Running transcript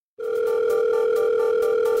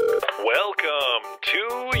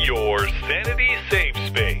Insanity Safe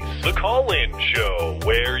Space, the call-in show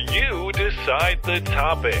where you decide the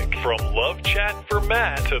topic. From love chat for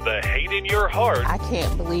Matt to the hate in your heart, I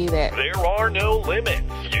can't believe it. there are no limits.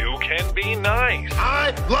 You can be nice.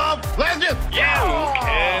 I love legends. You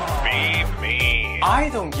can be mean.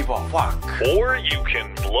 I don't give a fuck. Or you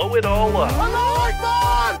can blow it all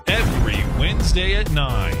up. Every Wednesday at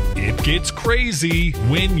 9, it gets crazy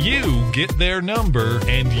when you get their number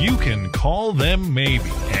and you can call them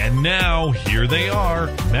maybe. And now, here they are,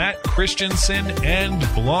 Matt Christensen and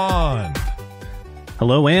Blonde.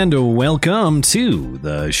 Hello and welcome to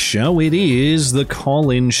the show. It is the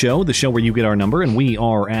call-in show, the show where you get our number and we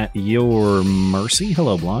are at your mercy.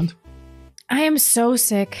 Hello, Blonde. I am so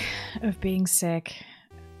sick of being sick.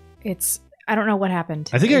 I don't know what happened.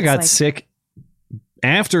 I think I got sick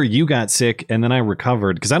after you got sick and then I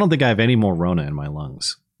recovered because I don't think I have any more Rona in my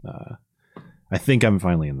lungs. I think I'm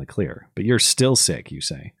finally in the clear, but you're still sick, you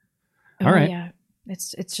say. All right. Yeah,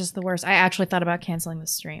 it's just the worst. I actually thought about canceling the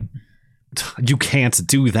stream. You can't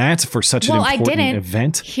do that for such an important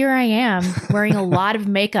event. Here I am wearing a lot of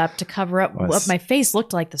makeup to cover up what my face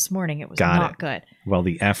looked like this morning. It was not good. Well,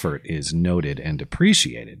 the effort is noted and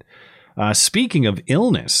appreciated. Speaking of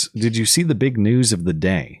illness, did you see the big news of the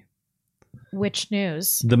day? Which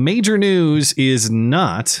news? The major news is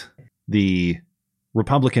not the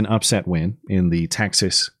Republican upset win in the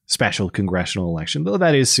Texas special congressional election, though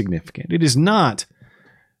that is significant. It is not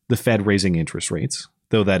the Fed raising interest rates,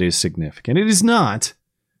 though that is significant. It is not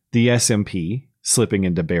the S&P slipping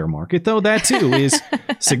into bear market, though that too is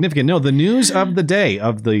significant. No, the news of the day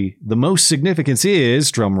of the most significance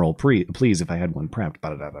is, drumroll please, if I had one prepped,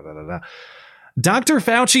 Dr.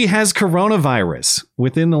 Fauci has coronavirus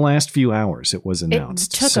within the last few hours. It was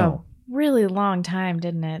announced. It took a really long time,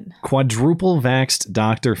 didn't it? Quadruple vaxxed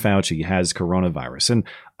Dr. Fauci has coronavirus. And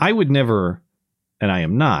I would never, and I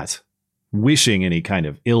am not, wishing any kind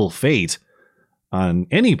of ill fate on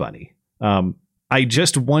anybody. I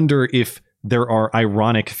just wonder if there are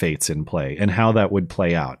ironic fates in play and how that would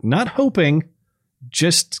play out. Not hoping,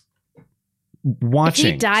 just watching.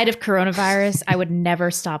 If he died of coronavirus, I would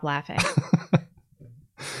never stop laughing.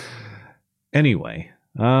 Anyway,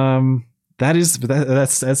 I think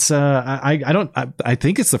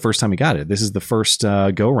it's the first time he got it. This is the first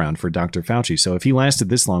go round for Dr. Fauci. So if he lasted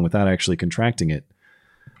this long without actually contracting it,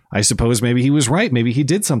 I suppose maybe he was right. Maybe he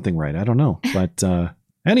did something right. I don't know. But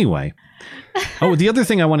anyway. Oh, the other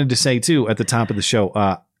thing I wanted to say, too, at the top of the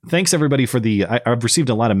show. Thanks, everybody, for I've received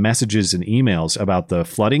a lot of messages and emails about the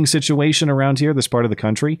flooding situation around here, this part of the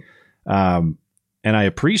country. And I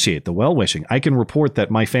appreciate the well-wishing. I can report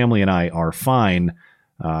that my family and I are fine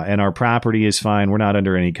and our property is fine. We're not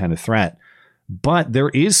under any kind of threat. But there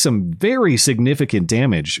is some very significant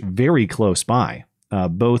damage very close by.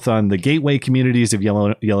 Both on the gateway communities of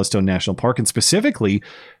Yellowstone National Park and specifically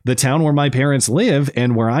the town where my parents live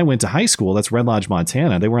and where I went to high school. That's Red Lodge,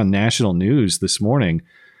 Montana. They were on national news this morning.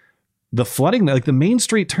 The flooding, like the main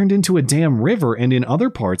street turned into a damn river. And in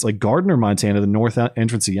other parts like Gardner, Montana, the north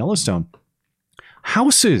entrance of Yellowstone,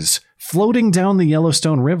 houses floating down the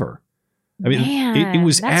Yellowstone River. I mean, it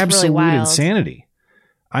was absolute really insanity.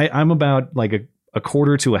 I'm about like a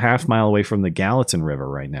quarter to a half mile away from the Gallatin River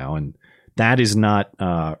right now. And that is not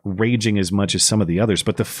raging as much as some of the others.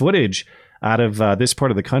 But the footage out of this part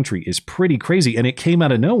of the country is pretty crazy. And it came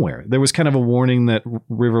out of nowhere. There was kind of a warning that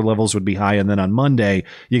river levels would be high. And then on Monday,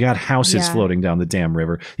 you got houses floating down the damn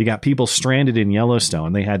river. You got people stranded in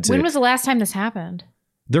Yellowstone. They had to. When was the last time this happened?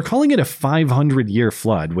 They're calling it a 500-year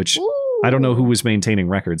flood, which I don't know who was maintaining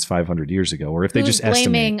records 500 years ago or if they just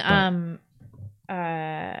blaming, estimate.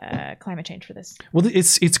 Climate change for this. Well,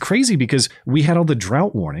 it's crazy because we had all the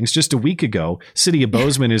drought warnings just a week ago. City of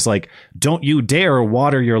Bozeman is like, don't you dare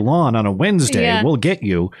water your lawn on a Wednesday. Yeah. We'll get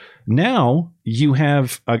you. Now you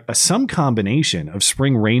have some combination of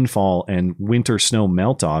spring rainfall and winter snow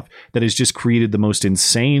melt off that has just created the most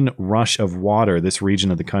insane rush of water this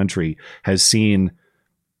region of the country has seen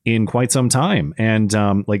in quite some time. And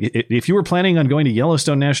if you were planning on going to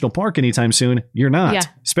Yellowstone National Park anytime soon, you're not,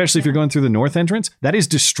 especially if you're going through the north entrance. That is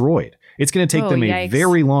destroyed. It's going to take them a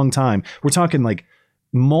very long time. We're talking like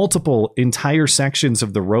multiple entire sections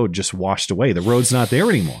of the road just washed away. The road's not there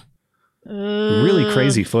anymore. Really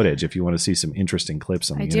crazy footage if you want to see some interesting clips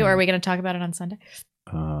on the internet. Are we going to talk about it on Sunday?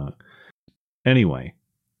 Anyway,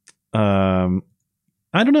 I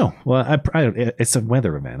don't know. Well, it's a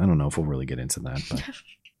weather event. I don't know if we'll really get into that, but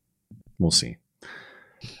we'll see.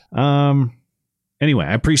 Anyway,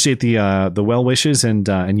 I appreciate the well wishes and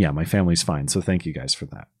yeah, my family's fine. So thank you guys for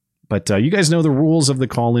that. But you guys know the rules of the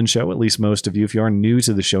call-in show, at least most of you. If you are new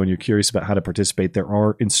to the show and you're curious about how to participate, there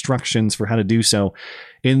are instructions for how to do so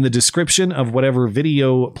in the description of whatever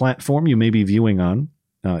video platform you may be viewing on.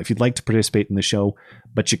 If you'd like to participate in the show,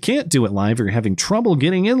 but you can't do it live or you're having trouble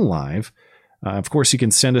getting in live, of course, you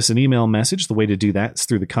can send us an email message. The way to do that is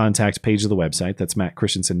through the contact page of the website. That's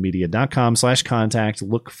mattchristiansenmedia.com/contact.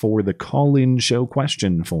 Look for the call-in show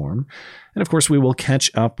question form. And of course, we will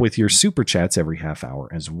catch up with your super chats every half hour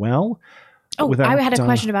as well. Oh, I had a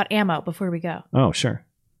question about ammo before we go. Oh, sure.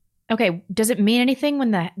 Okay. Does it mean anything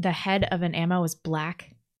when the head of an ammo is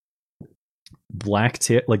black? Black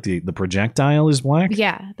tip, like the projectile is black?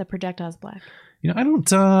 Yeah, the projectile is black. I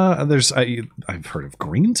don't, I've heard of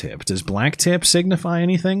green tip. Does black tip signify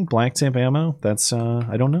anything? Black tip ammo? That's,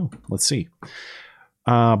 I don't know. Let's see.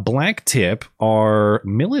 Black tip are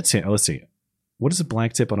military. Let's see. What does a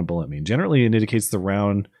black tip on a bullet mean? Generally, it indicates the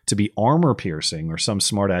round to be armor piercing or some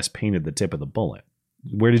smartass painted the tip of the bullet.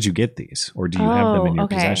 Where did you get these? Or do you have them in your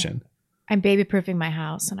possession? I'm baby proofing my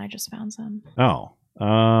house and I just found some. Oh,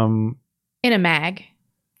 in a mag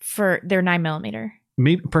they're 9mm.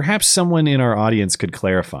 Maybe perhaps someone in our audience could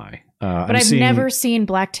clarify. But I've never seen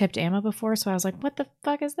black tipped ammo before, so I was like, "What the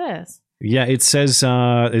fuck is this?" Yeah, it says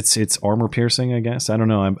it's armor piercing. I guess I don't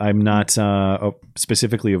know. I'm not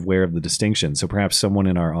specifically aware of the distinction, so perhaps someone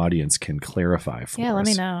in our audience can clarify for us. Yeah, let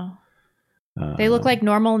me know. They look like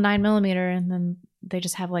normal 9mm, and then they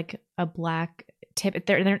just have like a black tip.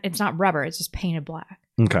 It's not rubber; it's just painted black.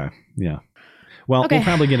 Okay. Yeah. Well, we'll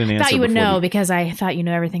probably get an answer. I thought you would know because I thought you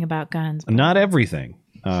knew everything about guns. But... Not everything.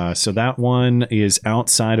 So that one is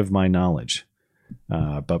outside of my knowledge.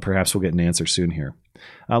 But perhaps we'll get an answer soon here.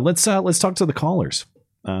 Let's talk to the callers.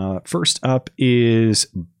 First up is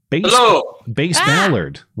Base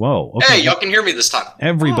Ballard. Whoa. Okay. Hey, y'all can hear me this time.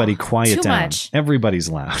 Everybody quiet down. Much. Everybody's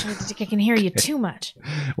loud. I can hear you too much.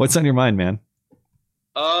 What's on your mind, man?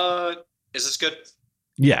 Is this good?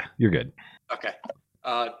 Yeah, you're good. Okay.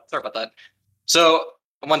 Sorry about that. So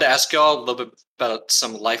I wanted to ask y'all a little bit about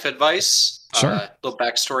some life advice. Sure. A little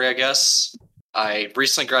backstory, I guess. I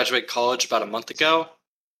recently graduated college about a month ago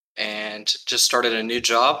and just started a new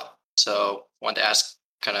job. So I wanted to ask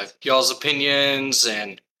kind of y'all's opinions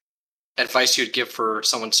and advice you'd give for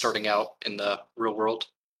someone starting out in the real world.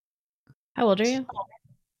 How old are you?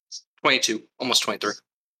 22, almost 23.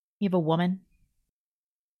 You have a woman?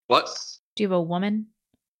 What? Do you have a woman?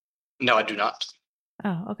 No, I do not.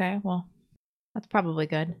 Oh, okay. Well, that's probably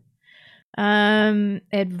good.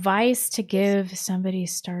 Advice to give somebody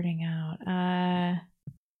starting out.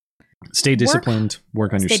 Stay disciplined.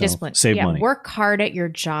 Work on yourself. Stay disciplined. Save money. Work hard at your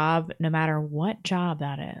job, no matter what job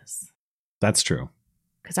that is. That's true.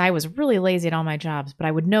 Because I was really lazy at all my jobs, but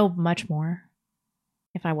I would know much more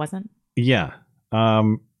if I wasn't. Yeah.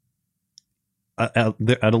 At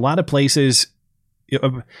a lot of places,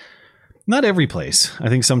 not every place. I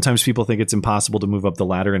think sometimes people think it's impossible to move up the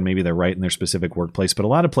ladder, and maybe they're right in their specific workplace. But a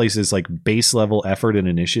lot of places, like base level effort and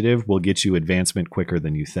initiative, will get you advancement quicker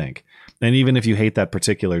than you think. And even if you hate that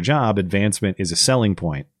particular job, advancement is a selling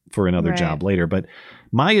point for another job later. But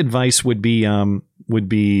my advice would be,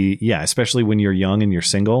 especially when you're young and you're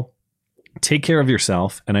single, take care of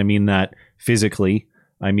yourself. And I mean that physically.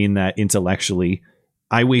 I mean that intellectually.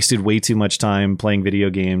 I wasted way too much time playing video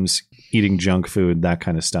games, eating junk food, that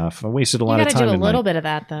kind of stuff. I wasted a lot of time. You got to do a little bit of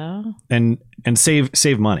that, though. And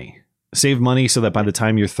save money. Save money so that by the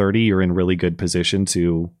time you're 30, you're in really good position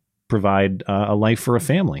to provide a life for a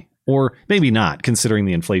family. Or maybe not, considering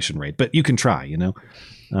the inflation rate. But you can try,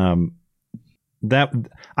 that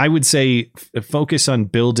I would say focus on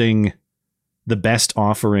building the best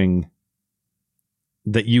offering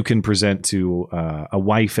that you can present to a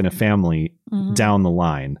wife and a family down the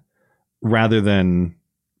line, rather than,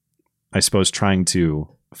 I suppose, trying to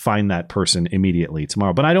find that person immediately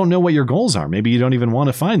tomorrow. But I don't know what your goals are. Maybe you don't even want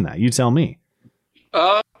to find that. You tell me.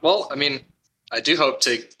 Well, I mean, I do hope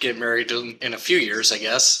to get married in a few years, I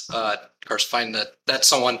guess. Of course, find that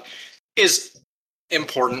someone is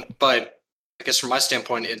important, but I guess from my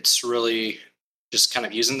standpoint, it's really just kind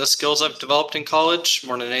of using the skills I've developed in college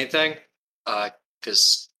more than anything.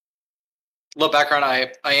 Because a little background,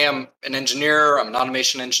 I am an engineer. I'm an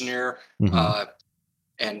automation engineer.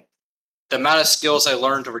 And the amount of skills I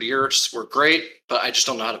learned over the years were great, but I just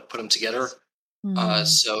don't know how to put them together.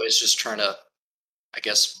 So it's just trying to, I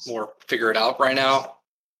guess, more figure it out right now.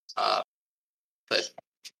 But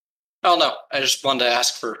I don't know. I just wanted to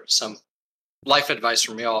ask for some life advice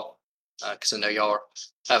from y'all, because I know y'all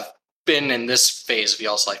have been in this phase of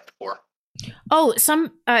y'all's life before. Oh,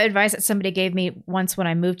 some advice that somebody gave me once when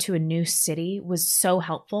I moved to a new city was so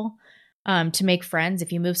helpful to make friends.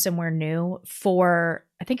 If you move somewhere new, for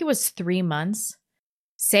I think it was 3 months.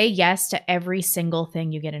 Say yes to every single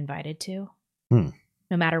thing you get invited to, no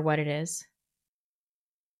matter what it is.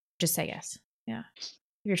 Just say yes. Yeah. If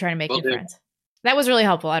you're trying to make new friends. That was really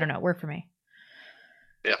helpful. I don't know. It worked for me.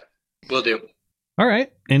 Yeah, will do. All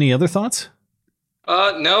right. Any other thoughts?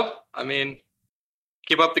 No. I mean,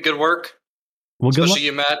 keep up the good work. Well, especially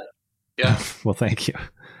you, Matt. Yeah. Well, thank you.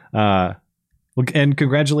 And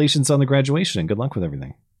congratulations on the graduation and good luck with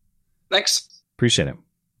everything. Thanks. Appreciate it.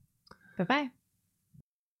 Bye-bye.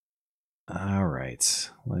 All right.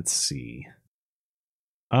 Let's see.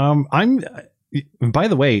 By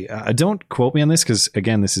the way, don't quote me on this because,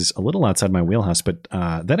 again, this is a little outside my wheelhouse, but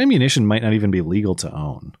that ammunition might not even be legal to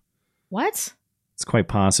own. What? It's quite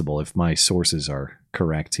possible if my sources are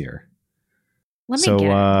correct here. Let me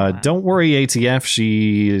get don't worry, ATF.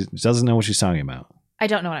 She doesn't know what she's talking about. I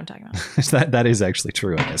don't know what I'm talking about. that is actually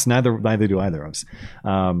true, I guess. Neither do either of us.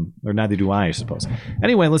 Or neither do I suppose.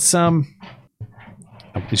 Anyway, let's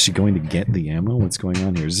is she going to get the ammo? What's going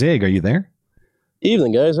on here? Zig, are you there?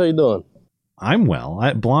 Evening, guys. How you doing? I'm well.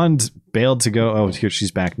 Blonde bailed to go. Oh, here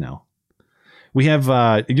she's back now. We have.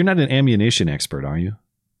 You're not an ammunition expert, are you?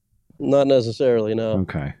 Not necessarily, no.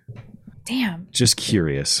 Okay. Damn. Just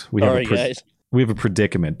curious. We have a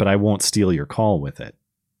predicament, but I won't steal your call with it.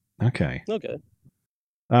 Okay. Okay.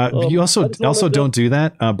 You also don't do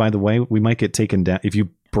that. By the way, we might get taken down if you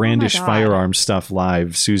brandish firearm stuff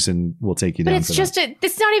live. Susan will take you down. But it's just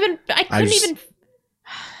it's not even. I couldn't even.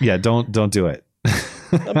 Yeah, don't do it.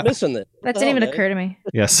 I'm missing it. That didn't even occur to me.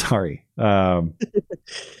 Yeah, sorry.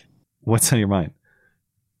 What's on your mind?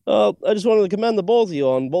 I just wanted to commend the both of you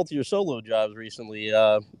on both of your solo jobs recently.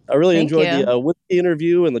 I really enjoyed the Whiskey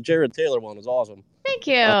interview, and the Jared Taylor one was awesome. Thank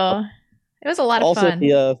you. It was a lot of fun.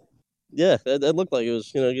 Yeah, it looked like it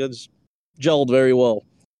was, you just gelled very well.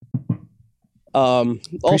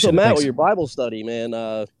 Also, Matt, with your Bible study, man,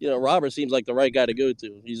 Robert seems like the right guy to go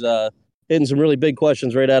to. He's hitting some really big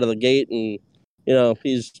questions right out of the gate, and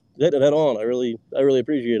he's hitting it head on. I really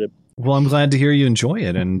appreciate it. Well, I'm glad to hear you enjoy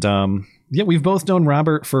it, and yeah, we've both known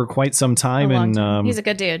Robert for quite some time, and he's a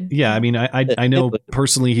good dude. Yeah, I mean, I know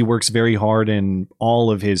personally he works very hard in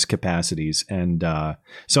all of his capacities, and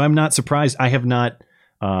so I'm not surprised. I have not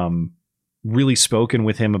really spoken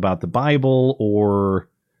with him about the Bible, or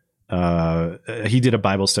he did a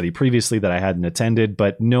Bible study previously that I hadn't attended,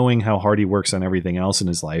 but knowing how hard he works on everything else in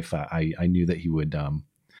his life, I knew that he would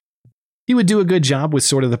do a good job with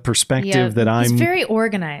sort of the perspective that I'm. He's very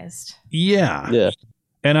organized. Yeah.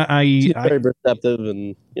 And he's very perceptive,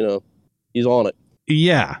 and he's on it.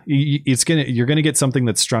 Yeah, you're gonna get something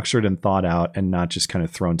that's structured and thought out, and not just kind of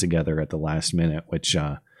thrown together at the last minute. Which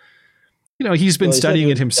he's been studying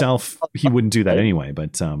it himself. He wouldn't do that anyway.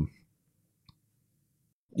 But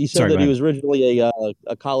he said that he was originally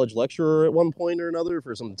a college lecturer at one point or another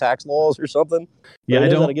for some tax laws or something. Yeah, I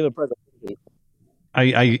don't. To give a presentation.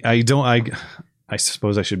 I don't. I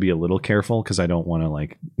suppose I should be a little careful because I don't want to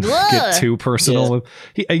get too personal.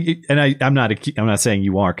 Yeah. I'm not saying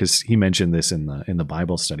you are, because he mentioned this in the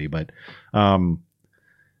Bible study, but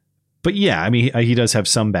yeah, I mean he does have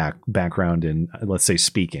some background in, let's say,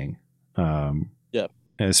 speaking,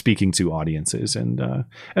 speaking to audiences, and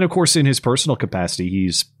of course in his personal capacity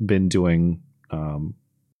he's been doing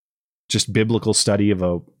just biblical study of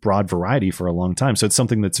a broad variety for a long time. So it's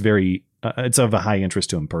something that's very it's of a high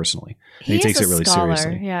interest to him personally. He takes it really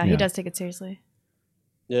seriously. Yeah, he does take it seriously.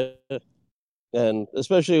 Yeah, and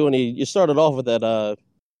especially when you started off with that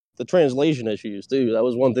the translation issues too. That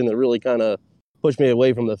was one thing that really kind of pushed me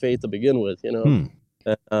away from the faith to begin with.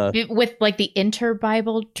 With the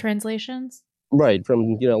inter-Bible translations. Right,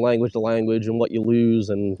 from language to language and what you lose,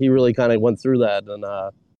 and he really kind of went through that and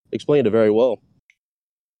explained it very well.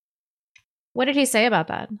 What did he say about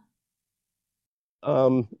that?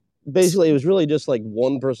 Basically, it was really just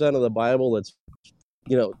 1% of the Bible that's,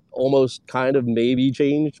 almost kind of maybe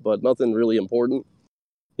changed, but nothing really important.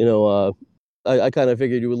 I kind of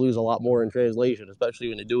figured you would lose a lot more in translation, especially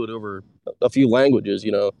when you do it over a few languages,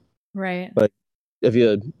 Right. But if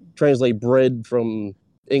you translate bread from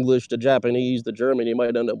English to Japanese to German, you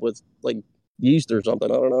might end up with yeast or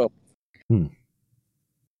something. I don't know.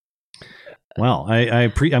 Well,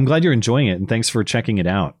 I'm glad you're enjoying it, and thanks for checking it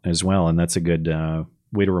out as well. And that's a good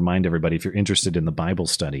way to remind everybody, if you're interested in the Bible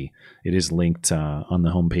study, it is linked on the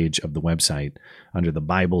homepage of the website under the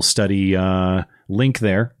Bible study link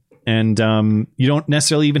there. And you don't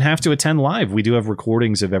necessarily even have to attend live. We do have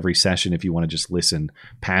recordings of every session if you want to just listen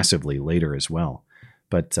passively later as well.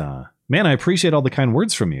 But man, I appreciate all the kind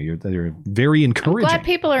words from you. They're very encouraging. I'm glad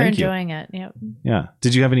people are enjoying it. Yep. Yeah.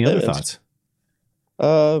 Did you have any other thoughts?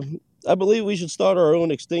 I believe we should start our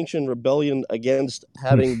own extinction rebellion against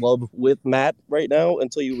having love with Matt right now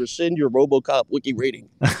until you rescind your RoboCop wiki rating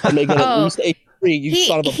and make it at least A3.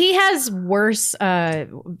 He has worse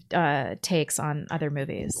takes on other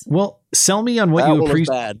movies. Well, sell me on what That you one was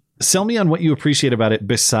appreciate. bad. Sell me on what you appreciate about it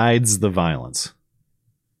besides the violence.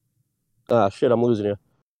 Shit, I'm losing you.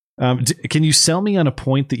 Can you sell me on a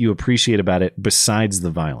point that you appreciate about it besides the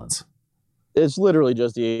violence? It's literally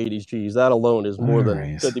just the 80s cheese. That alone is more than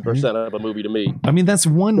Alright. 50% of a movie to me. I mean, that's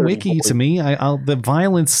one 30, wiki 40. to me. The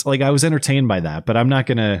violence, like, I was entertained by that, but I'm not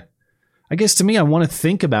gonna. I guess to me, I want to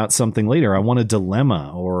think about something later. I want a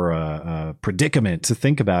dilemma or a predicament to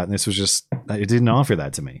think about, and this was just, it didn't offer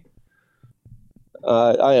that to me.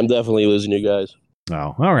 I am definitely losing you guys.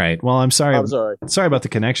 Oh, all right. Well, I'm sorry. I'm sorry. Sorry about the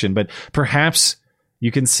connection, but perhaps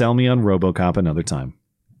you can sell me on RoboCop another time.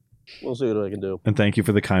 We'll see what I can do. And thank you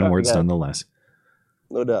for the kind words, Yeah. nonetheless.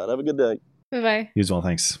 No doubt. Have a good day. Bye-bye. You as well.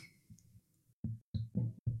 Thanks.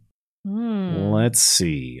 Hmm. Let's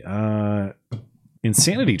see.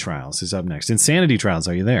 Insanity Trials is up next. Insanity Trials,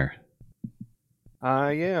 are you there?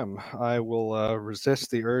 I am. I will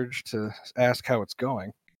resist the urge to ask how it's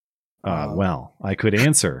going. Well, I could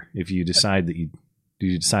answer if you decide that you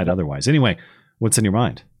decide otherwise. Anyway, what's in your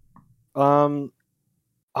mind?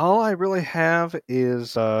 All I really have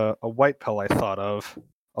is a white pill I thought of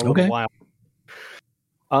a little Okay. while.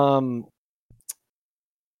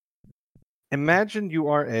 Imagine you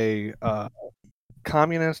are a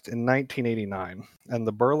communist in 1989, and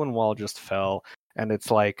the Berlin Wall just fell, and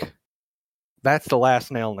it's like that's the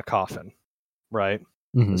last nail in the coffin, right?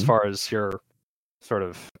 Mhm. As far as your sort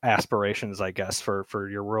of aspirations, I guess, for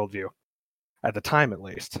your worldview at the time, at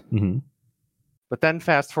least. Mhm. But then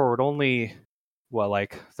fast forward only,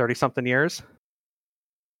 like 30-something years?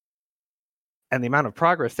 And the amount of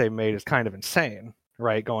progress they've made is kind of insane,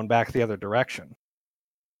 right? Going back the other direction.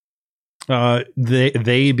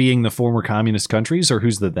 They being the former communist countries, or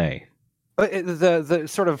who's the they? The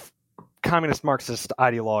sort of communist Marxist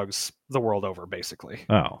ideologues the world over, basically,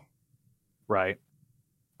 Oh, right?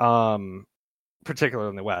 Particularly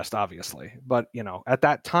in the West, obviously. But, at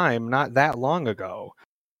that time, not that long ago,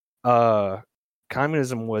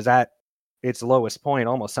 communism was at its lowest point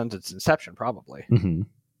almost since its inception, probably. mhm.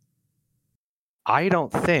 I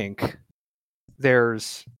don't think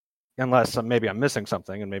there's, unless maybe I'm missing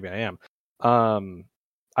something, and maybe I am,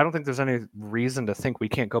 I don't think there's any reason to think we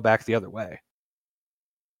can't go back the other way.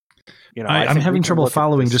 I'm having trouble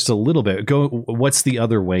following just a little bit. What's the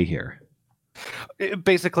other way here?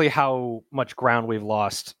 Basically how much ground we've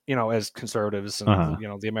lost, as conservatives and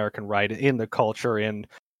the American right in the culture, in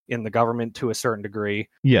the government to a certain degree.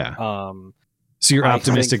 Yeah. So you're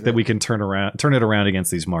optimistic that we can turn it around against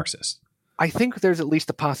these Marxists? I think there's at least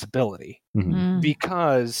a possibility, Mhm.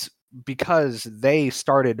 because they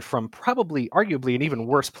started from probably arguably an even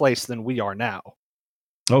worse place than we are now.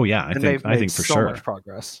 Oh yeah, I think for so sure. much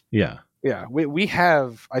progress. Yeah. Yeah, we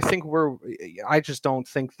have. I think I just don't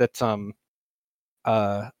think that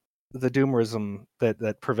the doomerism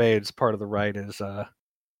that pervades part of the right is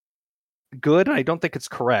good. I don't think it's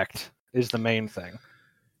correct. Is the main thing.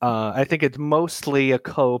 I think it's mostly a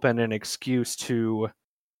cope and an excuse to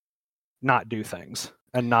not do things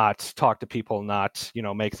and not talk to people, not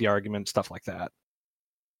make the argument, stuff like that.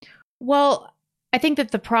 Well, I think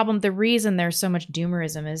that the reason there's so much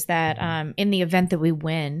doomerism is that in the event that we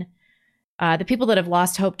win, the people that have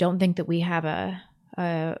lost hope don't think that we have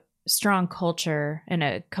a strong culture and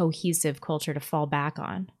a cohesive culture to fall back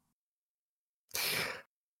on.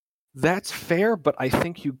 That's fair, but I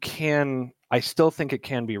think you can. I still think it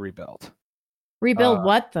can be rebuilt. Rebuild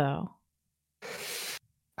what, though?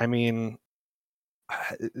 I mean,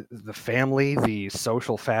 the family, the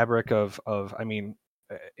social fabric of. I mean,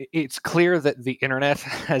 it's clear that the internet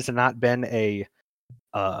has not been a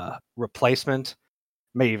replacement,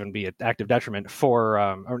 may even be an active detriment for,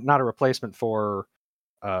 or not a replacement for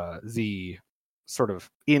the sort of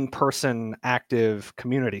in-person active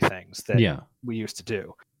community things that we used to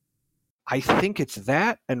do. I think it's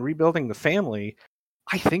that, and rebuilding the family.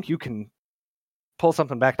 I think you can pull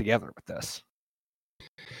something back together with this.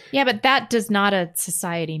 Yeah, but that does not a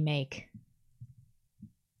society make.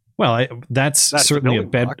 Well, that's certainly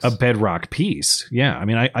a bedrock piece. Yeah, I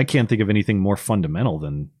mean, I can't think of anything more fundamental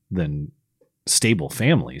than stable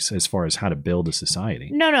families as far as how to build a society.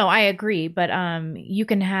 No, I agree, but you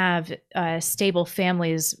can have stable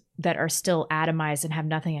families that are still atomized and have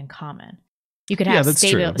nothing in common. You could have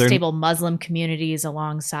stable Muslim communities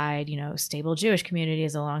alongside, stable Jewish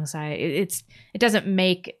communities alongside. It doesn't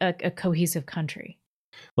make a cohesive country.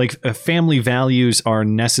 like family values are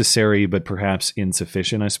necessary, but perhaps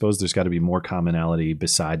insufficient. I suppose there's got to be more commonality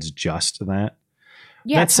besides just that.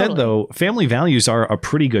 Yeah, that said, totally. though, family values are a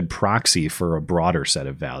pretty good proxy for a broader set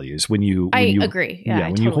of values. When you agree. Yeah,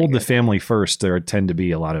 when you hold the family first, there tend to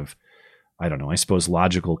be a lot of, I don't know, I suppose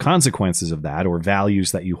logical consequences of that, or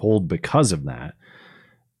values that you hold because of that.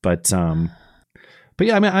 But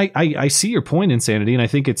yeah, I mean, I see your point, Insanity, and I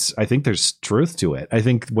think there's truth to it. I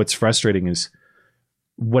think what's frustrating is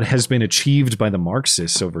what has been achieved by the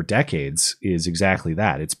Marxists over decades is exactly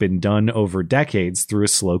that. It's been done over decades through a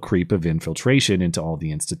slow creep of infiltration into all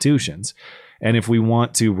the institutions. And if we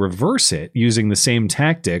want to reverse it using the same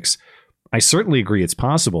tactics, I certainly agree it's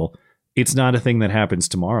possible. It's not a thing that happens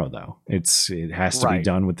tomorrow, though. It has to be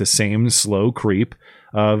done with the same slow creep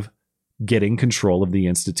of getting control of the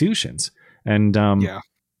institutions. And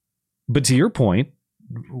but to your point,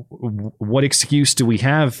 what excuse do we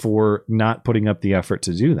have for not putting up the effort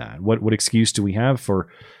to do that? What excuse do we have for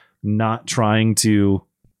not trying to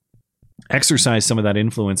exercise some of that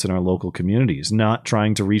influence in our local communities, not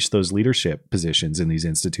trying to reach those leadership positions in these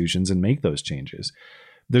institutions and make those changes?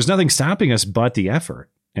 There's nothing stopping us but the effort.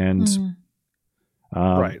 And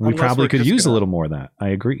we probably could use a little more of that. I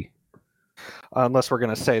agree. Unless we're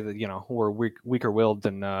going to say that, we're weaker-willed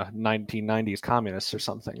than 1990s communists or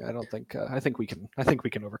something. I don't think. I think we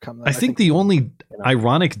can overcome that. I think the only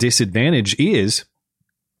ironic disadvantage is,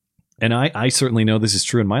 and I certainly know this is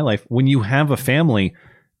true in my life, when you have a family,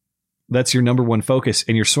 that's your number one focus,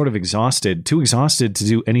 and you're sort of too exhausted to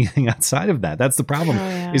do anything outside of that. That's the problem.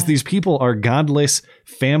 Is these people are godless,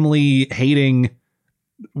 family-hating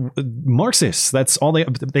Marxists. That's all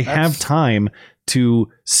they have time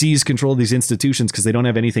to seize control of these institutions because they don't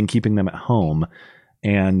have anything keeping them at home.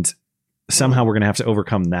 And somehow we're going to have to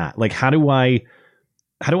overcome that. Like, how do I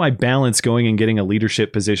balance going and getting a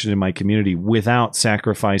leadership position in my community without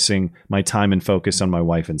sacrificing my time and focus on my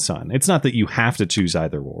wife and son? It's not that you have to choose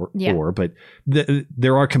either or, but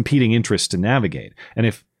there are competing interests to navigate. And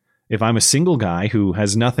if I'm a single guy who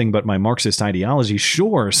has nothing but my Marxist ideology,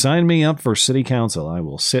 sure, sign me up for city council. I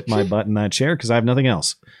will sit my butt in that chair because I have nothing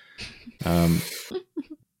else.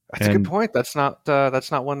 That's a good point. That's not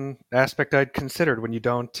one aspect I'd considered when you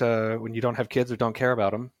don't have kids or don't care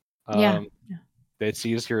about them. It's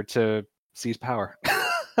easier to seize power.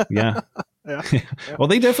 Yeah. Well,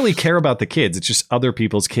 they definitely care about the kids. It's just other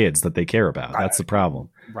people's kids that they care about. That's the problem.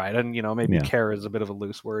 Right. And, maybe care is a bit of a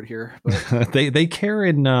loose word here. But they care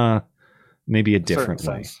in maybe a different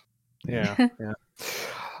way. Sense. Yeah. Yeah.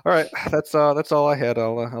 All right. That's all I had.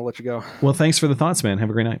 I'll let you go. Well, thanks for the thoughts, man.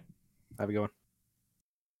 Have a great night. Have a good one.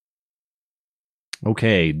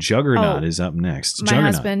 Okay. Juggernaut is up next. My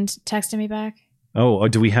husband texted me back. Oh,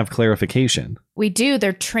 do we have clarification? We do.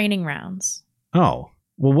 They're training rounds. Oh.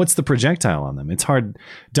 Well, what's the projectile on them? It's hard.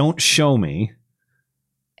 Don't show me.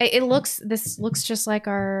 This looks just like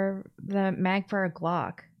the mag for our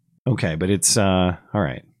Glock. Okay, but it's all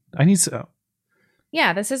right. I need to.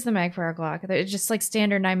 Yeah, this is the mag for our Glock. They're just like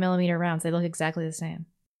standard 9mm rounds. They look exactly the same.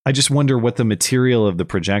 I just wonder what the material of the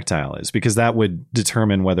projectile is, because that would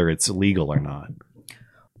determine whether it's legal or not.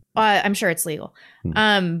 I'm sure it's legal.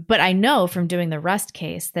 But I know from doing the Rust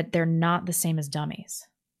case that they're not the same as dummies.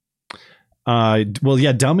 Well,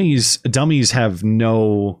 yeah, dummies have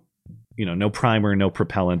no primer, no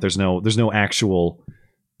propellant. There's no actual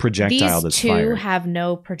projectile that's fired. These two have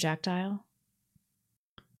no projectile.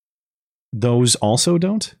 Those also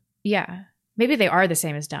don't? Yeah. Maybe they are the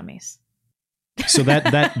same as dummies. So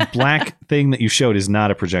that black thing that you showed is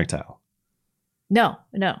not a projectile. No.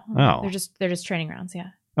 Oh. They're just training rounds, yeah.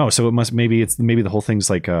 Oh, so maybe the whole thing's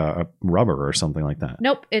like a rubber or something like that.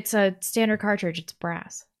 Nope, it's a standard cartridge. It's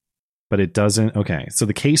brass. But it doesn't. Okay, so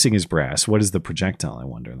the casing is brass. What is the projectile? I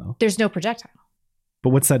wonder though. There's no projectile. But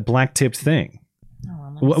what's that black tipped thing?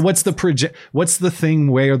 What's the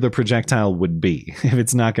thing where the projectile would be if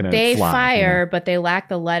it's not going to fly? They fire, but they lack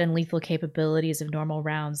the lead and lethal capabilities of normal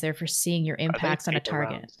rounds. Therefore, seeing your impacts on a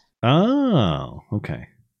target. Oh, okay.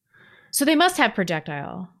 So they must have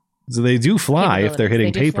projectile. So they do fly if they're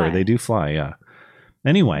hitting paper. They do fly, yeah.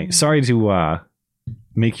 Anyway, sorry to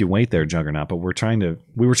make you wait there, Juggernaut, but we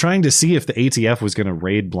were trying to see if the ATF was going to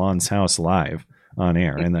raid Blonde's house live on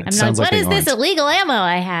air, and that sounds like what is this illegal ammo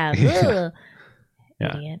I have? Ugh.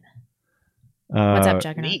 Yeah. Idiot. What's up,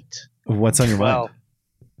 Juggernaut? Neat. What's on your mind?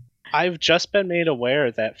 I've just been made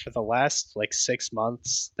aware that for the last 6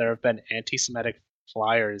 months there have been anti-Semitic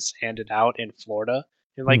flyers handed out in Florida,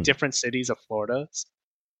 in different cities of Florida.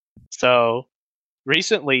 So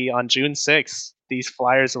recently on June 6th, these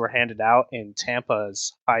flyers were handed out in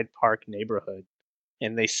Tampa's Hyde Park neighborhood.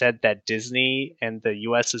 And they said that Disney and the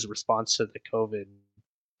US's response to the COVID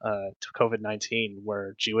to COVID-19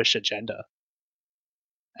 were Jewish agenda.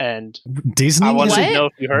 And Disney. I wanted What? to know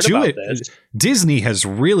if you heard about this. Disney has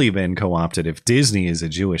really been co-opted. If Disney is a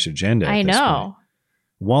Jewish agenda, at I this know. point.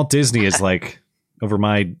 Walt Disney is like over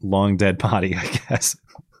my long dead body, I guess.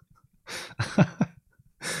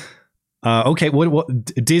 Okay, what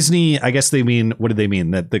Disney? I guess they mean. What do they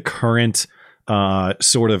mean? That the current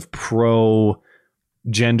sort of pro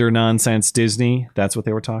gender nonsense Disney? That's what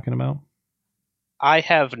they were talking about. I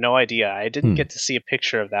have no idea. I didn't get to see a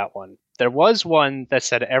picture of that one. There was one that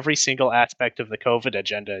said every single aspect of the COVID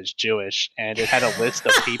agenda is Jewish, and it had a list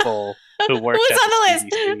of people who worked Who's at on the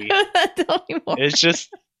the CDC. list? Tell me more.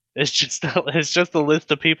 It's just a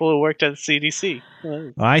list of people who worked at the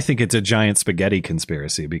CDC. I think it's a giant spaghetti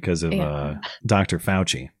conspiracy because of Dr.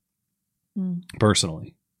 Fauci,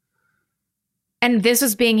 personally. And this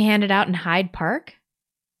was being handed out in Hyde Park?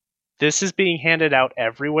 This is being handed out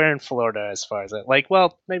everywhere in Florida, as far as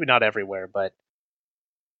well, maybe not everywhere, but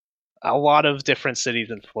a lot of different cities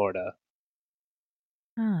in Florida.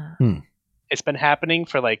 Huh. It's been happening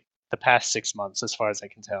for like the past 6 months, as far as I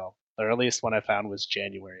can tell. The earliest one I found was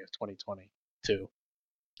January of 2022.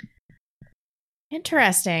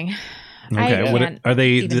 Interesting. Okay, I can't are they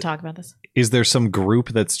even talk about this. Is there some group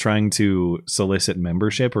that's trying to solicit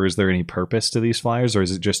membership, or is there any purpose to these flyers, or is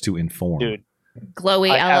it just to inform? Dude, Glowy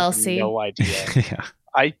I have LLC. no idea. Yeah.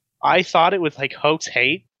 I thought it was like hoax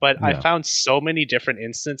hate, but Yeah. I found so many different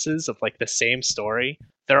instances of like the same story.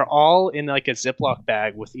 They're all in like a Ziploc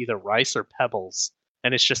bag with either rice or pebbles,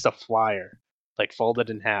 and it's just a flyer, like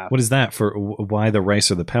folded in half. What is that for? Why the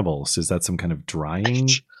rice or the pebbles? Is that some kind of drying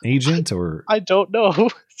agent, or I don't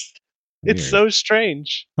know. It's Weird. so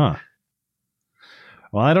strange. Huh?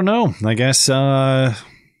 Well, I don't know. I guess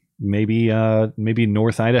maybe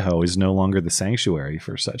North Idaho is no longer the sanctuary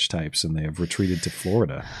for such types, and they have retreated to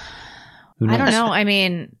Florida. Who knows? I don't know. I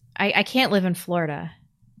mean, I can't live in Florida.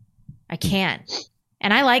 I can't.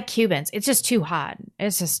 And I like Cubans. It's just too hot.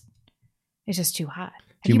 It's just too hot.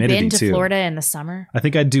 Have Humidity, you been to too. Florida in the summer? I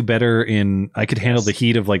think I'd do better I could handle the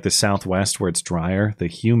heat of like the Southwest where it's drier. The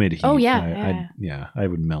humid heat. Oh, yeah, I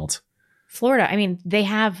would melt. Florida, I mean, they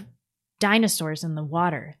have dinosaurs in the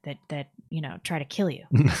water that try to kill you.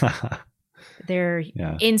 They're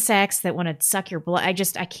insects that want to suck your blood.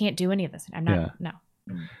 I can't do any of this. I'm not. No.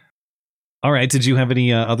 All right. Did you have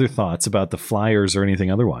any other thoughts about the flyers or anything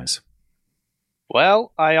otherwise?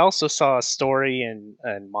 Well, I also saw a story in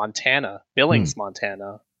Montana, Billings,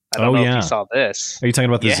 Montana. I don't know if you saw this. Are you talking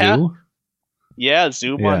about the zoo? Yeah,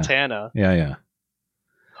 Zoo Montana. Yeah.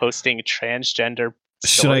 Hosting transgender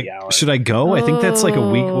story hour. Should I go? I think that's like a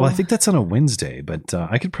week. Well, I think that's on a Wednesday, but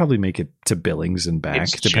I could probably make it to Billings and back,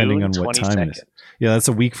 It's depending June on what time it is. 22nd. Yeah, that's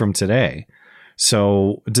a week from today.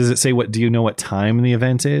 So does it say do you know what time the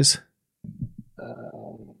event is?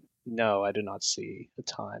 No, I do not see the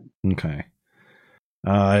time. Okay.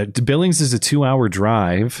 Billings is a 2-hour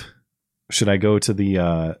drive. Should I go to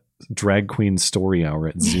the drag queen story hour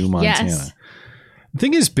at Zoo Montana? Yes. The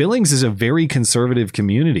thing is, Billings is a very conservative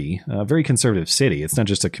community, a very conservative city. It's not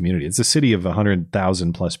just a community. It's a city of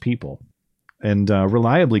 100,000 plus people and a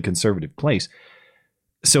reliably conservative place.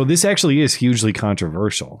 So this actually is hugely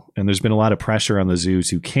controversial. And there's been a lot of pressure on the zoo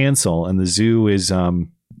to cancel. And the zoo is, the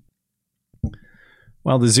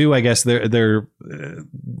zoo, I guess, the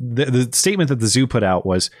statement that the zoo put out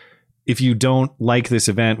was, if you don't like this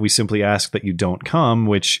event, we simply ask that you don't come,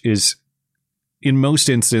 which is in most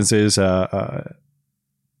instances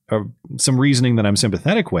some reasoning that I'm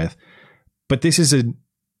sympathetic with. But this is an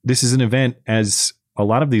event, as a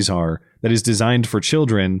lot of these are, that is designed for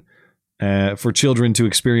children to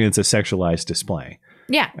experience a sexualized display.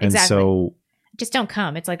 Yeah, exactly. And so just don't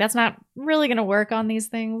come. It's like, that's not really going to work on these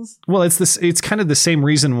things. Well, it's kind of the same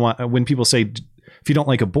reason why when people say, if you don't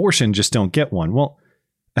like abortion, just don't get one. Well,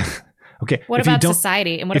 okay. What about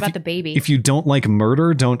society? And what about the baby? If you don't like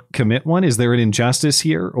murder, don't commit one. Is there an injustice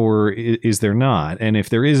here, or is there not? And if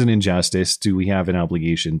there is an injustice, do we have an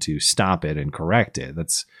obligation to stop it and correct it?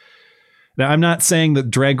 Now, I'm not saying that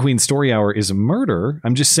Drag Queen Story Hour is a murder.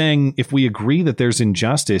 I'm just saying, if we agree that there's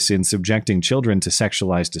injustice in subjecting children to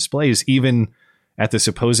sexualized displays, even at the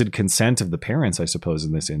supposed consent of the parents, I suppose,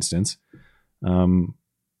 in this instance,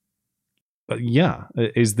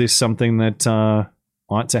 is this something that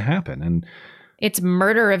ought to happen? And it's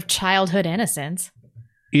murder of childhood innocence.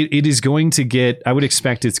 It is going to get, I would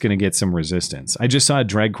expect it's going to get some resistance. I just saw a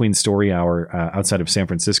Drag Queen Story Hour outside of San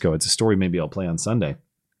Francisco. It's a story maybe I'll play on Sunday.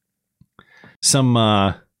 Some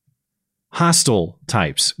hostile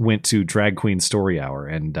types went to Drag Queen Story Hour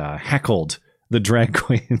and heckled the drag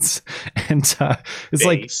queens. And it's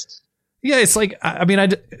like, yeah, it's like, I mean,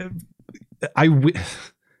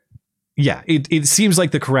 Yeah, it seems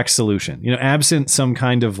like the correct solution. Absent some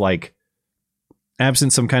kind of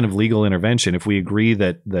legal intervention, if we agree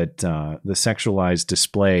that the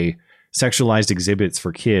sexualized exhibits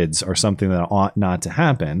for kids are something that ought not to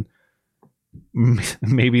happen,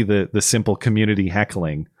 maybe the simple community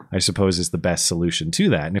heckling, I suppose, is the best solution to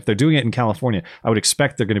that. And if they're doing it in California, I would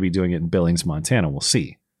expect they're going to be doing it in Billings, Montana. We'll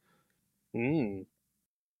see.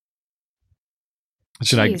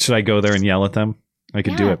 Should I go there and yell at them? I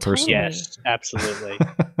could do it personally. Totally. Yes, absolutely.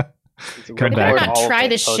 Come We back. better not try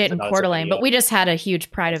this shit in Posted Coeur on d'Alene, but we just had a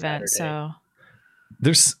huge Pride event, Saturday.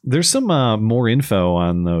 so There's some more info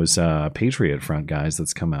on those Patriot Front guys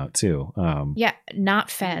that's come out too. yeah, not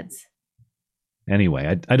feds.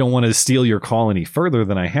 Anyway, I don't want to steal your call any further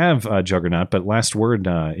than I have, Juggernaut, but last word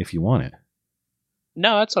if you want it.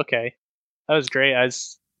 No, that's okay. That was great.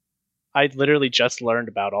 I literally just learned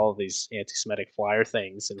about all of these anti-Semitic flyer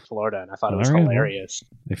things in Florida, and I thought it was All right, hilarious.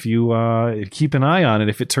 If you keep an eye on it,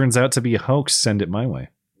 if it turns out to be a hoax, send it my way.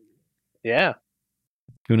 Yeah.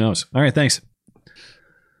 Who knows? All right, thanks.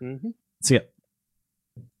 See ya.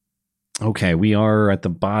 Okay, we are at the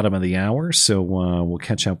bottom of the hour, so we'll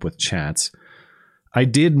catch up with chats. I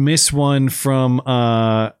did miss one from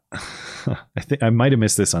I think I might have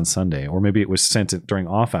missed this on Sunday, or maybe it was sent during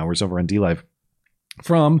off hours over on DLive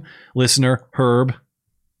from listener Herb.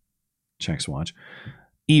 Checks watch.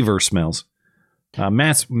 Ever smells.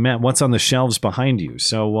 Matt, what's on the shelves behind you?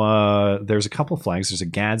 So there's a couple flags. There's a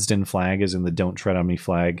Gadsden flag, as in the Don't Tread on Me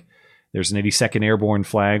flag. There's an 82nd Airborne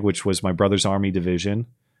flag, which was my brother's Army division.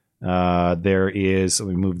 There is, let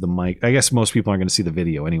me move the mic. I guess most people aren't going to see the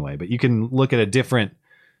video anyway, but you can look at a different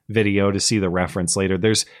video to see the reference later.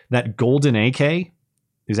 There's that golden AK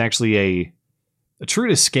is actually a true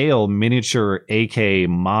to scale miniature AK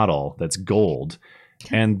model that's gold.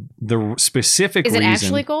 And the specific Is it reason,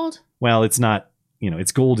 actually gold? well, it's not,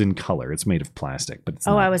 it's gold in color. It's made of plastic, but it's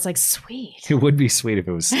not. I was like, sweet. It would be sweet if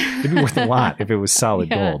it was, it'd be worth a lot if it was solid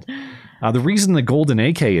gold. The reason the golden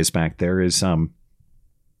AK is back there is,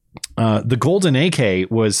 the golden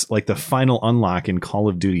AK was like the final unlock in Call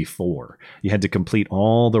of Duty 4. You had to complete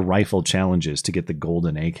all the rifle challenges to get the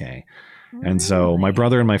golden AK. And so my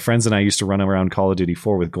brother and my friends and I used to run around Call of Duty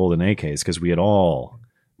 4 with golden AKs because we had all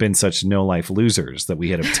been such no-life losers that we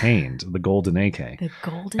had obtained the golden AK. The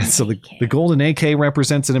golden And so AK. the golden AK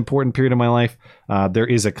represents an important period of my life. There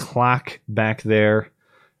is a clock back there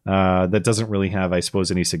that doesn't really have, I suppose,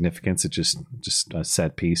 any significance. It's just a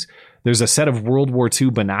set piece. There's a set of World War II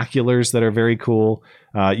binoculars that are very cool.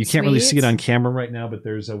 You can't really see it on camera right now, but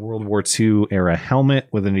there's a World War II era helmet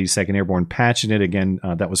with an 82nd Airborne patch in it. Again,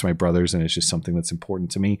 that was my brother's, and it's just something that's important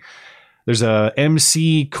to me. There's a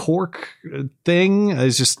MC cork thing.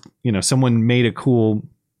 It's just, someone made a cool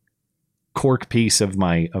cork piece of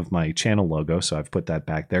my channel logo, so I've put that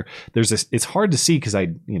back there. It's hard to see because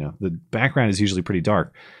the background is usually pretty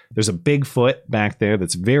dark. There's a Bigfoot back there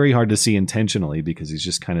that's very hard to see intentionally because he's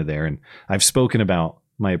just kind of there. And I've spoken about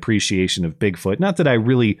my appreciation of Bigfoot. Not that I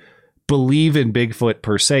really believe in Bigfoot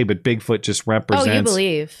per se, but Bigfoot just represents. Oh, you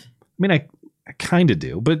believe? I mean, I kind of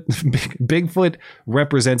do, but Bigfoot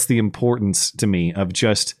represents the importance to me of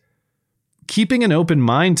just keeping an open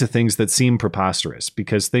mind to things that seem preposterous,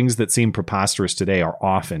 because things that seem preposterous today are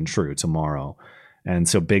often true tomorrow. And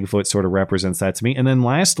so Bigfoot sort of represents that to me. And then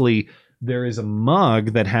lastly, there is a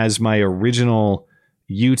mug that has my original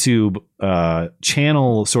YouTube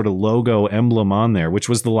channel sort of logo emblem on there, which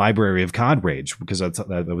was the Library of COD Rage, because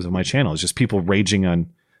that was on my channel. It's just people raging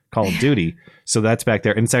on Call of Duty. So that's back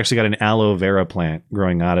there. And it's actually got an aloe vera plant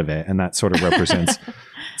growing out of it. And that sort of represents,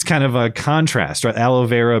 it's kind of a contrast, right? Aloe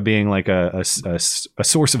vera being like a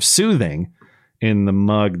source of soothing in the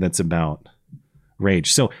mug that's about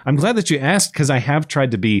rage. So I'm glad that you asked, because I have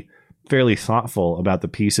tried to be fairly thoughtful about the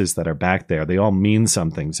pieces that are back there. They all mean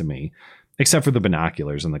something to me, except for the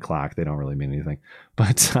binoculars and the clock. They don't really mean anything.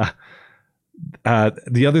 But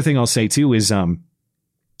the other thing I'll say too is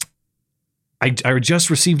I just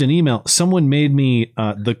received an email. Someone made me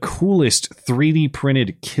the coolest 3D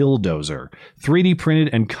printed Killdozer, 3D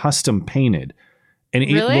printed and custom painted, and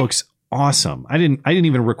it looks awesome. I didn't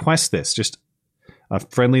even request this. Just a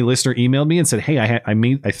friendly listener emailed me and said, "Hey, I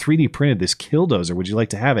 3D printed this Killdozer. Would you like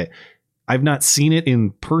to have it?" I've not seen it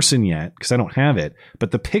in person yet because I don't have it,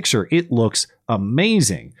 but the picture, it looks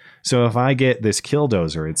amazing. So if I get this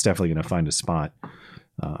Killdozer, it's definitely going to find a spot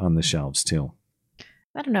on the shelves too.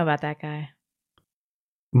 I don't know about that guy.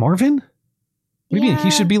 Marvin? What do you mean?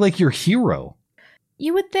 He should be like your hero.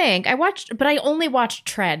 You would think. But I only watched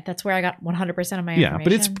Tread. That's where I got 100% of my information. Yeah,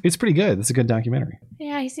 but it's pretty good. It's a good documentary.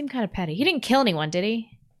 Yeah, he seemed kind of petty. He didn't kill anyone, did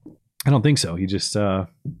he? I don't think so. He just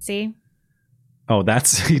See? Oh,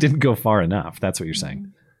 he didn't go far enough. That's what you're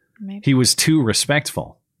saying. Maybe. He was too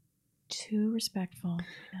respectful. Too respectful.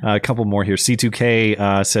 Yeah. A couple more here.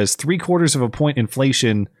 C2K says 3/4 of a point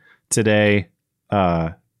inflation today.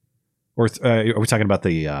 Are we talking about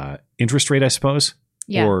the interest rate, I suppose?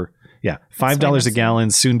 Yeah. Or $5 a gallon,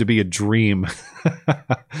 soon to be a dream.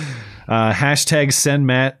 Hashtag send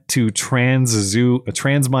Matt to Trans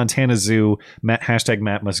Montana Zoo. Hashtag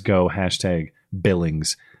Matt must go. Hashtag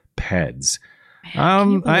Billings Peds.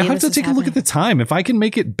 I have to take a look at the time. If I can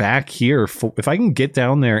make it back here, if I can get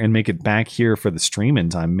down there and make it back here for the stream in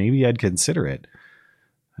time, maybe I'd consider it.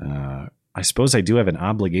 I suppose I do have an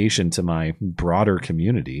obligation to my broader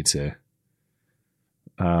community to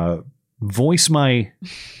voice my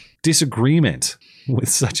disagreement with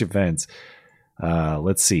such events.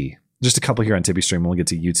 Let's see. Just a couple here on Tippy Stream. We'll get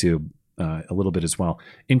to YouTube a little bit as well.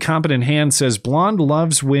 Incompetent Hand says, Blonde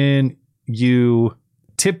loves when you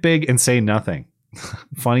tip big and say nothing.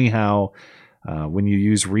 Funny how when you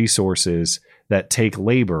use resources that take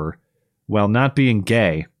labor while not being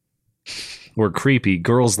gay or creepy,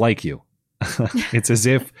 girls like you. It's as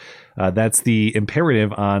if that's the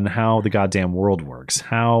imperative on how the goddamn world works.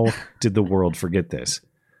 How did the world forget this?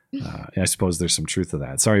 I suppose there's some truth to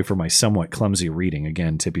that. Sorry for my somewhat clumsy reading.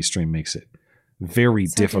 Again, Tippy Stream makes it very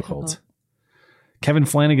difficult. Kevin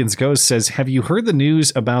Flanagan's Ghost says, have you heard the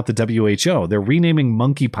news about the WHO? They're renaming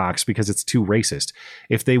monkeypox because it's too racist.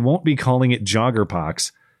 If they won't be calling it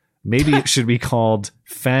joggerpox, maybe it should be called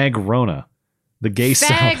Fag-Rona. The gay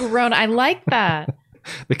Fag-Rona. I like that.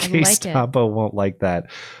 The Gestapo won't like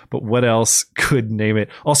that. But what else could name it?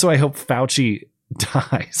 Also, I hope Fauci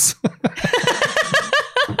dies.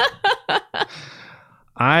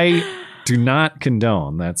 I do not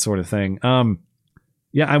condone that sort of thing.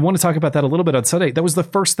 Yeah, I want to talk about that a little bit on Sunday. That was the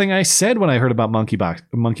first thing I said when I heard about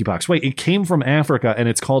monkeypox. Wait, it came from Africa and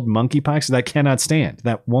it's called monkeypox? That cannot stand.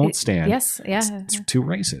 That won't stand. Yes, yeah. It's too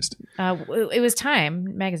racist. It was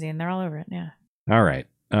Time magazine. They're all over it, yeah. All right.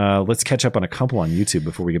 Let's catch up on a couple on YouTube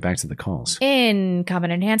before we get back to the calls.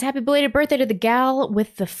 Incompetent Hands, happy belated birthday to the gal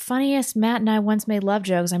with the funniest Matt and I once made love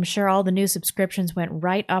jokes. I'm sure all the new subscriptions went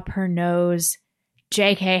right up her nose.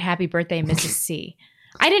 JK, happy birthday, Mrs. C.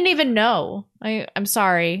 I didn't even know. I'm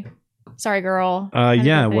sorry. Sorry, girl.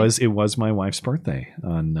 Yeah, it was my wife's birthday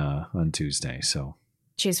on Tuesday, so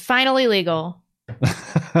she's finally legal.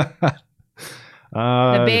 The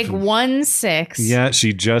big 1-6. Yeah,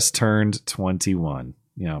 she just turned 21.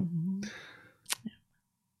 Yeah. Mm-hmm.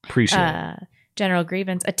 Appreciate it. General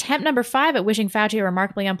Grievance. Attempt number 5 at wishing Fauci a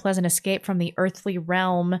remarkably unpleasant escape from the earthly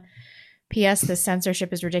realm. P.S. The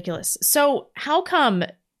censorship is ridiculous. So how come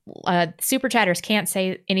super chatters can't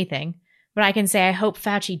say anything, but I can say I hope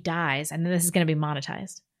Fauci dies, and then this is going to be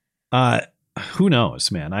monetized? Who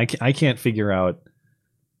knows, man? I can't figure out.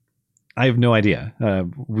 I have no idea.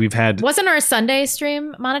 Wasn't our Sunday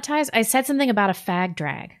stream monetized? I said something about a fag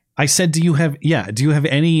drag. I said, do you have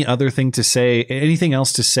any other thing to say? Anything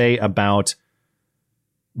else to say about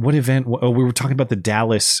what event? Oh, we were talking about the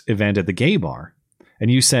Dallas event at the gay bar. And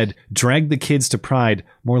you said, drag the kids to Pride,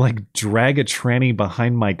 more like drag a tranny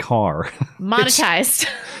behind my car. Monetized.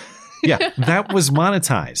 Yeah, that was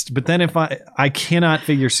monetized. But then if I cannot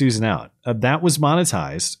figure Susan out. That was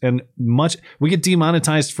monetized. And we get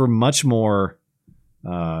demonetized for much more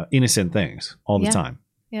innocent things all the time.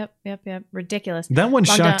 Yep. Ridiculous. That one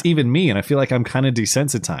shocked even me, and I feel like I'm kind of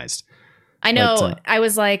desensitized. I know. But, I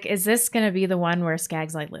was like, is this going to be the one where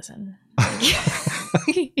Skag's like, listen,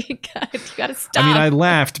 you got to stop. I mean, I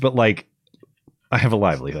laughed, but like, I have a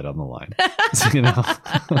livelihood on the line. So, you know.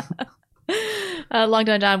 Long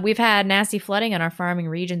Don, we've had nasty flooding in our farming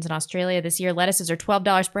regions in Australia this year. Lettuces are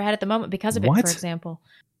 $12 per head at the moment because of it, for example.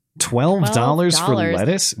 $12 for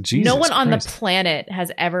lettuce? Jesus No one Christ. on the planet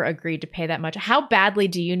has ever agreed to pay that much. How badly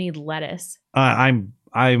do you need lettuce?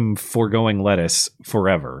 I'm foregoing lettuce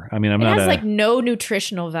forever. I mean, it has like no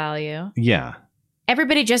nutritional value. Yeah.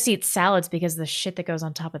 Everybody just eats salads because of the shit that goes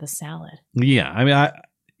on top of the salad. Yeah. I mean,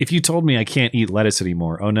 if you told me I can't eat lettuce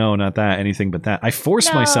anymore, oh no, not that, anything but that. I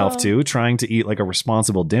force myself to, trying to eat like a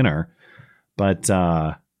responsible dinner. But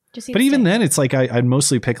even then, it's like I'd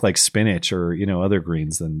mostly pick like spinach or, other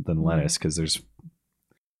greens than lettuce because there's,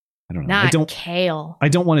 I don't know. Kale. I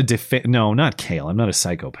don't want to no, not kale. I'm not a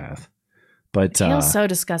psychopath. But kale's so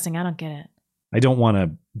disgusting. I don't get it. I don't want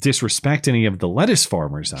to disrespect any of the lettuce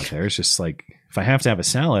farmers out there. It's just like, if I have to have a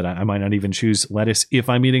salad, I might not even choose lettuce if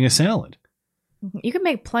I'm eating a salad. You can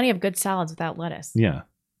make plenty of good salads without lettuce. Yeah.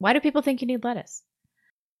 Why do people think you need lettuce?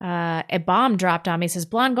 A bomb dropped on me. Says,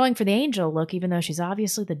 Blonde going for the angel look, even though she's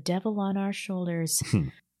obviously the devil on our shoulders.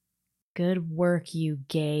 Good work, you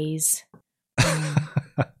gays.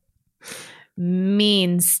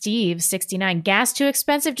 Mean Steve 69. Gas too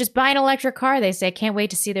expensive? Just buy an electric car, they say. Can't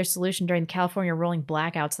wait to see their solution during the California rolling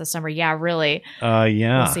blackouts this summer. Yeah, really.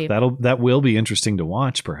 Yeah, We'll that will be interesting to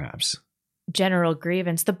watch, perhaps. General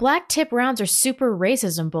grievance. The black tip rounds are super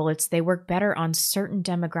racism bullets. They work better on certain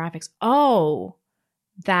demographics. Oh,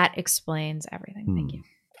 that explains everything. Thank you.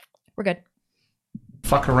 We're good.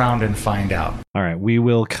 Fuck around and find out. All right, we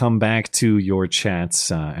will come back to your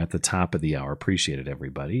chats at the top of the hour. Appreciate it,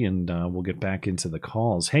 everybody, and we'll get back into the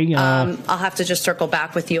calls. Hey, I'll have to just circle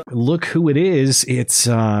back with you. Look who it is. It's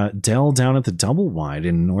Dell down at the Double Wide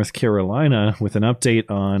in North Carolina with an update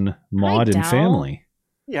on Maude and Dell. family.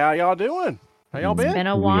 Yeah, how y'all doing? How y'all been? It's been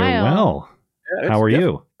a We are while. well. Yeah, How are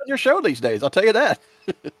you? on your show these days, I'll tell you that.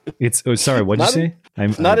 It's sorry, what did you say?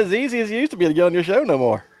 It's not as easy as it used to be to get on your show no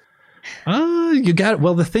more. You got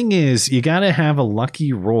well. The thing is, you got to have a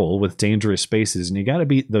lucky roll with Dangerous Spaces, and you got to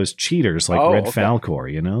beat those cheaters like Red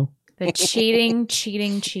Falcor. You know, The cheating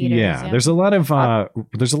cheaters. Yeah, there's a lot of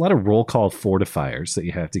roll call fortifiers that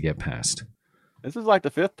you have to get past. This is like the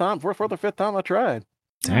fourth or fifth time I tried.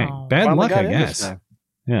 Dang, bad luck, I guess.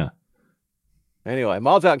 Yeah. Anyway,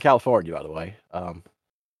 Maude's out in California, by the way.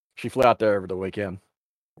 She flew out there over the weekend.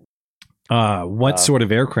 What sort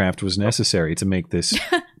of aircraft was necessary to make this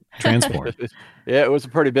transport? Yeah, it was a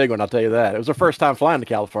pretty big one, I'll tell you that. It was her first time flying to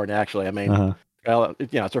California, actually. I mean,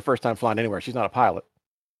 it's her first time flying anywhere. She's not a pilot.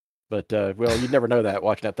 But, well, you'd never know that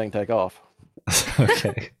watching that thing take off.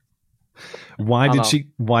 Okay. Why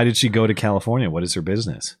did she go to California? What is her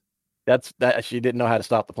business? That she didn't know how to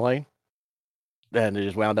stop the plane. And it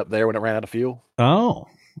just wound up there when it ran out of fuel. Oh,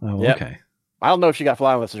 yep. Okay. I don't know if she got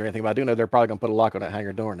flying lessons or anything, but I do know they're probably going to put a lock on that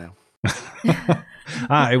hangar door now.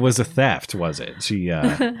 It was a theft, was it? She.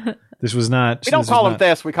 This was not. We don't call them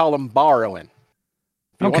thefts. We call them borrowing.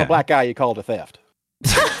 If you want a black guy, you call it a theft.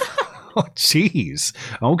 Oh, jeez.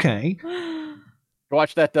 Okay.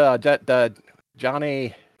 Watch that.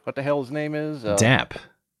 Johnny. What the hell his name is?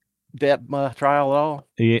 Depp trial at all?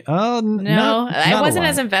 Yeah. No, I wasn't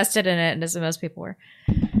as invested in it as most people were.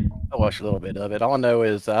 I watched a little bit of it. All I know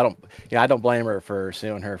is I don't blame her for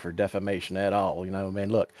suing her for defamation at all. You know, I mean,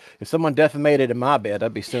 look, if someone defamated in my bed,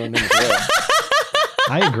 I'd be suing them as well.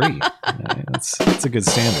 I agree. That's a good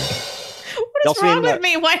standard. What is wrong with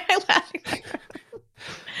me? Why am I laughing?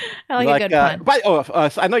 I like a good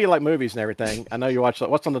pun. I know you like movies and everything. I know you watch.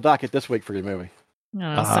 What's on the docket this week for your movie?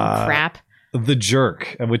 Oh, some crap. The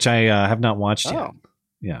Jerk, which I have not watched yet.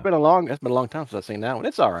 Yeah, it's been a long time since I've seen that one.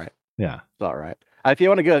 It's all right. Yeah, it's all right. If you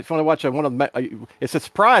want to watch one of the, it's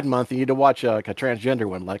Pride Month, you need to watch like a transgender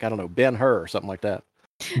one, like I don't know, Ben-Hur or something like that.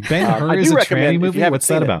 Ben-Hur is a tranny movie. What's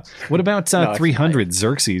that about? What about No, 300?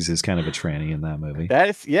 Xerxes is kind of a tranny in that movie. That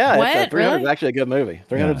is, yeah. What? 300 is actually a good movie.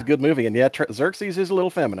 300 is a good movie, and yeah, Xerxes is a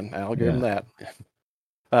little feminine. I'll give him that.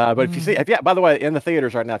 But by the way, in the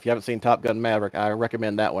theaters right now, if you haven't seen Top Gun Maverick, I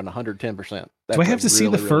recommend that one 110%. Do I have to see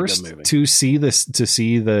the first to see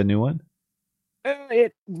the new one?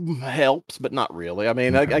 It helps, but not really. I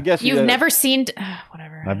mean, I guess you've never seen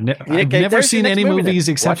whatever. I've never seen any movies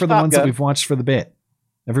except for the ones that we've watched for the bit.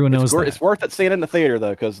 Everyone knows that. It's worth it seeing it in the theater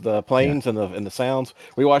though, because the planes and the sounds.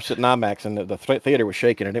 We watched it in IMAX, and the theater was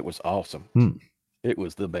shaking, and it was awesome. It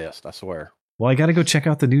was the best, I swear. Well, I got to go check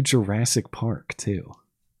out the new Jurassic Park too.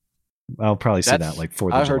 I'll probably see that like 4th of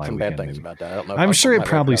July. I heard some weekend, bad things about that. I don't know. I'm sure it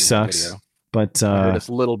probably sucks, but it's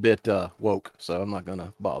a little bit woke, so I'm not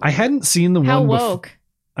gonna bother. I hadn't seen the How one. woke?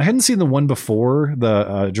 I hadn't seen the one before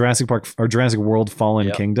the Jurassic Park or Jurassic World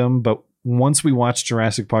Fallen Kingdom, but once we watched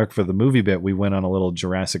Jurassic Park for the movie bit, we went on a little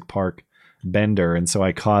Jurassic Park bender, and so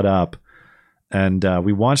I caught up, and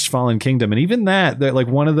we watched Fallen Kingdom, and even that, like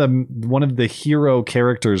one of the hero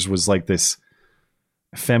characters was like this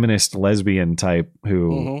feminist lesbian type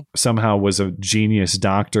who somehow was a genius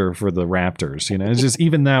doctor for the raptors. You know, it's just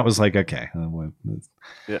even that was like, okay, I'm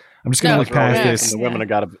just gonna look past this. And the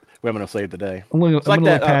women have saved the day. I'm gonna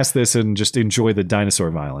look past this and just enjoy the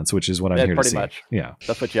dinosaur violence, which is what I'm here to see. Pretty much. Yeah,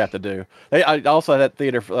 that's what you have to do. I also had at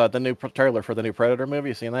theater the new trailer for the new Predator movie.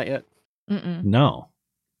 You seen that yet? No.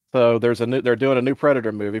 So they're doing a new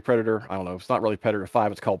Predator movie. Predator, I don't know. It's not really Predator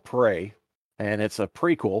 5. It's called Prey, and it's a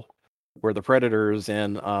prequel where the Predator's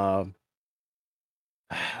in I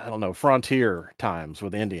don't know, frontier times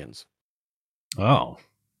with Indians. Oh,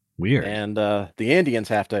 weird. And the Indians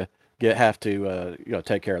have to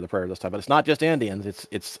take care of the Predator this time. But it's not just Indians.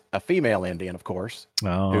 It's a female Indian, of course,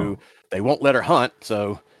 who they won't let her hunt.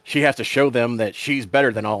 So she has to show them that she's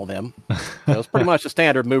better than all of them. So it's pretty much the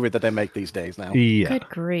standard movie that they make these days now. Yeah. Good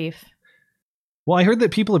grief. Well, I heard that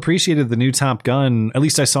people appreciated the new Top Gun. At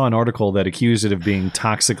least I saw an article that accused it of being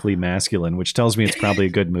toxically masculine, which tells me it's probably a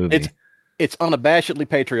good movie. it's unabashedly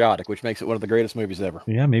patriotic, which makes it one of the greatest movies ever.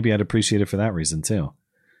 Yeah, maybe I'd appreciate it for that reason too.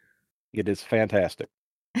 It is fantastic.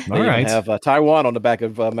 All they right. have Taiwan on the back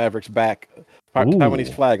of Maverick's back,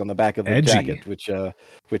 Taiwanese flag on the back of the edgy. jacket, which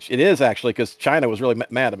it is actually, because China was really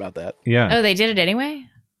mad about that. Yeah. Oh, they did it anyway?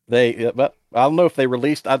 But I don't know if they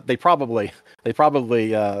released. They probably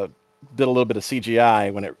did a little bit of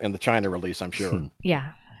CGI in the China release, I'm sure.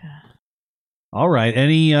 Yeah. All right.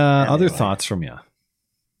 Any other thoughts from you?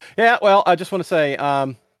 Yeah. Well, I just want to say,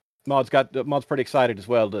 Maud's pretty excited as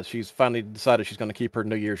well. She's finally decided she's going to keep her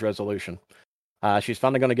New Year's resolution. She's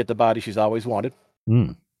finally going to get the body she's always wanted.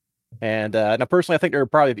 Mm. And now, personally, I think there are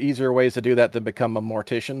probably easier ways to do that than become a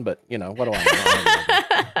mortician. But what do I know?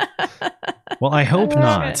 Well, I hope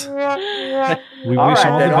not. We wish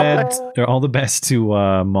all the best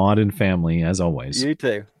to Maud and family, as always. You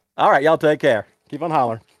too. All right, y'all take care. Keep on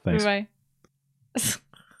hollering. Thanks. Bye.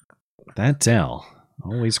 That Dell,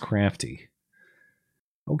 always crafty.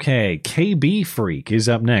 Okay, KB Freak is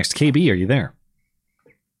up next. KB, are you there?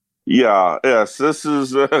 Yes, this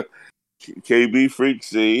is KB Freak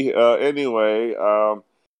Z. Anyway,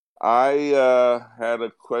 I had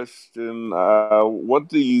a question. What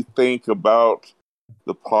do you think about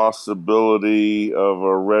the possibility of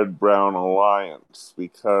a red-brown alliance?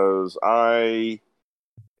 Because I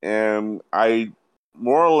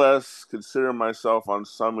more or less consider myself on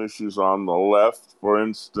some issues on the left. For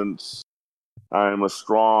instance, I'm a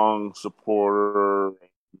strong supporter of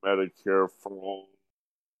Medicare for all,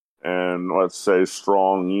 and let's say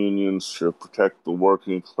strong unions should protect the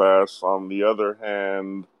working class. On the other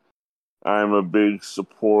hand, I'm a big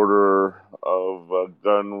supporter of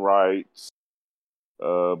gun rights,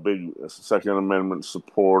 a big Second Amendment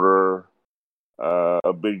supporter,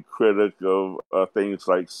 a big critic of things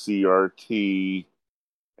like CRT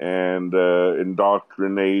and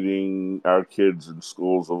indoctrinating our kids in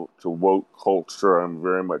schools to woke culture. I'm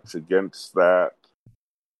very much against that.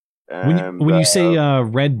 And when you say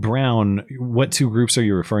red-brown, what two groups are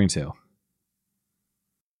you referring to?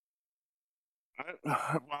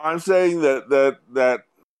 I'm saying that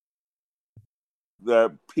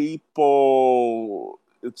people,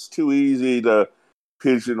 it's too easy to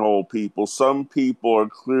pigeonhole people. Some people are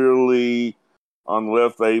clearly on the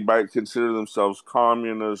left. They might consider themselves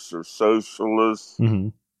communists or socialists. Mm-hmm.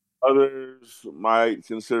 Others might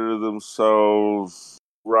consider themselves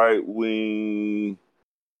right-wing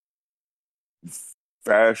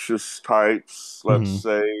fascist types, let's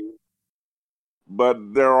say.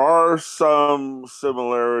 But there are some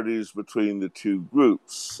similarities between the two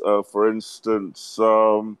groups. For instance,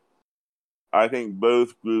 I think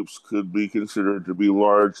both groups could be considered to be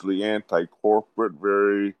largely anti-corporate,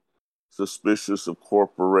 very suspicious of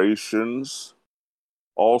corporations.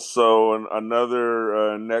 Also,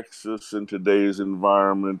 another nexus in today's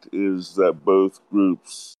environment is that both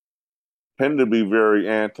groups tend to be very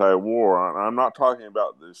anti-war. I'm not talking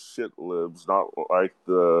about the shit libs, not like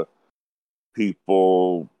the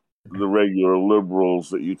people, the regular liberals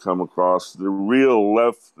that you come across. The real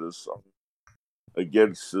leftists are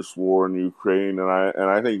against this war in Ukraine, and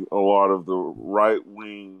I think a lot of the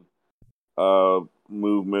right-wing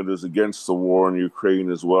movement is against the war in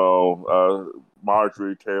Ukraine as well.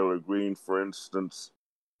 Marjorie Taylor Greene, for instance,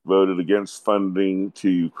 voted against funding to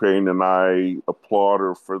Ukraine, and I applaud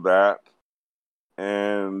her for that.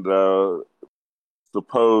 And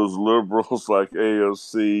supposed liberals like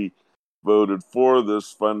AOC voted for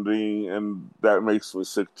this funding, and that makes me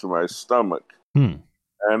sick to my stomach.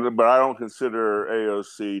 But I don't consider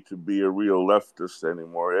AOC to be a real leftist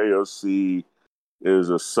anymore. AOC is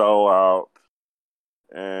a sellout,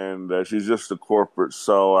 and she's just a corporate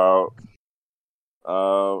sellout.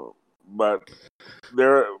 But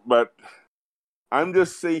I'm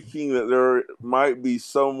just thinking that there might be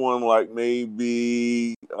someone like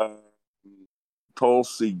maybe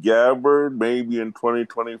Tulsi Gabbard, maybe in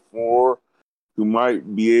 2024, who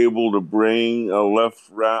might be able to bring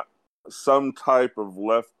some type of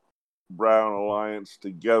left-brown alliance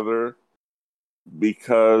together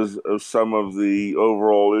because of some of the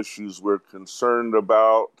overall issues we're concerned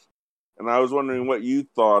about. And I was wondering what you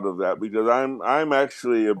thought of that, because I'm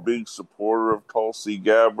actually a big supporter of Tulsi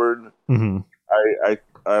Gabbard. Mm-hmm.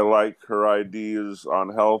 I like her ideas on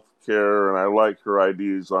healthcare, and I like her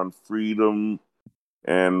ideas on freedom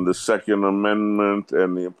and the Second Amendment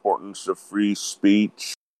and the importance of free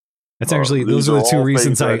speech. That's actually those are the two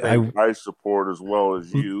reasons I support as well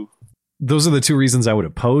as you. Those are the two reasons I would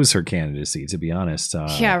oppose her candidacy, to be honest.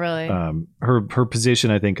 Yeah, really. Her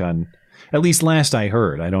position, I think, on at least last I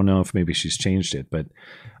heard, I don't know if maybe she's changed it, but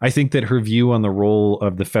I think that her view on the role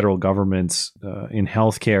of the federal government in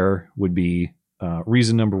healthcare would be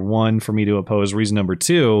reason number one for me to oppose. Reason number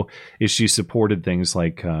two is she supported things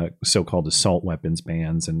like so-called assault weapons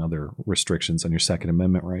bans and other restrictions on your Second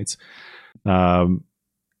Amendment rights.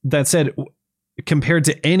 That said, compared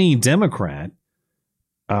to any Democrat,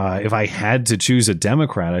 if I had to choose a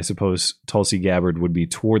Democrat, I suppose Tulsi Gabbard would be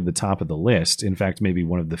toward the top of the list. In fact, maybe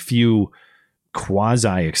one of the few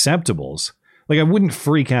quasi-acceptables. Like, I wouldn't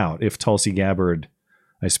freak out if Tulsi Gabbard,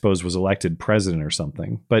 I suppose, was elected president or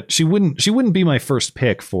something, but she wouldn't be my first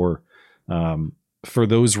pick for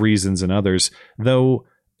those reasons and others. Though,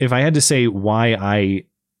 if I had to say why I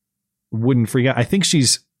wouldn't freak out, I think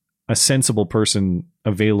she's a sensible person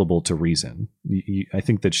available to reason. I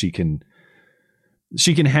think that she can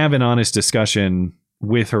have an honest discussion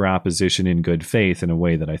with her opposition in good faith in a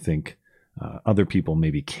way that I think other people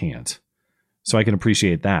maybe can't. So I can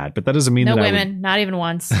appreciate that, but that doesn't mean no that women, not even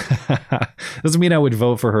once. Doesn't mean I would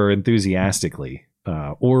vote for her enthusiastically,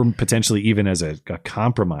 or potentially even as a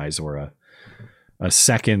compromise or a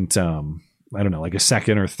second, I don't know, like a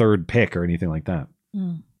second or third pick or anything like that.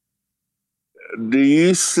 Mm. Do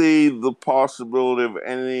you see the possibility of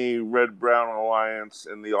any red-brown alliance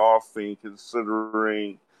in the offing,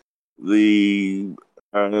 considering the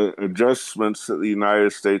adjustments that the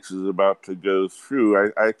United States is about to go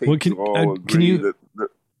through? I think you all agree that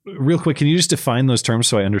real quick, can you just define those terms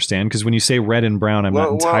so I understand? Because when you say red and brown, I'm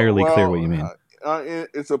not entirely clear what you mean.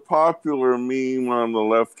 It's a popular meme on the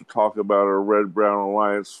left to talk about a red-brown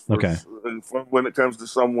alliance. When it comes to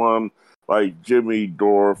someone like Jimmy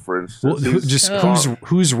Dore, for instance. Well,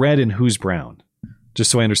 who's red and who's brown?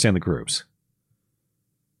 Just so I understand the groups.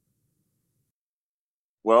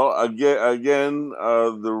 Well, again,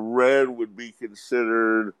 the red would be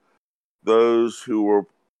considered those who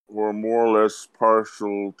were more or less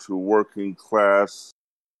partial to working class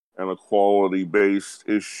and equality-based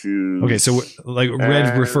issues. Okay, so like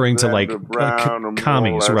red referring to like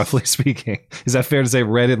commies, roughly speaking. Is that fair to say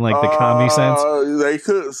red in like the commie sense? They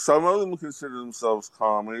could. Some of them consider themselves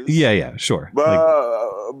commies. Yeah, sure.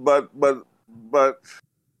 But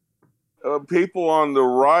people on the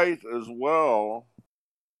right as well.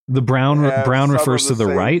 The brown refers to the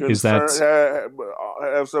right. Is that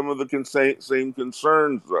have some of the same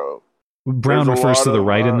concerns though? Brown refers to the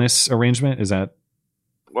right in this arrangement. Is that?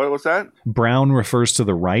 What's that? Brown refers to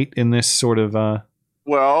the right in this sort of.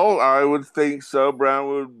 Well, I would think so. Brown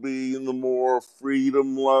would be the more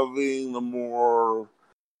freedom-loving, the more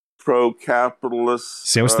pro-capitalist.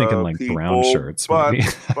 See, I was thinking like people. Brown shirts, but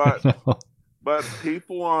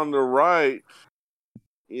people on the right,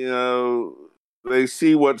 they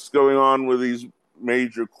see what's going on with these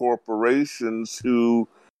major corporations who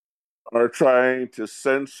are trying to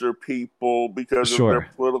censor people because of their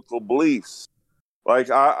political beliefs.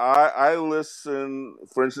 Like I listen,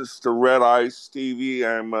 for instance, to Red Ice TV.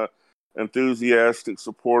 I'm an enthusiastic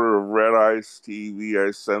supporter of Red Ice TV.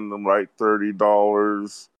 I send them like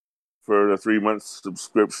 $30 for the 3-month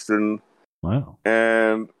subscription. Wow!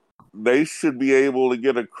 And they should be able to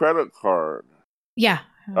get a credit card. Yeah.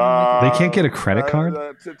 They can't get a credit card?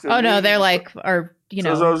 No, they're like, or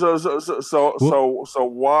So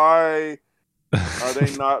why are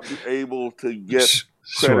they not able to get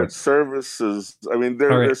credit services? I mean,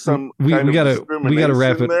 there's some we gotta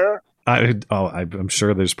wrap it there. I'm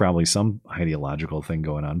sure there's probably some ideological thing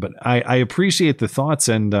going on, but I appreciate the thoughts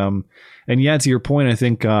and yeah, to your point, I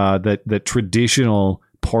think that traditional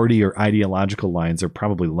party or ideological lines are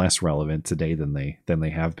probably less relevant today than they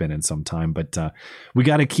have been in some time. But we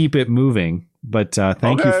got to keep it moving. But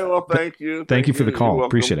thank you. Well, thank you. Thank you for the call.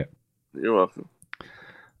 Appreciate it. You're welcome.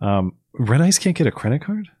 Red Ice can't get a credit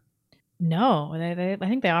card? No, I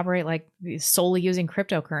think they operate like solely using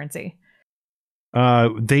cryptocurrency.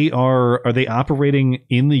 Are they operating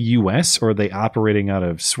in the U.S. or are they operating out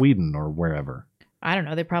of Sweden or wherever? I don't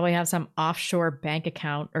know. They probably have some offshore bank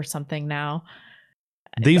account or something now.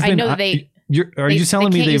 Are you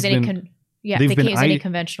telling me they've been? They can't use any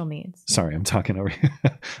conventional means. Sorry, I'm talking over here.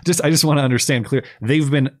 I just want to understand clear.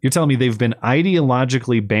 You're telling me they've been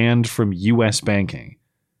ideologically banned from U.S. banking.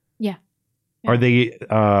 Yeah. Are they?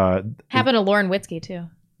 Happened to Lauren Witzke too.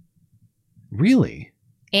 Really?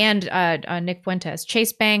 And Nick Fuentes.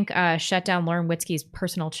 Chase Bank shut down Lauren Witzke's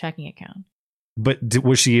personal checking account. But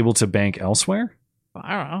was she able to bank elsewhere?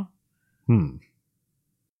 I don't know.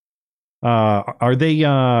 Are they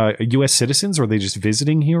U.S. citizens or are they just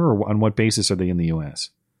visiting here, or on what basis are they in the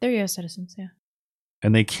U.S.? They're U.S. citizens, yeah.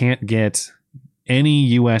 And they can't get any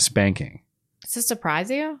U.S. banking. Does this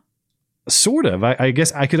surprise you? Sort of. I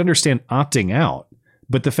guess I could understand opting out,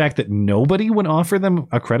 but the fact that nobody would offer them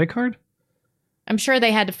a credit card? I'm sure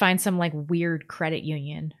they had to find some like weird credit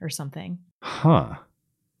union or something. Huh.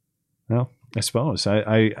 Well, I suppose.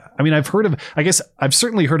 I mean, I've heard of, I guess I've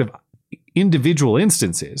certainly heard of individual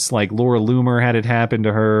instances, like Laura Loomer had it happen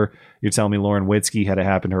to her. You're telling me Lauren Witzke had it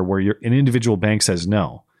happen to her, where an individual bank says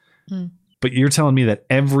no. But you're telling me that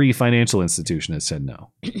every financial institution has said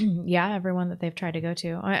no. Yeah, everyone that they've tried to go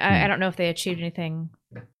to. I don't know if they achieved anything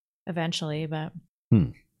eventually, but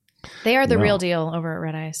they are the real deal over at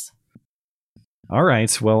Red Ice. All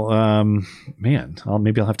right. Well, man,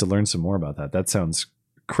 maybe I'll have to learn some more about that. That sounds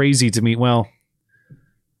crazy to me. Well,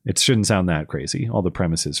 it shouldn't sound that crazy. All the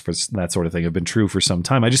premises for that sort of thing have been true for some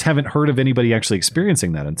time. I just haven't heard of anybody actually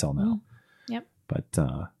experiencing that until now. Yep. But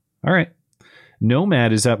all right.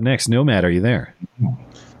 Nomad is up next. Nomad, are you there?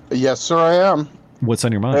 Yes, sir, I am. What's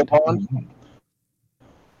on your mind?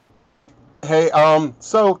 Hey,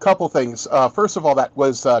 so a couple things. First of all, that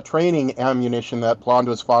was training ammunition that Blonde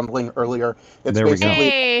was fondling earlier. It's there we go.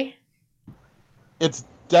 Hey. It's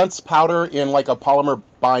dense powder in like a polymer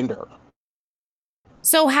binder.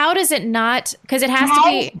 So how does it not? Because it has to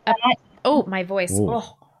be. Oh, my voice.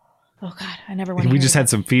 Oh God, I never want to. We just had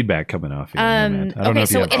some feedback coming off. Here, I don't know if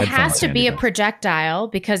so you have it has to be a though. projectile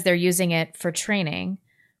because they're using it for training.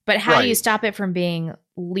 But how do you stop it from being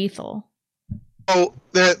lethal? Oh,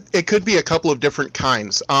 it could be a couple of different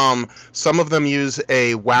kinds. Some of them use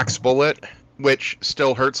a wax bullet, which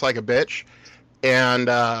still hurts like a bitch,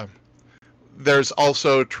 and there's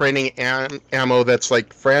also training ammo that's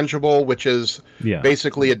like frangible, which is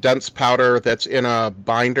basically a dense powder that's in a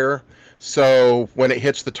binder. So when it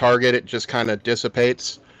hits the target, it just kind of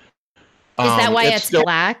dissipates. Is that why it's still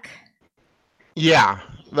black? Yeah,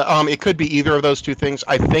 it could be either of those two things.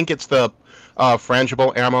 I think it's the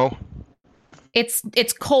frangible ammo.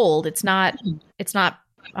 It's cold. It's not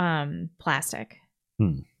plastic.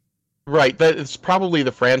 Right. It's probably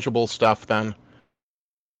the frangible stuff then.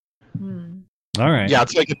 All right. Yeah,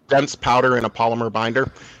 it's like a dense powder in a polymer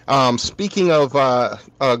binder. Speaking of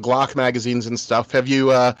Glock magazines and stuff, have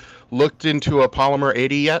you looked into a Polymer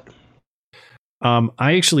 80 yet?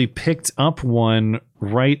 I actually picked up one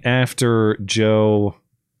right after Joe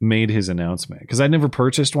made his announcement because I'd never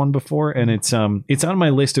purchased one before, and it's on my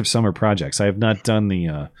list of summer projects. I have not done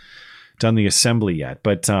the assembly yet,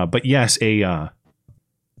 but yes, a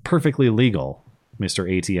perfectly legal, Mr.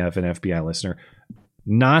 ATF and FBI listener,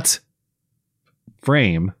 not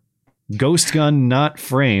frame, ghost gun, not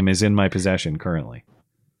frame, is in my possession currently.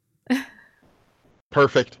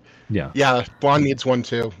 Perfect. Yeah, Blonde needs one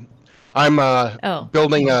too. I'm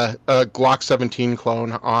building a Glock 17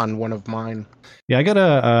 clone on one of mine. Yeah, I got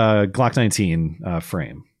a Glock 19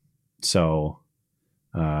 frame, so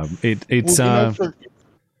it's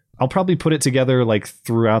I'll probably put it together like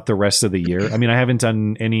throughout the rest of the year. I mean, I haven't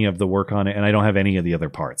done any of the work on it, and I don't have any of the other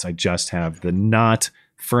parts. I just have the not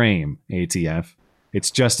frame ATF. It's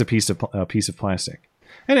just a piece of plastic.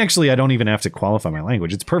 And actually, I don't even have to qualify my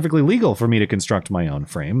language. It's perfectly legal for me to construct my own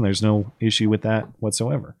frame. There's no issue with that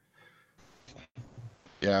whatsoever.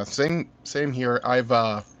 Yeah, same here. I've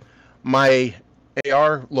my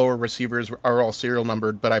AR lower receivers are all serial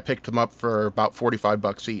numbered, but I picked them up for about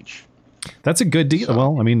 $45 each. That's a good deal. So,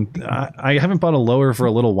 well, I mean, I haven't bought a lower for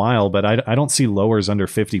a little while, but I don't see lowers under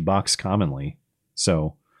 $50 commonly.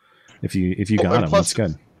 So if you got them, that's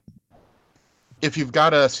good. If you've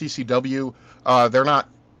got a CCW, they're not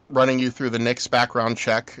running you through the NICS background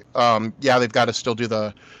check. Yeah, they've got to still do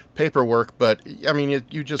the paperwork, but I mean,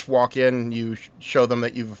 you just walk in, you show them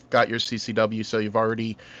that you've got your CCW, so you've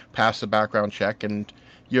already passed the background check, and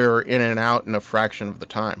you're in and out in a fraction of the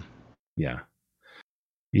time. Yeah.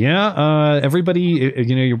 Everybody,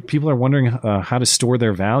 people are wondering how to store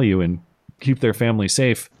their value and keep their family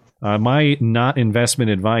safe. My not investment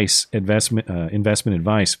advice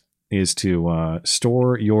is to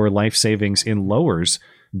store your life savings in lowers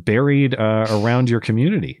buried around your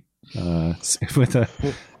community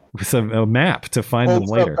with a map to find them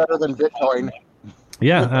later. Holds up better than Bitcoin.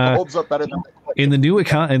 Yeah, holds up better than Bitcoin. In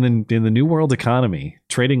the new world economy,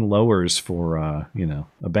 trading lowers for a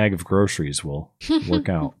bag of groceries will work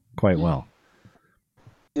out quite well.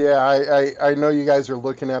 Yeah, I know you guys are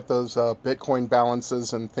looking at those Bitcoin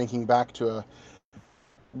balances and thinking back to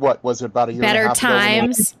what was it, about a year better and a half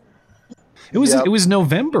times. It was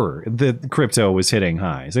November that crypto was hitting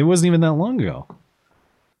highs. It wasn't even that long ago.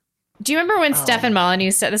 Do you remember when Stefan Molyneux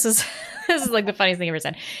said this is like the funniest thing he ever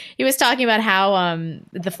said? He was talking about how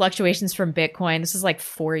the fluctuations from Bitcoin, this was like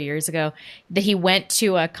 4 years ago, that he went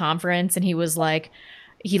to a conference and he was like,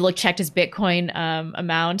 checked his Bitcoin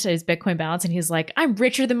amount, his Bitcoin balance, and he's like, I'm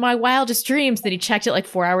richer than my wildest dreams. Then he checked it like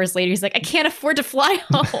 4 hours later. He's like, I can't afford to fly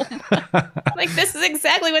home. Like, this is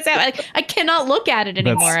exactly what's happening. Like, I cannot look at it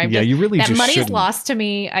anymore. You really that just money shouldn't. is lost to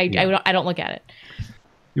me. I don't look at it.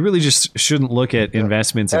 You really just shouldn't look at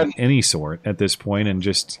investments of any sort at this point, and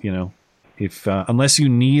just, if unless you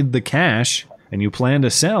need the cash and you plan to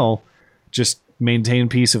sell, just maintain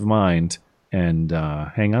peace of mind and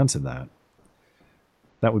hang on to that.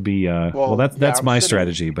 That would be that's my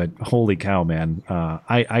strategy. But holy cow, man!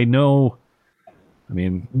 I know. I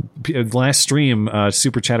mean, last stream,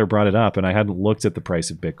 Super Chatter brought it up, and I hadn't looked at the price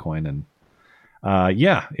of Bitcoin, and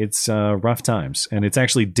it's rough times, and it's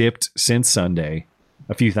actually dipped since Sunday,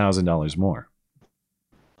 a few $1,000s more.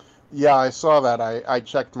 Yeah, I saw that. I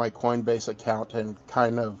checked my Coinbase account and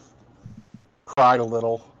kind of cried a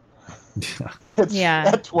little. It's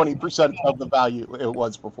at 20% of the value it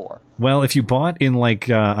was before. Well, if you bought in like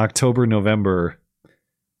October, November,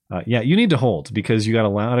 you need to hold because you got a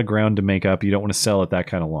lot of ground to make up. You don't want to sell at that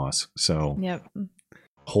kind of loss. So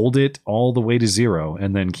hold it all the way to zero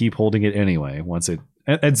and then keep holding it anyway. Once it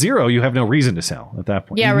at zero, you have no reason to sell at that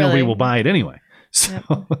point. Yeah, really. Nobody will buy it anyway.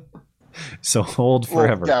 So, so hold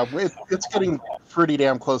forever. Well, yeah, it's getting pretty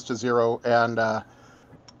damn close to zero. And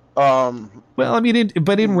well, I mean,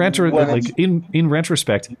 in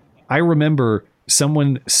retrospect, I remember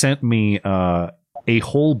someone sent me a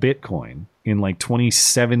whole Bitcoin in like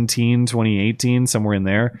 2017, 2018, somewhere in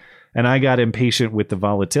there. And I got impatient with the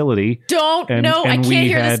volatility. I can't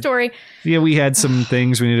hear the story. Yeah, we had some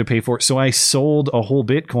things we needed to pay for. So I sold a whole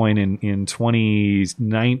Bitcoin in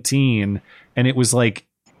 2019, and it was like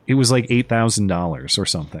 $8,000 or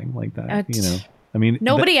something like that. I mean,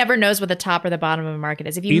 nobody ever knows what the top or the bottom of a market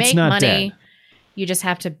is. If you make money, dead. You just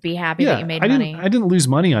have to be happy that you made money. I didn't lose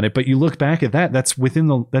money on it, but you look back at that. That's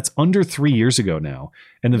that's under 3 years ago now,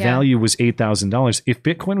 and the value was $8,000. If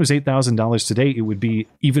Bitcoin was $8,000 today, it would be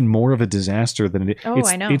even more of a disaster than it is. Oh,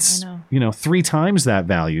 I know. It's 3 times that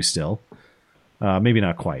value still. Maybe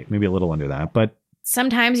not quite. Maybe a little under that, but.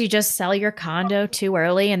 Sometimes you just sell your condo too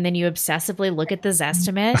early, and then you obsessively look at the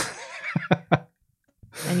Zestimate,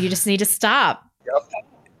 and you just need to stop.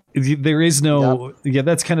 There is no,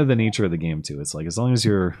 that's kind of the nature of the game too. It's like, as long as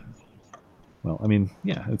you're,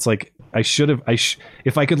 it's like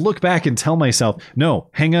if I could look back and tell myself, no,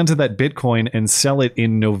 hang on to that Bitcoin and sell it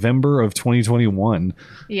in November of 2021.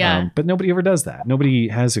 Yeah. But nobody ever does that. Nobody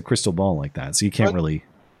has a crystal ball like that. So you can't really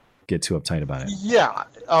get too uptight about it. Yeah.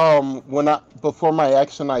 Before my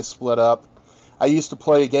ex and I split up, I used to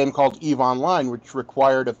play a game called EVE Online, which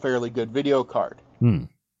required a fairly good video card.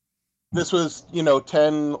 This was,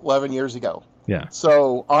 10, 11 years ago. Yeah.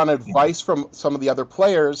 So on advice from some of the other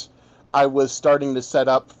players, I was starting to set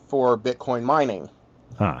up for Bitcoin mining.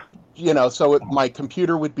 So my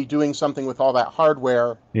computer would be doing something with all that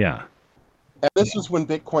hardware. Yeah. And this was when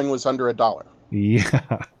Bitcoin was under $1. Yeah.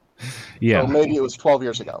 Yeah. So maybe it was 12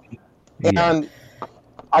 years ago. And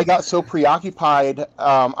I got so preoccupied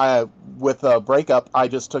with a breakup, I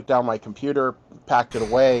just took down my computer, packed it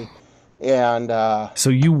away. And so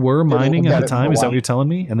you were mining at the time? Is that what you're telling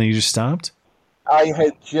me? And then you just stopped? I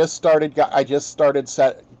had just started.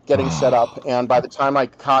 Getting set up, and by the time I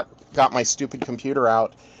got my stupid computer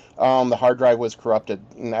out, the hard drive was corrupted,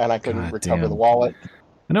 and I couldn't recover the wallet.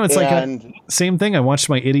 I know, it's same thing. I watched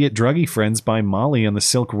my idiot druggy friends buy Molly on the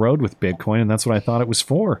Silk Road with Bitcoin, and that's what I thought it was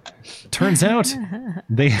for. Turns out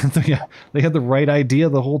they had the right idea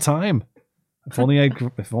the whole time. If only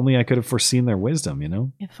I could have foreseen their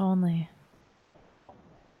wisdom, If only.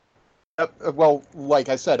 Well, like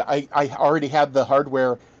I said, I already had the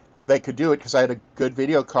hardware that could do it because I had a good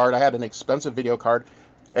video card. I had an expensive video card,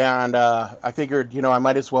 and I figured, I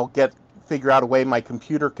might as well figure out a way my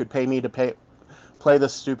computer could pay me to play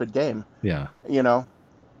this stupid game. Yeah.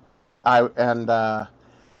 I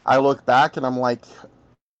look back and I'm like,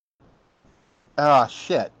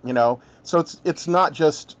 shit. So it's not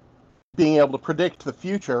just being able to predict the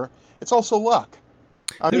future, it's also luck.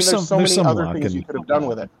 There's so many other things you could have done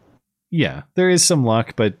with it. Yeah, there is some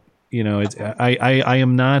luck, but I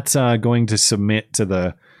am not going to submit to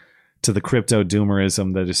the crypto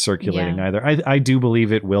doomerism that is circulating either. I do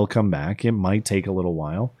believe it will come back. It might take a little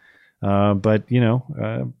while, but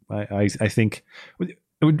I think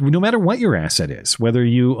no matter what your asset is, whether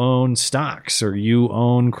you own stocks or you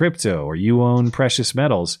own crypto or you own precious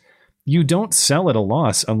metals, you don't sell at a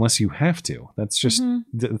loss unless you have to. That's just,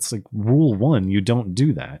 it's like rule 1. You don't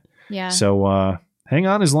do that. Yeah. So hang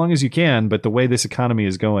on as long as you can. But the way this economy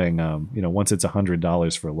is going, once it's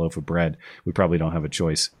 $100 for a loaf of bread, we probably don't have a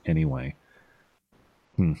choice anyway.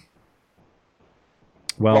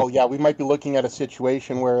 Well, yeah, we might be looking at a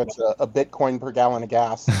situation where it's a Bitcoin per gallon of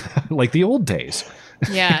gas. Like the old days.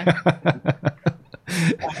 Yeah.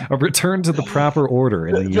 A return to the proper order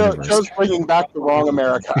in the universe. Joe's bringing back the wrong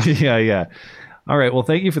America. Yeah. All right. Well,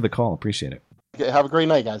 thank you for the call. Appreciate it. Okay, have a great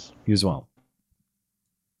night, guys. You as well.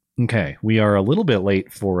 Okay, we are a little bit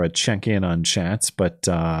late for a check-in on chats, but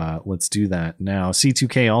let's do that now.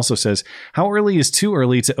 C2K also says, how early is too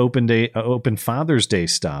early to open Father's Day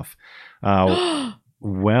stuff?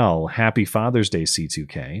 Well, happy Father's Day,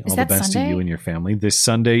 C2K. All the best to you and your family. This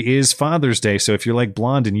Sunday is Father's Day, so if you're like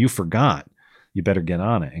Blonde and you forgot, you better get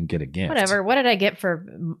on it and get a gift. Whatever. What did I get for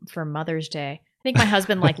Mother's Day? I think my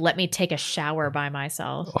husband let me take a shower by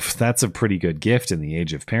myself. Oh, that's a pretty good gift in the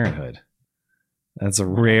age of parenthood. That's a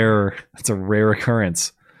rare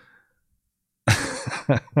occurrence.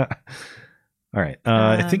 All right.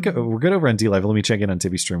 I think we're good over on DLive. Let me check in on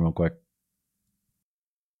Tibby Stream real quick.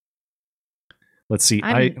 Let's see.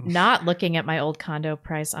 I'm not looking at my old condo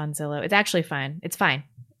price on Zillow. It's actually fine. It's fine.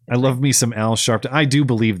 I love me some Al Sharpton. I do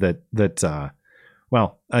believe that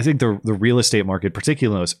well, I think the real estate market,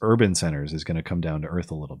 particularly in those urban centers, is going to come down to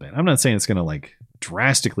earth a little bit. I'm not saying it's going to like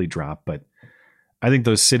drastically drop, but I think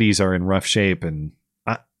those cities are in rough shape, and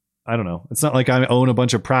I don't know. It's not like I own a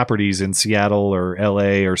bunch of properties in Seattle or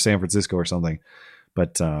LA or San Francisco or something,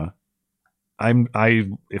 but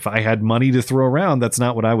if I had money to throw around, that's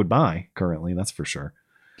not what I would buy currently. That's for sure.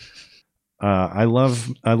 I love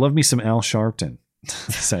me some Al Sharpton.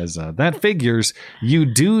 Says that figures. You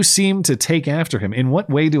do seem to take after him. In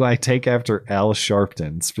what way do I take after Al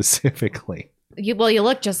Sharpton specifically? You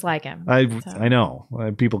look just like him. I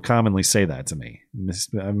know. People commonly say that to me.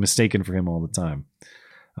 I'm mistaken for him all the time.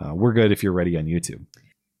 We're good if you're ready on YouTube.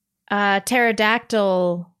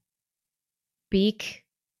 Pterodactyl beak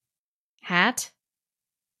hat.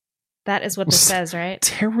 That is what this says, right?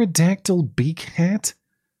 Pterodactyl beak hat?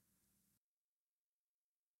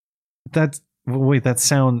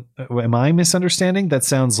 Am I misunderstanding? That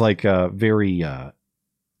sounds like a very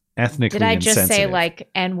ethnically Did I just insensitive. say like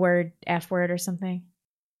N-word, F-word or something?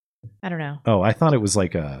 I don't know. Oh, I thought it was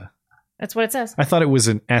like That's what it says. I thought it was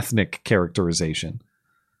an ethnic characterization.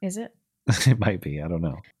 Is it? It might be. I don't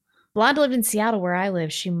know. Blonde lived in Seattle where I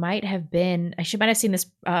live. She might have seen this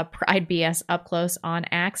Pride BS up close on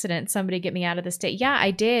accident. Somebody get me out of the state. Yeah,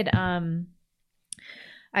 I did.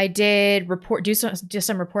 I did do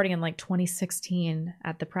some reporting in like 2016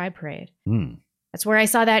 at the Pride Parade. That's where I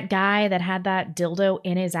saw that guy that had that dildo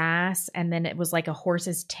in his ass, and then it was like a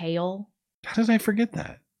horse's tail. How did I forget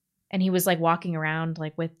that? And he was like walking around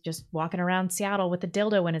Seattle with a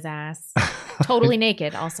dildo in his ass, totally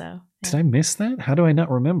naked. Also, did I miss that? How do I not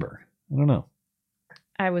remember? I don't know.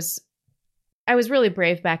 I was really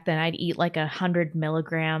brave back then. I'd eat like 100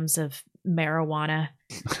 milligrams of marijuana,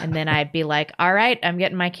 and then I'd be like, all right, I'm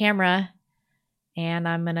getting my camera and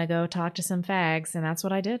I'm gonna go talk to some fags, and that's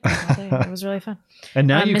what I did all day. It was really fun. And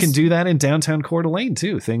now you can do that in downtown Coeur d'Alene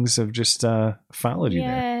too. Things have just followed you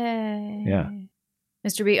there. Yeah.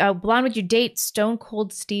 Mr. B, Blonde, would you date Stone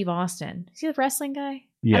Cold Steve Austin? Is he the wrestling guy?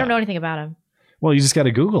 Yeah. I don't know anything about him. Well, you just got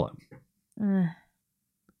to Google him.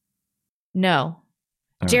 No.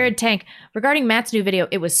 Jared Tank, regarding Matt's new video,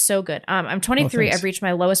 it was so good. I'm 23. I've reached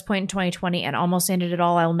my lowest point in 2020 and almost ended it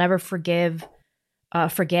all. I'll never forget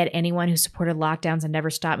anyone who supported lockdowns and never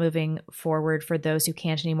stopped moving forward for those who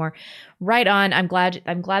can't anymore. Right on. I'm glad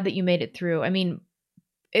that you made it through. I mean,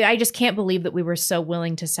 I just can't believe that we were so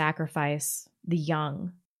willing to sacrifice the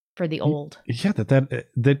young for the old. Yeah, that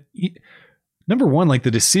number one, like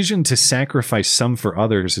the decision to sacrifice some for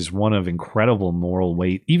others is one of incredible moral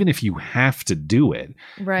weight, even if you have to do it.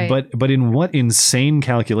 Right. But in what insane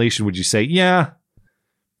calculation would you say, yeah,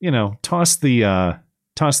 toss the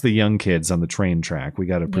young kids on the train track. We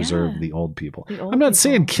got to preserve the old people. I'm not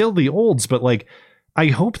saying kill the olds, but like, I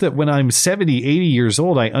hope that when I'm 70, 80 years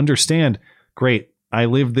old, I understand, great, I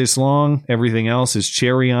lived this long. Everything else is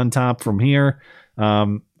cherry on top from here.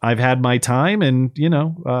 I've had my time, and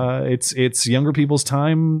it's younger people's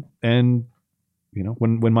time, and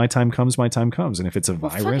when my time comes, and if it's a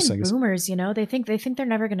virus, I guess boomers, they think they're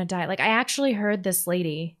never going to die. Like, I actually heard this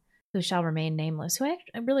lady who shall remain nameless, who I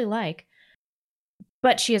really like,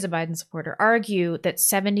 but she is a Biden supporter, argue that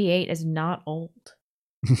 78 is not old.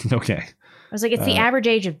 Okay. I was like, it's the average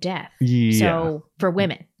age of death. Yeah. So for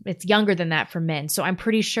women, it's younger than that for men. So I'm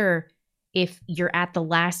pretty sure if you're at the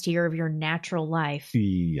last year of your natural life,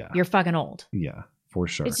 you're fucking old. Yeah, for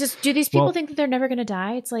sure. It's just, do these people think that they're never going to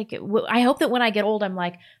die? It's like, I hope that when I get old, I'm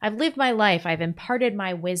like, I've lived my life, I've imparted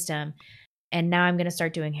my wisdom, and now I'm going to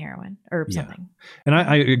start doing heroin or something. And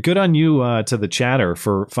I good on you to the chatter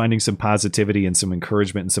for finding some positivity and some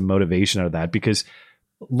encouragement and some motivation out of that, because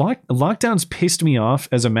lockdowns pissed me off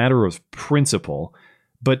as a matter of principle.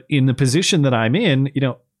 But in the position that I'm in,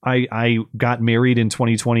 I got married in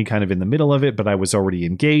 2020, kind of in the middle of it, but I was already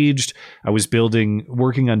engaged. I was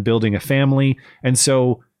working on building a family. And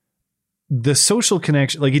so the social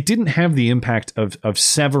connection, like it didn't have the impact of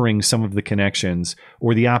severing some of the connections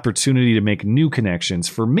or the opportunity to make new connections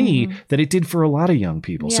for me that it did for a lot of young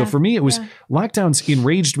people. So for me, it was lockdowns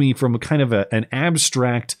enraged me from a kind of an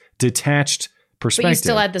abstract, detached perspective. But you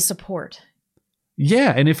still had the support.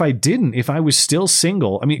 Yeah. And if I was still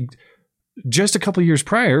single, I mean, just a couple of years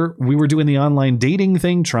prior, we were doing the online dating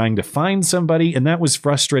thing, trying to find somebody, and that was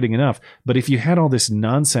frustrating enough. But if you had all this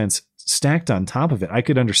nonsense stacked on top of it, I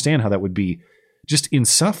could understand how that would be just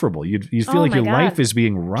insufferable. You'd feel like your life is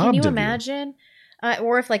being robbed. Can you imagine?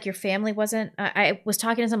 Or if like your family wasn't. I was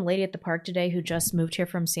talking to some lady at the park today who just moved here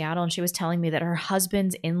from Seattle, and she was telling me that her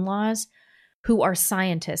husband's in-laws, who are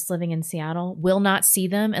scientists living in Seattle, will not see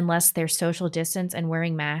them unless they're social distance and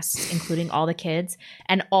wearing masks, including all the kids.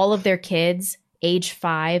 And all of their kids, age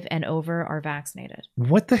 5 and over, are vaccinated.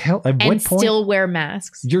 What the hell? At what point? Still wear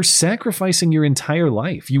masks. You're sacrificing your entire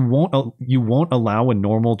life. You won't allow a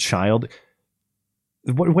normal child.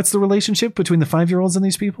 What's the relationship between the 5-year-olds and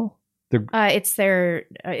these people? It's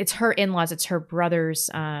her in-laws. It's her brother's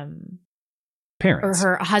parents, or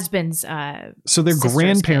her husband's. So they're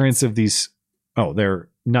grandparents kids. Of these. Oh, they're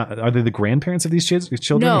not. Are they the grandparents of these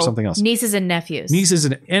children or something else? Nieces and nephews.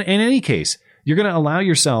 In any case, you're going to allow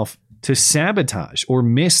yourself to sabotage or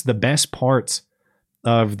miss the best parts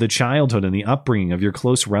of the childhood and the upbringing of your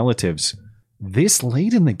close relatives this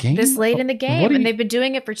late in the game. And they've been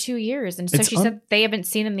doing it for 2 years. And so she said they haven't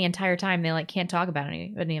seen them the entire time. They like can't talk about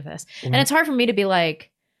any of this. And it's hard for me to be like,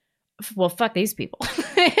 well, fuck these people.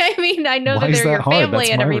 I mean, I know that they're your family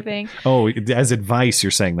and everything. Oh, as advice, you're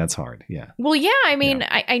saying that's hard. Yeah. Well, yeah. I mean,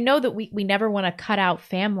 I know that we never want to cut out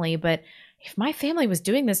family, but if my family was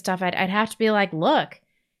doing this stuff, I'd have to be like, look,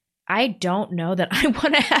 I don't know that I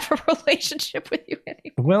want to have a relationship with you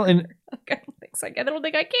anymore. Well, and I don't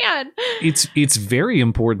think I can. It's very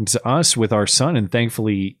important to us with our son, and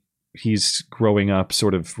thankfully he's growing up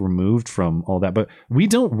sort of removed from all that. But we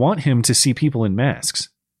don't want him to see people in masks.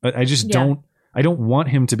 I just don't. I don't want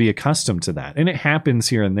him to be accustomed to that, and it happens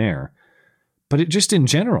here and there. But it just in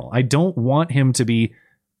general, I don't want him to be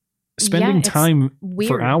spending time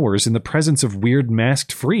for hours in the presence of weird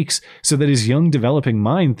masked freaks, so that his young developing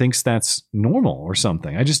mind thinks that's normal or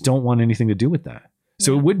something. I just don't want anything to do with that.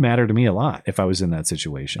 So it would matter to me a lot if I was in that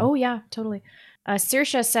situation. Oh yeah, totally.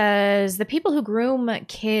 Saoirse says the people who groom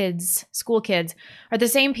kids, school kids, are the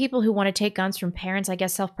same people who want to take guns from parents. I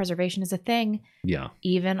guess self-preservation is a thing. Yeah.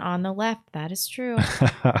 Even on the left, that is true.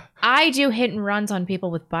 I do hit and runs on people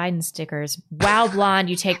with Biden stickers. Wow, Blonde,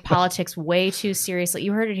 you take politics way too seriously.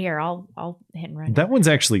 You heard it here. I'll hit and run. That one's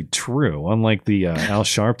actually true, unlike the Al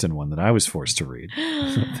Sharpton one that I was forced to read.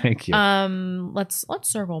 Thank you. Let's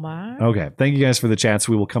circle back. Okay. Thank you guys for the chats.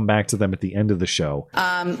 We will come back to them at the end of the show.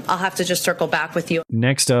 I'll have to just circle back with you.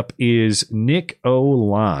 Next up is Nick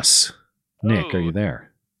Olas. Nick, are you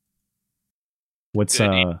there? What's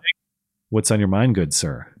on your mind, good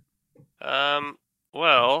sir?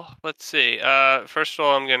 Well, let's see. First of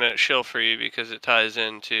all, I'm gonna shill for you because it ties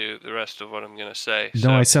into the rest of what I'm gonna say.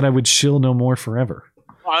 No, I said I would shill no more forever.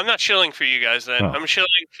 Well, I'm not shilling for you guys then. Oh. I'm shilling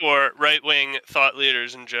for right-wing thought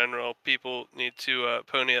leaders in general. People need to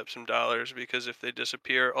pony up some dollars because if they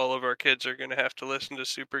disappear, all of our kids are going to have to listen to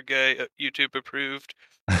super gay, YouTube-approved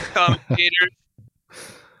commentators.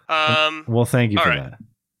 Well, thank you for that.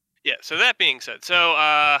 Yeah, so that being said,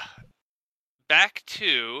 back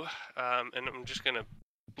to, and I'm just going to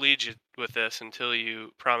bleed you with this until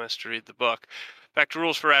you promise to read the book. Back to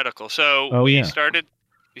Rules for Radical. So we started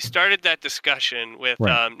that discussion with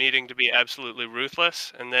needing to be absolutely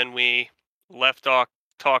ruthless, and then we left off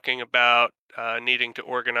talking about needing to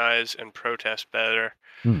organize and protest better.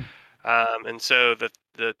 And so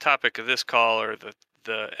the topic of this call, or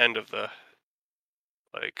the end of the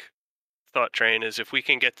thought train, is if we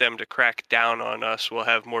can get them to crack down on us, we'll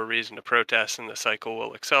have more reason to protest, and the cycle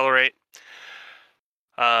will accelerate.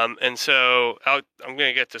 And so I'm going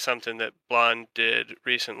to get to something that Blonde did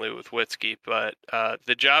recently with Witzke, but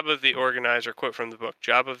the job of the organizer, quote from the book,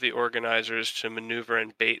 job of the organizer is to maneuver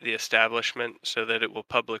and bait the establishment so that it will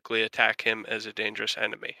publicly attack him as a dangerous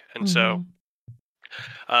enemy. And so,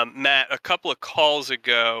 Matt, a couple of calls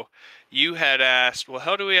ago, you had asked, well,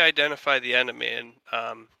 how do we identify the enemy? And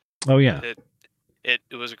it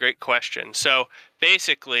was a great question. So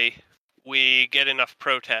basically, we get enough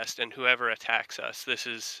protest, and whoever attacks us,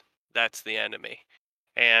 that's the enemy.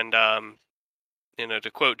 And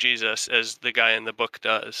to quote Jesus, as the guy in the book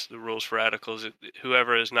does, the Rules for Radicals,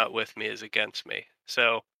 whoever is not with me is against me.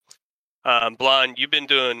 So, Blonde, you've been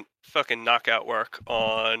doing fucking knockout work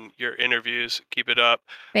on your interviews. Keep it up.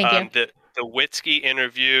 Thank you. The Witzke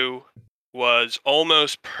interview was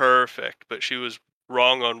almost perfect, but she was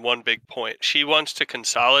wrong on one big point. She wants to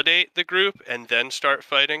consolidate the group and then start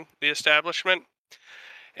fighting the establishment.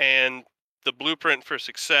 And the blueprint for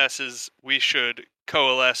success is we should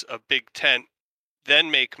coalesce a big tent, then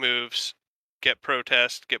make moves, get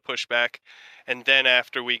protest, get pushback, and then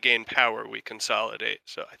after we gain power, we consolidate.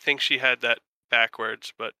 So I think she had that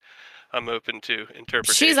backwards, but I'm open to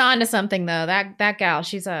interpretation. She's on to something, though. That gal,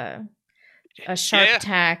 she's a sharp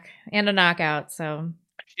tack and a knockout. So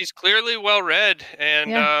she's clearly well read,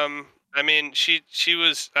 and I mean, she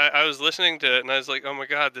was. I was listening to it, and I was like, oh my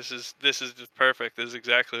god, this is just perfect. This is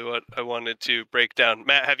exactly what I wanted to break down.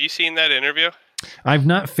 Matt, have you seen that interview? I've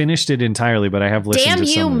not finished it entirely, but I have listened to some of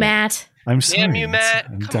it. Damn you, Matt. I'm sorry. Damn you,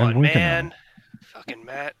 Matt. Come on, man. Fucking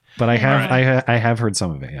Matt. But I have heard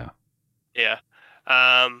some of it, yeah. Yeah.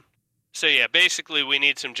 So yeah, basically we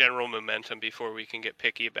need some general momentum before we can get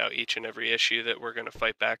picky about each and every issue that we're going to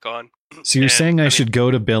fight back on. So you're saying I should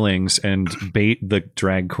go to Billings and bait the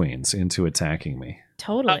drag queens into attacking me?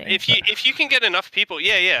 Totally. If you can get enough people,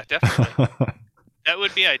 yeah, definitely. That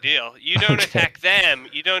would be ideal. You don't attack them.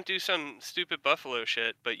 You don't do some stupid Buffalo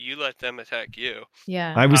shit, but you let them attack you.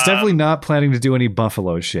 Yeah. I was definitely not planning to do any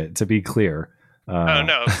Buffalo shit, to be clear. Oh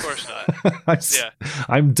no, of course not.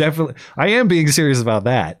 I am being serious about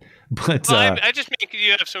that. But I just mean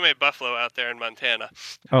you have so many buffalo out there in Montana.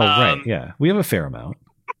 Oh right, yeah, we have a fair amount.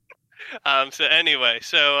 So anyway,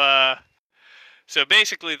 so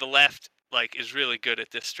basically the left is really good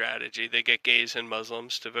at this strategy. They get gays and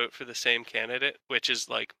Muslims to vote for the same candidate, which is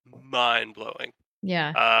mind blowing.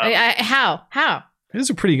 Yeah. How? It is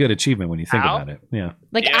a pretty good achievement when you think about it. Yeah.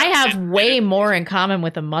 I have way more in common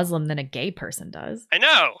with a Muslim than a gay person does. I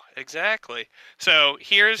know, exactly. So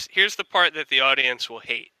here's the part that the audience will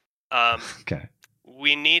hate. Okay.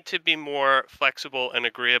 We need to be more flexible and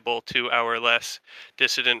agreeable to our less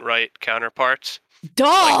dissident right counterparts. Duh!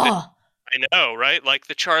 I know, right? Like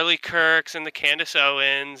the Charlie Kirks and the Candace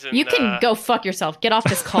Owens. And, you can go fuck yourself. Get off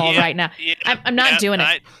this call right now. Yeah, I'm not doing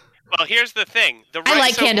it. Well, here's the thing. I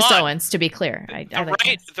like Candace Owens, to be clear.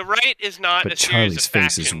 The right is not but a series Charlie's of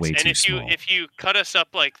face factions. is way too small. If you cut us up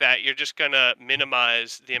like that, you're just going to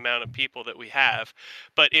minimize the amount of people that we have.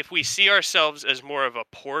 But if we see ourselves as more of a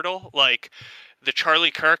portal, like the Charlie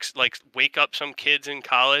Kirks, wake up some kids in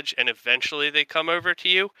college and eventually they come over to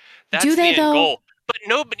you, that's the end goal. But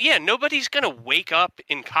nobody's going to wake up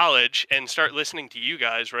in college and start listening to you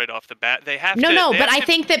guys right off the bat. They have to. No, but I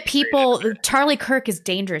think that Charlie Kirk is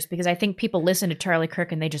dangerous because I think people listen to Charlie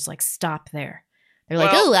Kirk and they just stop there. They're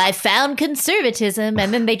I found conservatism.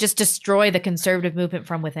 And then they just destroy the conservative movement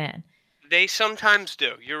from within. They sometimes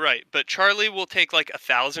do. You're right. But Charlie will take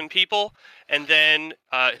 1,000 people and then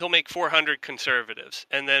he'll make 400 conservatives.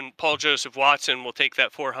 And then Paul Joseph Watson will take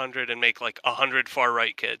that 400 and make 100 far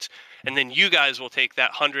right kids. And then you guys will take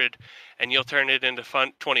that 100 and you'll turn it into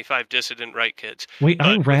 25 dissident right kids. Wait,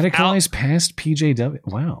 I radicalized past PJW.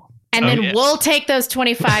 Wow. And then we'll take those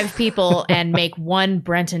 25 people and make one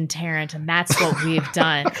Brenton Tarrant. And that's what we've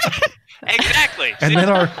done. Exactly. And then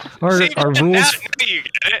our rules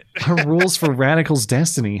our rules for Radical's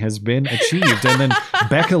destiny has been achieved. And then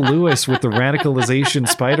Becca Lewis with the radicalization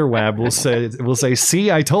spider web will say,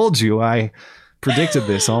 see, I told you, I predicted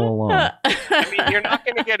this all along. I mean, you're not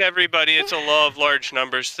going to get everybody. It's a law of large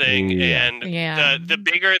numbers thing. Yeah. And the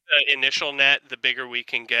bigger the initial net, the bigger we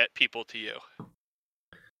can get people to you.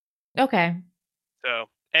 Okay. So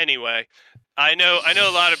anyway, I know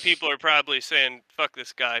a lot of people are probably saying fuck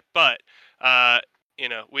this guy, but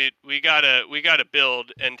we gotta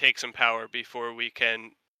build and take some power before we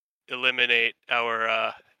can eliminate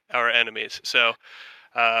our enemies. So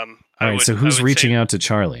all right, so who's reaching out to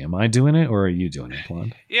Charlie? Am I doing it or are you doing it,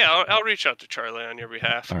 Blonde? Yeah, I'll reach out to Charlie on your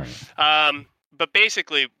behalf. All right. But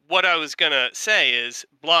basically, what I was going to say is,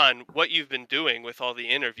 Blonde, what you've been doing with all the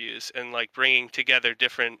interviews and bringing together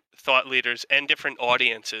different thought leaders and different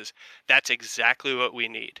audiences, that's exactly what we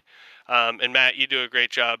need. And Matt, you do a great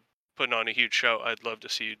job putting on a huge show. I'd love to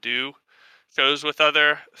see you do shows with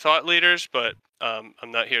other thought leaders, but I'm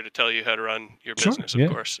not here to tell you how to run your business, of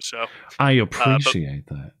course. So I appreciate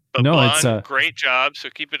that. But Blonde, great job. So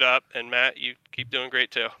keep it up. And Matt, you keep doing great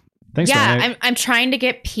too. Thanks, yeah, man. I'm trying to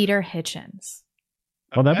get Peter Hitchens.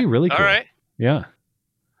 Oh, that'd be really cool. All right. Yeah.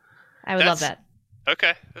 I would love that.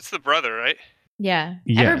 Okay. That's the brother, right? Yeah.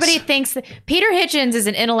 Yes. Everybody thinks that Peter Hitchens is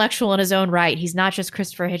an intellectual in his own right. He's not just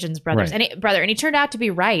Christopher Hitchens' brother. And he turned out to be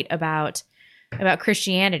right about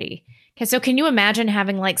Christianity. Okay, so can you imagine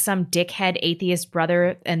having some dickhead atheist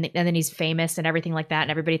brother and then he's famous and everything like that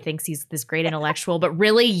and everybody thinks he's this great intellectual, but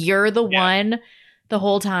really you're the one the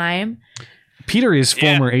whole time? Peter is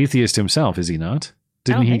former atheist himself, is he not?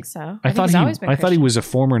 I don't think so. I thought he was a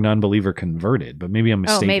former non-believer converted, but maybe I'm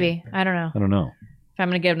mistaken. Oh, maybe. I don't know. I don't know. If I'm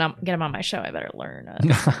going to get him on my show, I better learn.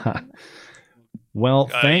 Well,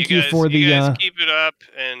 thank you for the. You guys keep it up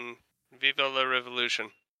and viva la revolution.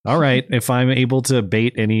 All right, if I'm able to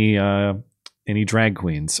bait any drag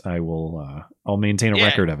queens, I will. I'll maintain a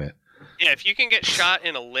record of it. Yeah, if you can get shot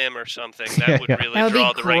in a limb or something, that would really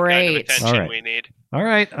draw the right kind of attention we need. All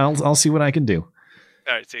right, I'll see what I can do.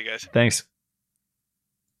 All right, see you guys. Thanks.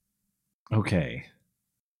 Okay.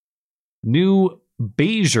 New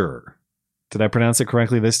Bezier. Did I pronounce it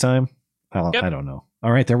correctly this time? Yep. I don't know.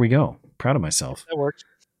 All right, there we go. Proud of myself. That worked.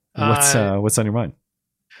 What's on your mind?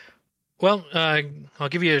 Well, I'll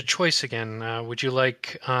give you a choice again. Would you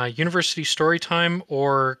like university story time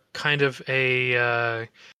or kind of a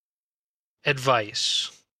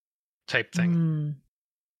advice type thing?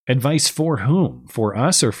 Advice for whom? For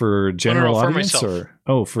us or for general audience? Myself.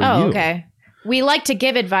 For you. Okay. We like to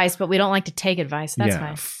give advice, but we don't like to take advice. That's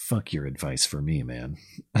fine. Fuck your advice for me, man.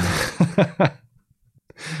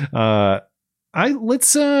 What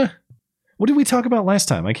did we talk about last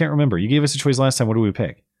time? I can't remember. You gave us a choice last time. What did we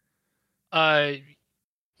pick? Well,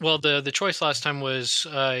 the choice last time was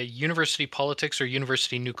university politics or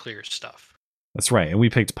university nuclear stuff. That's right. And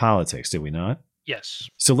we picked politics, did we not? Yes.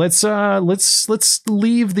 So let's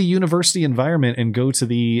leave the university environment and go to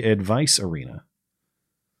the advice arena.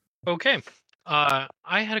 Okay. I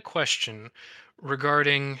had a question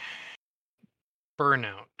regarding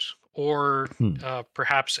burnout or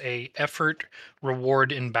perhaps a effort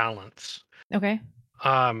reward imbalance. Okay.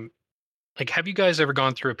 Like, have you guys ever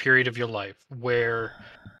gone through a period of your life where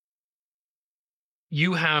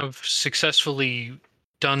you have successfully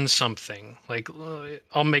done something? Like,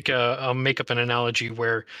 I'll make up an analogy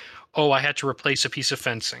where, I had to replace a piece of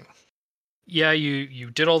fencing. Yeah, you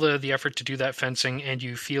did all the effort to do that fencing, and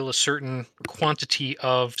you feel a certain quantity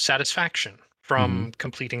of satisfaction from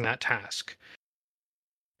completing that task.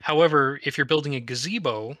 However, if you're building a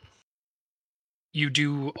gazebo, you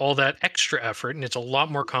do all that extra effort, and it's a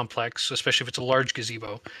lot more complex, especially if it's a large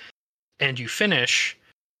gazebo, and you finish,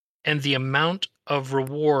 and the amount of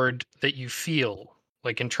reward that you feel,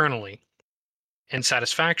 like internally, and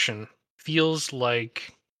satisfaction feels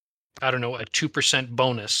like, I don't know, a 2%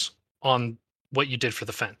 bonus on what you did for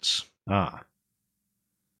the fence.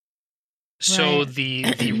 So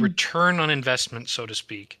Right. the return on investment, so to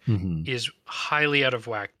speak, is highly out of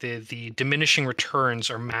whack. The diminishing returns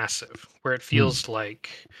are massive, where it feels like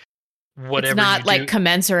whatever It's not you like do,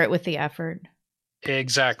 commensurate with the effort.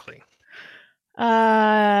 exactly.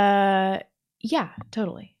 Yeah,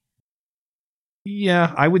 totally.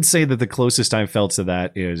 Yeah, I would say that the closest I've felt to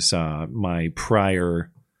that is my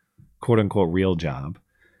prior quote unquote real job.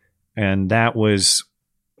 And it was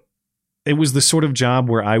the sort of job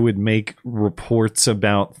where I would make reports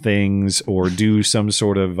about things or do some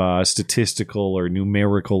sort of statistical or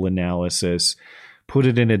numerical analysis, put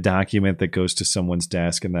it in a document that goes to someone's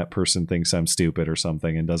desk, and that person thinks I'm stupid or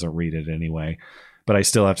something and doesn't read it anyway. But I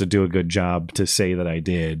still have to do a good job to say that I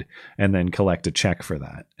did and then collect a check for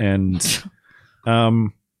that. And,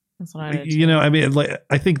 That's what I did too. I mean,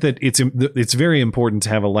 I think that it's very important to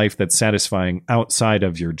have a life that's satisfying outside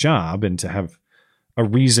of your job and to have a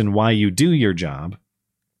reason why you do your job.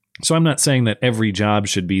 So I'm not saying that every job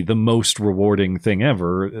should be the most rewarding thing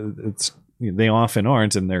ever. They often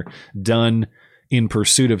aren't, and they're done in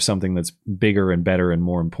pursuit of something that's bigger and better and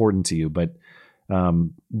more important to you. But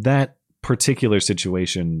that particular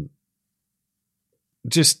situation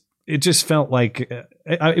it just felt like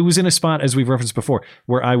it was in a spot, as we've referenced before,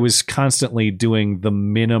 where I was constantly doing the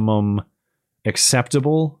minimum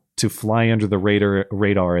acceptable to fly under the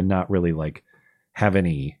radar and not really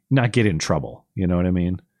not get in trouble. You know what I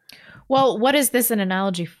mean? Well, what is this an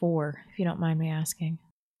analogy for, if you don't mind me asking?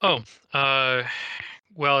 Well,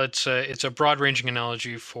 it's a broad-ranging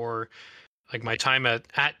analogy for like my time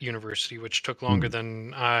at university, which took longer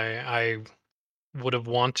than I would have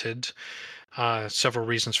wanted. Several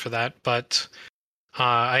reasons for that, but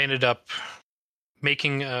I ended up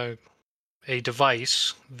making a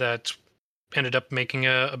device that ended up making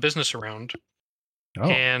a business around. Oh,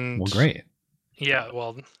 and well, great. Yeah,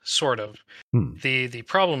 well, sort of. The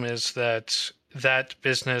problem is that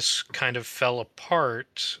business kind of fell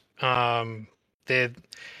apart.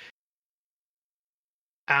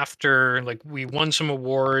 After we won some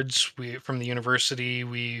awards from the university,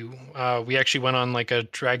 we actually went on like a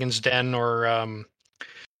Dragon's Den or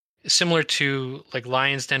similar to like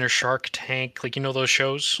Lion's Den or Shark Tank, those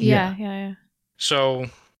shows. Yeah. So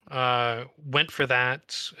went for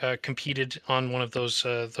that, competed on one of those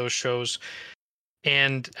shows.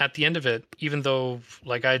 And at the end of it, even though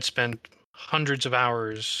I'd spent hundreds of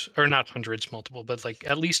hours, or not hundreds, multiple, but like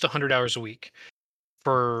at least 100 hours a week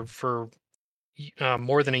for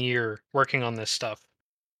more than a year working on this stuff.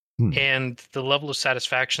 And the level of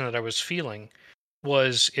satisfaction that I was feeling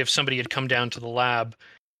was if somebody had come down to the lab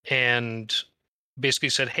and basically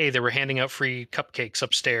said, hey, they were handing out free cupcakes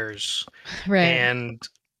upstairs. Right. And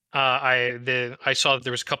I saw that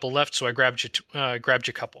there was a couple left, so I grabbed you a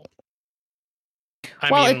couple.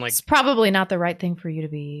 It's probably not the right thing for you to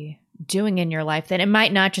be doing in your life. Then it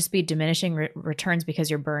might not just be diminishing returns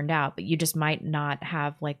because you're burned out, but you just might not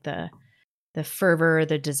have like the fervor,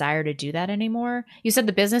 the desire to do that anymore. You said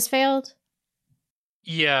the business failed?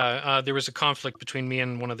 Yeah, there was a conflict between me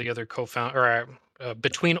and one of the other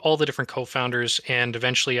between all the different co-founders, and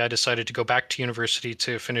eventually I decided to go back to university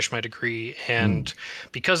to finish my degree, and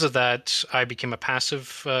because of that, I became a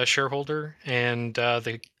passive shareholder, and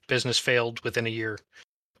the business failed within a year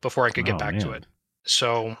before I could get back to it.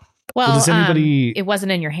 So... Well, does anybody, it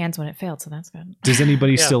wasn't in your hands when it failed, so that's good. Does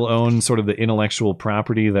anybody still own sort of the intellectual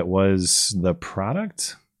property that was the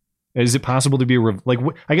product? Is it possible to be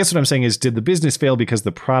I guess what I'm saying is, did the business fail because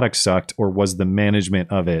the product sucked, or was the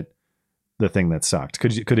management of it the thing that sucked?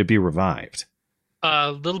 Could it be revived?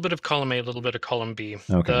 A little bit of column A, a little bit of column B.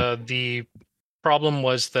 Okay. The problem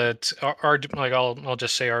was that I'll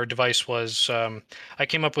just say our device was I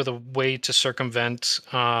came up with a way to circumvent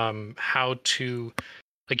how to.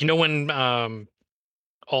 When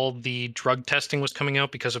all the drug testing was coming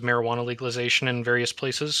out because of marijuana legalization in various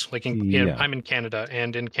places, I'm in Canada,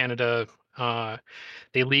 and in Canada,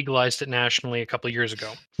 they legalized it nationally a couple of years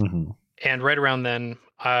ago. Mm-hmm. And right around then,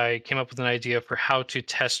 I came up with an idea for how to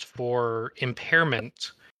test for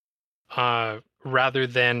impairment rather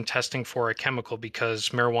than testing for a chemical, because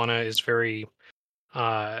marijuana is very...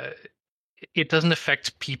 it doesn't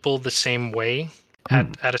affect people the same way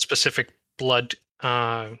at a specific blood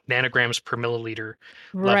nanograms per milliliter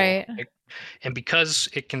level. Right. And because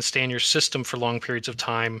it can stay in your system for long periods of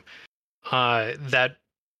time, that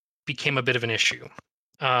became a bit of an issue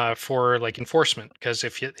for enforcement, because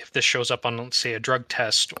if this shows up on, let's say, a drug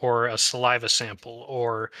test or a saliva sample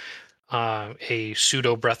or a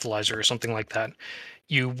pseudo breathalyzer or something like that,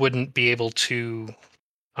 you wouldn't be able to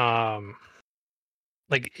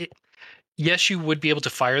yes, you would be able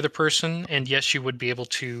to fire the person, and yes, you would be able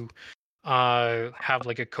to have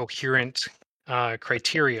a coherent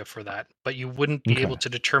criteria for that, but you wouldn't be able to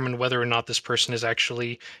determine whether or not this person is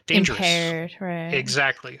actually dangerous. Impaired, right?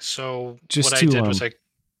 Exactly. So Just what I did was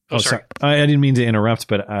sorry. I didn't mean to interrupt,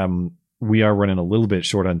 but we are running a little bit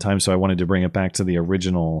short on time, so I wanted to bring it back to the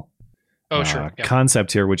original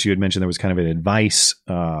concept here, which you had mentioned there was kind of an advice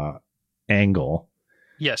angle.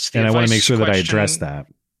 Yes, and I want to make sure that I address that.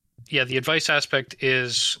 Yeah, the advice aspect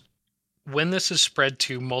is, when this is spread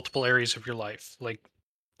to multiple areas of your life,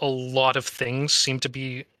 a lot of things seem to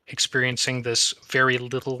be experiencing this very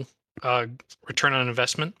little return on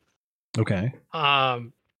investment. Okay.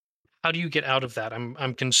 How do you get out of that?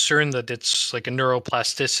 I'm concerned that it's like a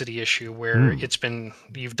neuroplasticity issue where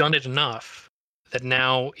you've done it enough that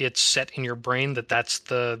now it's set in your brain that's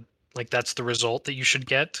the result that you should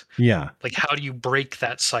get. Yeah. How do you break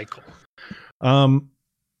that cycle?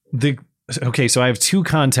 Okay, so I have two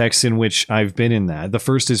contexts in which I've been in that. The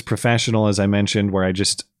first is professional, as I mentioned, where I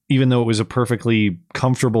just, even though it was a perfectly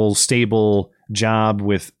comfortable, stable job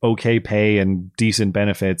with okay pay and decent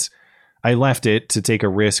benefits, I left it to take a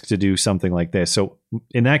risk to do something like this. So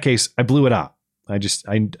in that case, I blew it up. I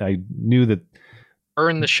knew that.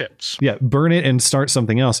 Burn the ships. Yeah, burn it and start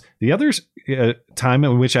something else. The other time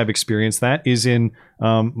in which I've experienced that is in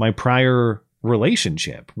my prior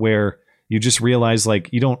relationship, where you just realize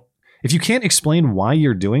if you can't explain why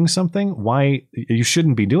you're doing something, why you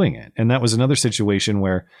shouldn't be doing it. And that was another situation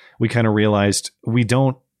where we kind of realized we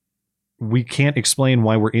can't explain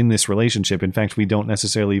why we're in this relationship. In fact, we don't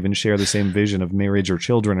necessarily even share the same vision of marriage or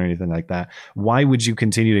children or anything like that. Why would you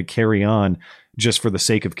continue to carry on just for the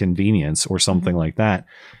sake of convenience or something like that?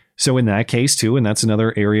 So in that case too, and that's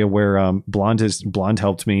another area where Blonde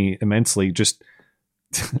helped me immensely. Just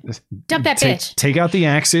dump that bitch. Take out the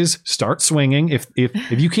axes, start swinging. If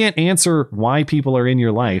you can't answer why people are in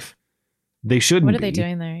your life, they shouldn't. What are they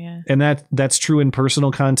doing there? Yeah. And that's true in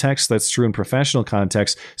personal context. That's true in professional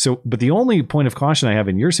context. So, but the only point of caution I have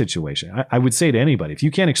in your situation, I would say to anybody, if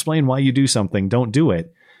you can't explain why you do something, don't do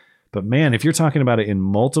it. But man, if you're talking about it in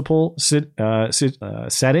multiple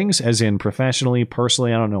settings, as in professionally,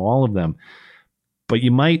 personally, I don't know all of them, but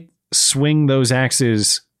you might swing those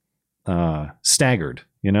axes staggered,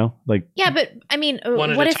 yeah, but I mean,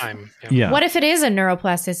 one at a time. Yeah. What if it is a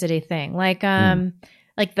neuroplasticity thing? Like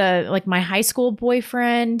my high school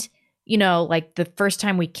boyfriend, you know, like the first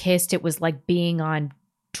time we kissed, it was like being on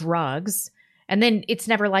drugs. And then it's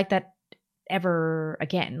never like that ever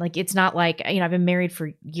again. Like, it's not like, you know, I've been married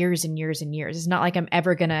for years and years and years. It's not like I'm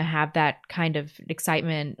ever going to have that kind of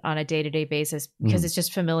excitement on a day-to-day basis because it's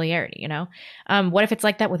just familiarity, you know? What if it's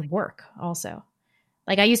like that with work also?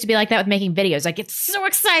 Like, I used to be like that with making videos. I get so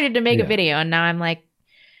excited to make a video, and now I'm like,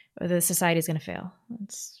 the society is going to fail.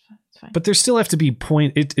 It's fine. But there still have to be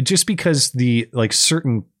just because the like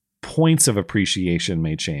certain points of appreciation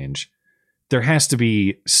may change, there has to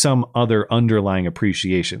be some other underlying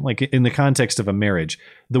appreciation. Like in the context of a marriage,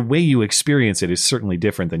 the way you experience it is certainly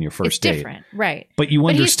different than your first date. It's different, right? But you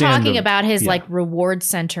understand. But he's talking about his like reward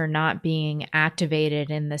center not being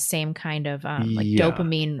activated in the same kind of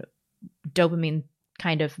dopamine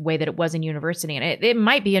kind of way that it was in university, and it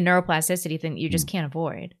might be a neuroplasticity thing that you just can't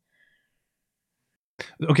avoid.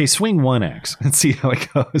 Okay, swing one axe and see how it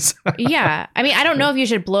goes. Yeah, I mean, I don't know if you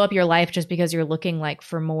should blow up your life just because you're looking like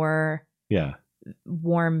for more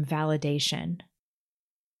warm validation.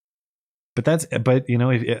 But you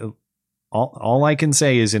know, all I can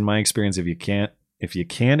say is, in my experience, if you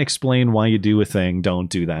can't explain why you do a thing, don't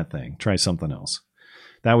do that thing. Try something else.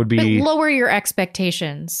 That would be but lower your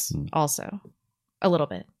expectations also a little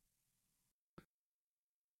bit.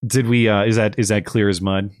 Did we? Is that clear as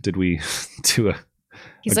mud? Did we do a?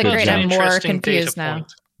 He's like, great, I'm more confused now.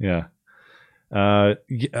 Yeah.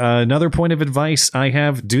 Another point of advice I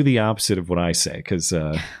have: do the opposite of what I say, because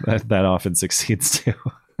that often succeeds too.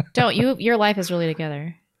 Don't you? Your life is really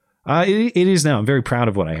together. It is now. I'm very proud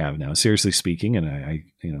of what I have now. Seriously speaking, and I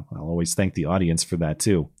I'll always thank the audience for that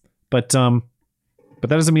too. But that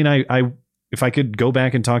doesn't mean I if I could go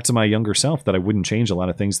back and talk to my younger self, that I wouldn't change a lot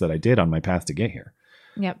of things that I did on my path to get here.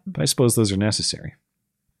 Yep. But I suppose those are necessary.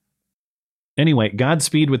 Anyway,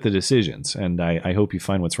 Godspeed with the decisions, and I hope you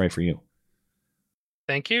find what's right for you.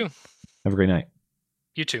 Thank you. Have a great night.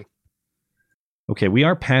 You too. Okay, we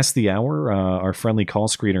are past the hour. Our friendly call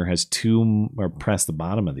screener has two, or past the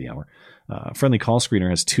bottom of the hour. Friendly call screener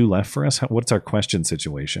has two left for us. What's our question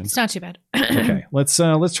situation? It's not too bad. Okay, let's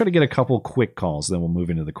try to get a couple quick calls, then we'll move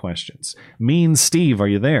into the questions. Mean Steve, are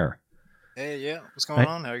you there? Hey, yeah. What's going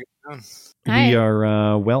on? How are you doing? Hi. We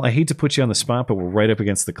are, well, I hate to put you on the spot, but we're right up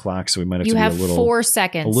against the clock, so we might have to be a little 4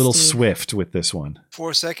 seconds. A little Steve. Swift with this one.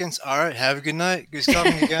 4 seconds. All right. Have a good night. Good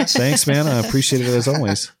talking to you guys. Thanks, man. I appreciate it as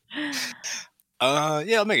always.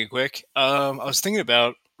 Yeah, I'll make it quick. I was thinking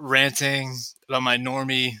about ranting about my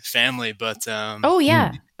normie family, but oh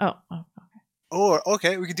yeah. Oh. Or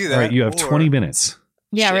okay, we could do that. All right, you have 20 minutes.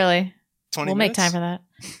 Yeah, Shit. really. 20 we'll minutes? make time for that.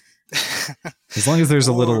 As long as there's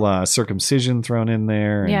a little circumcision thrown in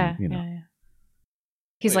there. And, yeah, you know. yeah.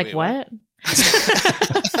 He's like, what?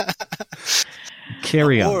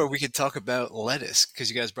 Carry on. Or we could talk about lettuce, because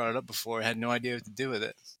you guys brought it up before. I had no idea what to do with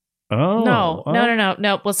it. Oh.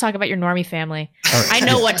 No. Let's talk about your normie family. Right. I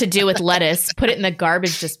know what to do with lettuce. Put it in the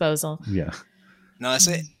garbage disposal. Yeah. No,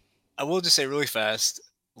 I will just say really fast,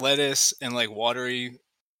 lettuce and like watery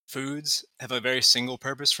foods have a very single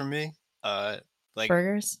purpose for me. Like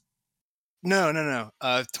burgers? No.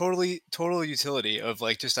 Total utility of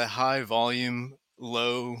like just a high volume,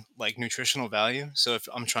 low like nutritional value. So if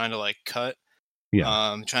I'm trying to like cut,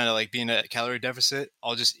 trying to like be in a calorie deficit,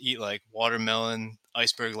 I'll just eat like watermelon,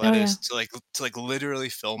 iceberg lettuce to like literally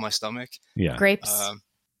fill my stomach. Yeah. Grapes.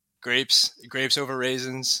 Grapes over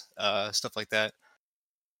raisins, stuff like that.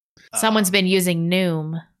 Someone's been using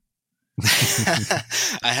Noom.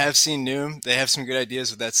 I have seen Noom. They have some good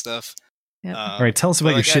ideas with that stuff. Yep. All right, tell us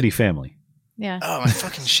about your shitty family. Yeah. Oh, my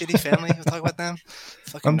fucking shitty family. We'll talk about them.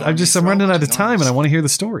 I'm running out of time, and I want to hear the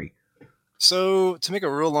story. So, to make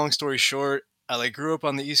a real long story short, I like grew up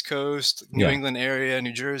on the East Coast, New England area,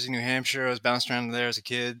 New Jersey, New Hampshire. I was bounced around there as a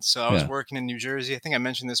kid. So I was working in New Jersey. I think I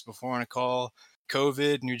mentioned this before on a call.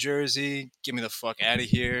 COVID, New Jersey, get me the fuck out of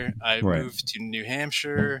here. I moved to New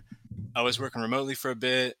Hampshire. I was working remotely for a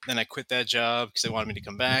bit. Then I quit that job because they wanted me to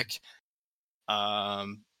come back.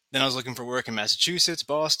 Then I was looking for work in Massachusetts,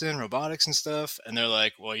 Boston, robotics and stuff. And they're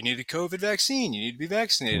like, well, you need a COVID vaccine. You need to be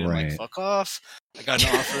vaccinated. I'm like, fuck off. I got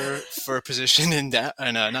an offer for a position in,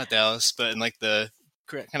 not Dallas, but in like the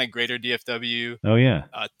kind of greater DFW,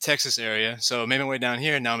 Texas area. So I made my way down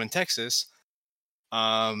here. Now I'm in Texas.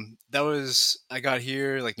 I got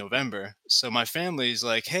here like November. So my family's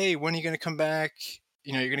like, hey, when are you going to come back?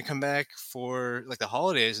 You know, you're going to come back for like the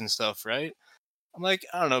holidays and stuff, right? I'm like,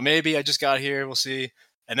 I don't know, maybe. I just got here. We'll see.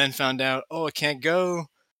 And then found out, I can't go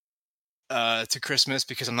to Christmas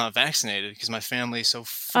because I'm not vaccinated because my family is so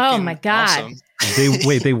fucking oh my God. Awesome.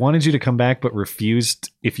 They wanted you to come back but refused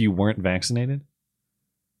if you weren't vaccinated?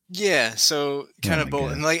 Yeah, so kind of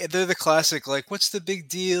both, and like they're the classic. Like, what's the big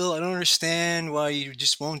deal? I don't understand why you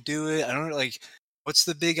just won't do it. I don't like. What's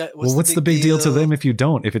the big? What's the big deal to them if you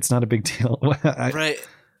don't? If it's not a big deal, right?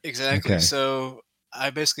 Exactly. Okay. So I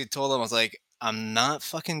basically told them, I was like, I'm not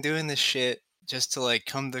fucking doing this shit just to like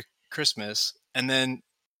come to Christmas, and then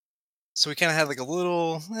so we kind of had like a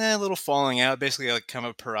little falling out. Basically, like kind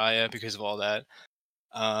of a pariah because of all that.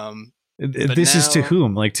 This is to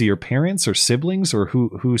whom? Like to your parents or siblings, or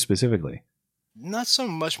who specifically? Not so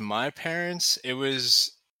much my parents. It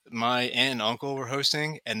was my aunt and uncle were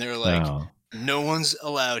hosting, and they were like, no one's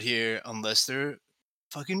allowed here unless they're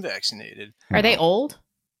fucking vaccinated. Are they old?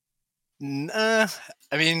 Nah,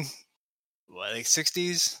 I mean, what, like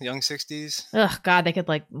 60s, young 60s? Ugh, God, they could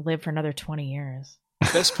like live for another 20 years.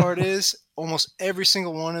 Best part is almost every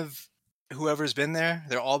single one of whoever's been there,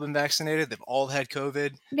 they've all been vaccinated. They've all had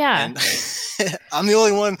COVID. Yeah. And I'm the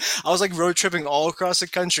only one. I was like road tripping all across the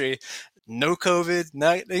country. No COVID,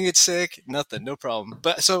 not didn't get sick, nothing, no problem.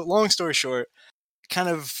 But so long story short, kind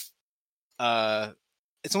of,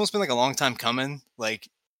 it's almost been like a long time coming. Like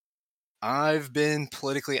I've been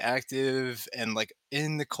politically active and like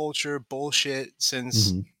in the culture bullshit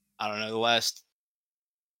since, I don't know, the last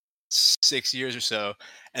 6 years or so.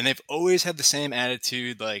 And they've always had the same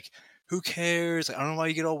attitude. Like, who cares? Like, I don't know why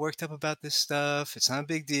you get all worked up about this stuff. It's not a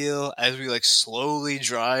big deal. As we like slowly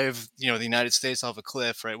drive, the United States off a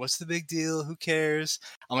cliff, right? What's the big deal? Who cares?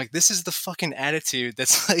 I'm like, this is the fucking attitude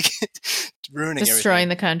that's like ruining destroying everything.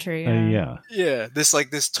 The country. Yeah.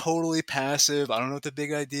 This totally passive. I don't know what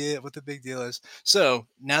the big deal is. So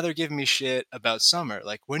now they're giving me shit about summer.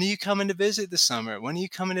 Like, when are you coming to visit this summer? When are you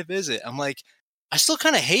coming to visit? I'm like, I still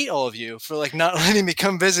kind of hate all of you for like not letting me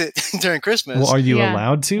come visit during Christmas. Well, are you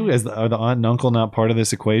allowed to? Are the aunt and uncle not part of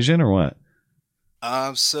this equation, or what?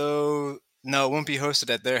 So no, it won't be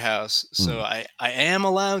hosted at their house. So I am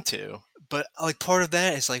allowed to, but like part of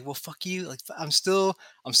that is like, well, fuck you. Like I'm still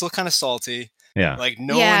kind of salty. Yeah. Like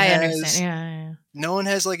no one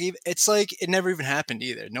has like, it's like it never even happened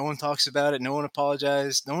either. No one talks about it. No one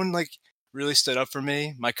apologized. No one like really stood up for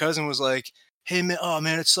me. My cousin was like, hey man, oh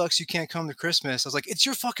man, it sucks you can't come to Christmas. I was like, it's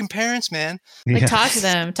your fucking parents, man. Like talk to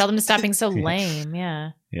them, tell them to stop being so lame.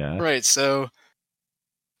 Yeah. Right. So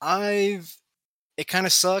it kind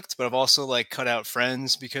of sucked, but I've also like cut out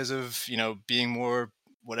friends because of, being more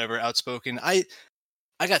whatever outspoken. I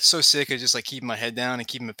got so sick of just like keeping my head down and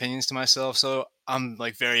keeping opinions to myself. So I'm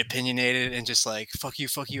like very opinionated and just like, fuck you,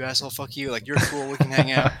 asshole, fuck you. Like, you're cool, we can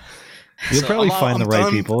hang out. You'll probably find the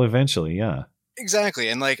right people eventually. Yeah. Exactly.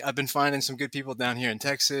 And like I've been finding some good people down here in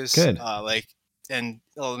Texas. Good. Let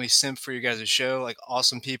me simp for you guys' show, like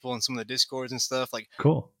awesome people in some of the Discords and stuff. Like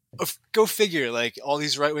cool. Go figure, like all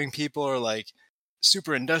these right-wing people are like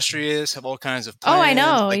super industrious, have all kinds of plans, I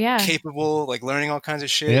know, like, capable, like learning all kinds of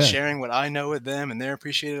shit, sharing what I know with them, and they're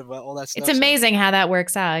appreciative of all that stuff. It's amazing how that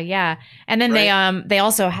works out. Yeah. And then they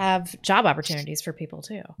also have job opportunities for people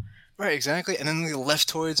too. Right, exactly. And then the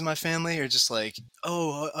leftoids in my family are just like,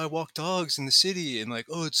 oh, I walk dogs in the city, and like,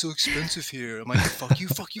 oh, it's so expensive here. I'm like, fuck you,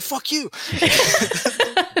 fuck you, fuck you.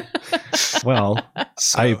 Well,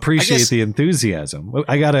 I appreciate the enthusiasm.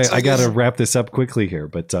 I gotta wrap this up quickly here,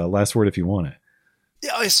 but last word if you want it.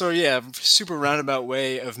 Yeah, super roundabout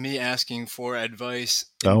way of me asking for advice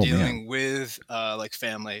in dealing with like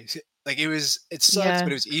family. Like it sucks,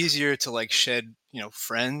 but it was easier to like shed,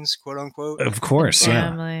 friends, quote unquote. Of course,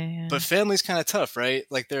 family, But family's kind of tough, right?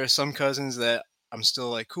 Like there are some cousins that I'm still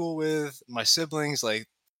like cool with. My siblings, like,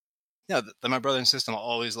 my brother and sister, I'll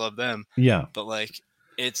always love them. Yeah. But like,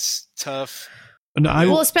 it's tough.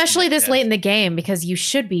 No, especially this late in the game, because you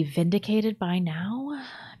should be vindicated by now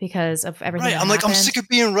because of everything. Right. I'm like, I'm sick of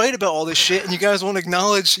being right about all this shit, and you guys won't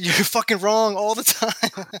acknowledge you're fucking wrong all the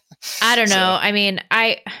time. I don't know. I mean,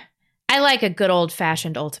 I like a good old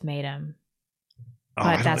fashioned ultimatum.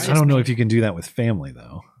 I don't know if you can do that with family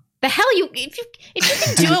though. The hell if you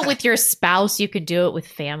can do it with your spouse, you could do it with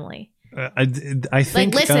family. I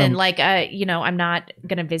think like, listen, I'm not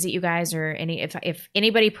gonna visit you guys or if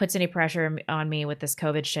anybody puts any pressure on me with this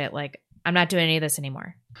COVID shit, like I'm not doing any of this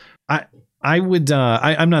anymore. I would.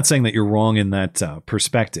 I'm not saying that you're wrong in that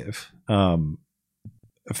perspective.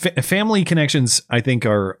 Family connections, I think,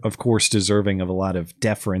 are of course deserving of a lot of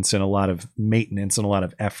deference and a lot of maintenance and a lot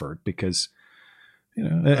of effort because,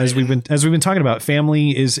 as we've been talking about,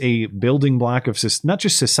 family is a building block of not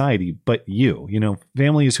just society, but you.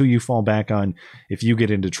 Family is who you fall back on if you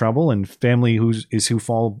get into trouble, and family is who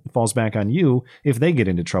falls back on you if they get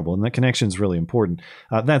into trouble. And that connection is really important.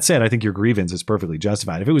 That said, I think your grievance is perfectly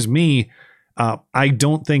justified. If it was me, I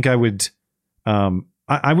don't think I would.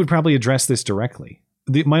 I would probably address this directly.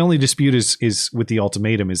 my only dispute is with the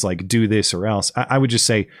ultimatum is like, do this or else. I would just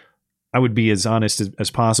say, I would be as honest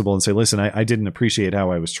as possible and say, listen, I didn't appreciate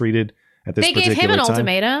how I was treated at this particular time. They gave him an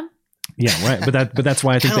ultimatum. Yeah, right. But that's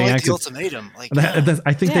why I think they like acted. The ultimatum. Like,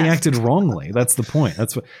 I think they acted wrongly. That's the point.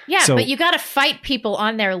 That's what. Yeah, but you got to fight people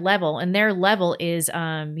on their level, and their level is,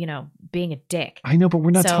 being a dick. I know, but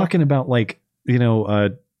we're not talking about like,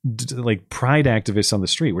 like pride activists on the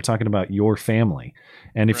street. We're talking about your family,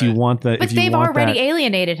 and if you want but they've already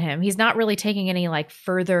alienated him. He's not really taking any like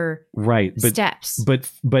further steps.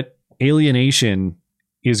 But alienation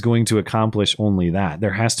is going to accomplish only that.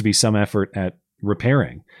 There has to be some effort at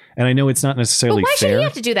repairing. And I know it's not necessarily why fair. should he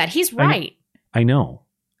have to do that? He's right. I know.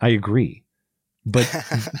 I agree. But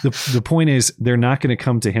the point is, they're not going to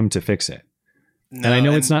come to him to fix it. No, and I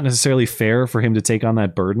know it's not necessarily fair for him to take on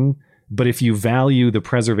that burden, but if you value the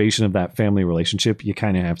preservation of that family relationship, you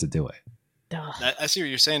kind of have to do it. I see what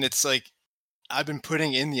you're saying. It's like, I've been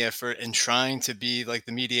putting in the effort and trying to be like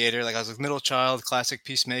the mediator. Like I was with middle child, classic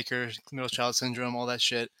peacemaker, middle child syndrome, all that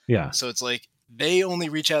shit. Yeah. So it's like, they only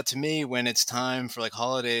reach out to me when it's time for like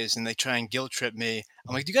holidays and they try and guilt trip me.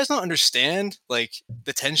 I'm like, do you guys not understand like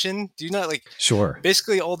the tension? Do you not like, sure.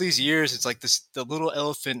 Basically all these years, it's like the little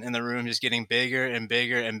elephant in the room just getting bigger and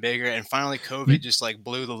bigger and bigger. And finally COVID just like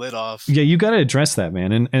blew the lid off. Yeah. You got to address that,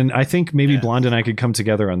 man. And I think maybe Blonde and I could come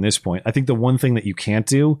together on this point. I think the one thing that you can't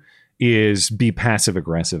do is be passive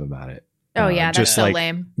aggressive about it. Oh yeah. That's so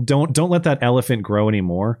lame. Don't let that elephant grow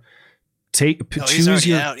anymore. He's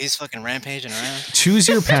already out. He's fucking rampaging around. Choose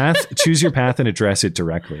your path and address it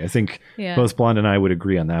directly. I think both Blonde and I would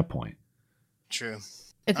agree on that point. True.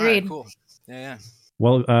 Agreed. Right, cool. Yeah.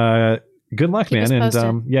 Well, good luck, man.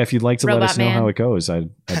 And if you'd like to let us know how it goes,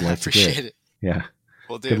 I'd like to hear it. Yeah.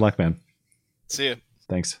 We'll do. Good luck, man. See you.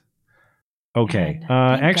 Thanks. Okay. Thank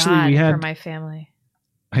actually, God we had for my family.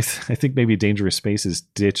 I think maybe Dangerous Spaces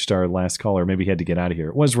ditched our last caller. Maybe he had to get out of here.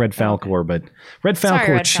 It was Red Falcor, but Red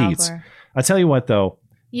Falcor cheats. Falcor. I'll tell you what, though,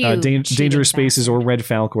 Dangerous Spaces or Red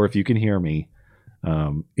Falcor, if you can hear me,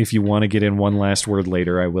 if you want to get in one last word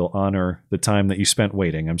later, I will honor the time that you spent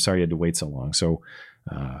waiting. I'm sorry you had to wait so long. So,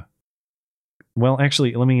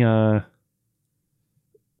 actually, I'm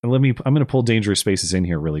going to pull Dangerous Spaces in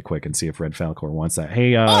here really quick and see if Red Falcor wants that.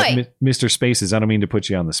 Hey, Mr. Spaces, I don't mean to put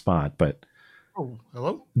you on the spot, but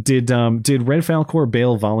hello. Did Red Falcor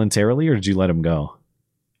bail voluntarily, or did you let him go?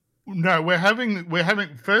 No, we're having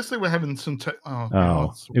some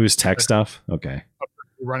it was tech stuff. Okay,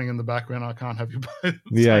 running in the background. I can't have you both.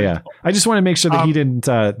 Yeah. I just want to make sure that he didn't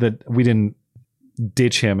that we didn't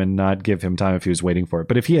ditch him and not give him time if he was waiting for it.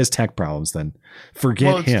 But if he has tech problems, then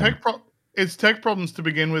forget him. It's tech problems to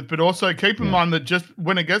begin with, but also keep in mind that just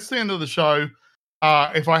when it gets to the end of the show,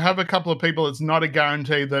 if I have a couple of people, it's not a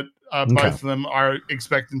guarantee that both of them are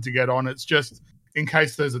expecting to get on. It's just in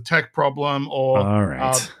case there's a tech problem or. All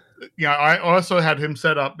right. I also had him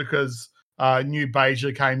set up because new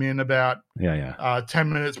Beja came in about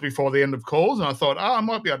 10 minutes before the end of calls, and I thought, I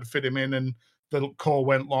might be able to fit him in, and the call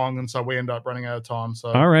went long, and so we ended up running out of time.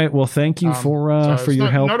 So all right, well, thank you for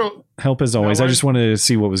your help as always. I just wanted to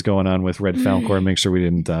see what was going on with Red Falcor and make sure we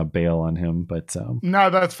didn't bail on him. But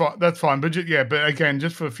no, that's fine. That's fine. But but again,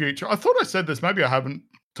 just for the future, I thought I said this. Maybe I haven't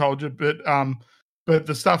told you, but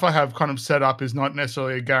the stuff I have kind of set up is not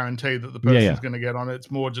necessarily a guarantee that the person's going to get on it.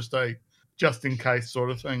 It's more just a just in case sort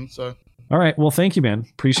of thing. So, all right. Well, thank you, man.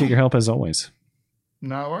 Appreciate your help as always.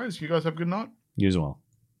 No worries. You guys have a good night. You as well.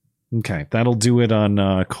 Okay. That'll do it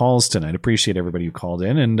on calls tonight. Appreciate everybody who called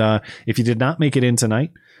in. And if you did not make it in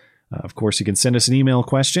tonight, of course, you can send us an email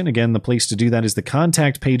question. Again, the place to do that is the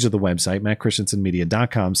contact page of the website,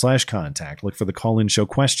 mattchristiansenmedia.com/contact. Look for the call-in show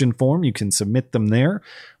question form. You can submit them there.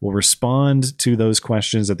 We'll respond to those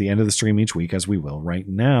questions at the end of the stream each week, as we will right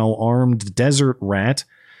now. Armed Desert Rat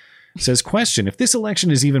says, question, if this election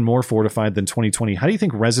is even more fortified than 2020, how do you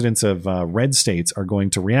think residents of red states are going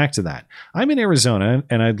to react to that? I'm in Arizona,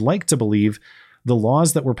 and I'd like to believe the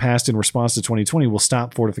laws that were passed in response to 2020 will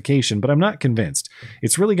stop fortification, but I'm not convinced.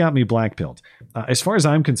 It's really got me blackpilled. As far as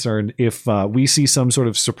I'm concerned, if we see some sort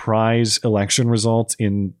of surprise election result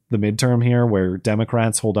in the midterm here where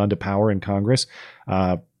Democrats hold on to power in Congress,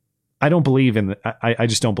 I don't believe in I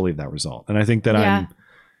just don't believe that result. And I think that I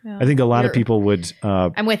think a lot of people would.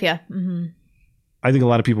 I'm with you. Mm-hmm. I think a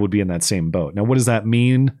lot of people would be in that same boat. Now, what does that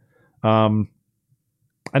mean? I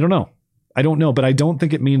don't know. But I don't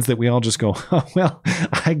think it means that we all just go, oh, well,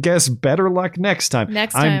 I guess better luck next time.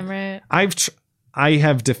 Right? I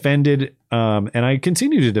have defended, and I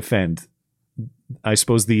continue to defend, I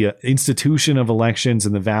suppose, the institution of elections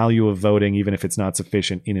and the value of voting, even if it's not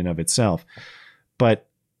sufficient in and of itself. But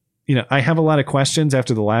I have a lot of questions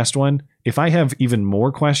after the last one. If I have even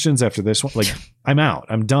more questions after this one, like I'm out.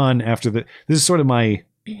 I'm done after this is sort of my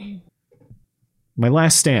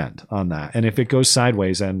last stand on that. And if it goes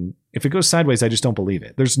sideways, I just don't believe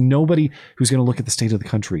it. There's nobody who's going to look at the state of the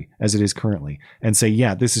country as it is currently and say,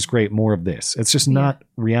 yeah, this is great. More of this. It's just not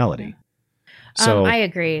reality. So I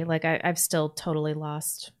agree. Like I've still totally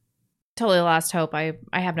lost hope. I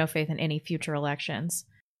have no faith in any future elections.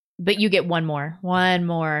 But you get one more,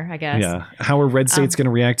 I guess. Yeah. How are red states going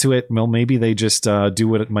to react to it? Well, maybe they just do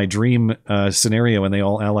what my dream scenario and they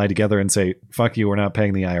all ally together and say, fuck you, we're not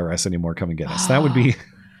paying the IRS anymore. Come and get us. That would be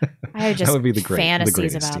I just that would be the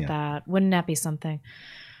fantasies about that. Wouldn't that be something?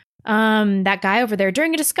 That guy over there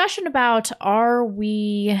during a discussion about are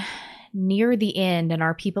we near the end and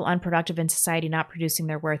are people unproductive in society not producing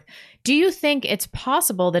their worth? Do you think it's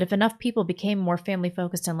possible that if enough people became more family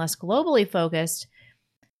focused and less globally focused,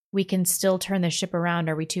 we can still turn the ship around?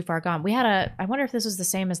 Are we too far gone? I wonder if this was the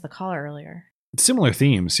same as the caller earlier. Similar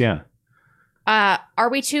themes, yeah. Are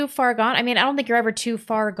we too far gone? I mean, I don't think you're ever too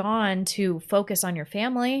far gone to focus on your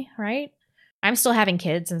family, right? I'm still having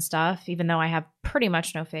kids and stuff, even though I have pretty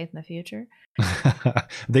much no faith in the future.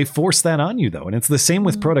 They force that on you, though. And it's the same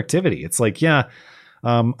with productivity. It's like,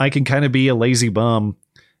 I can kind of be a lazy bum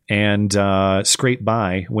and scrape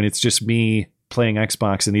by when it's just me playing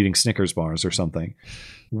Xbox and eating Snickers bars or something.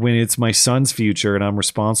 When it's my son's future and I'm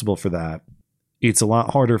responsible for that, it's a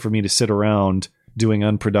lot harder for me to sit around doing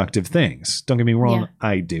unproductive things. Don't get me wrong. Yeah.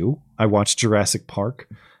 I do. I watch Jurassic Park.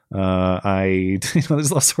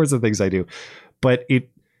 There's all sorts of things I do, but it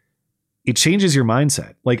changes your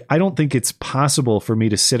mindset. Like, I don't think it's possible for me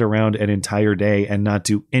to sit around an entire day and not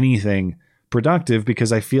do anything productive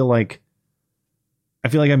because I feel like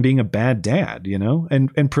I'm being a bad dad,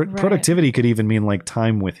 and productivity could even mean like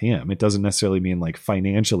time with him. It doesn't necessarily mean like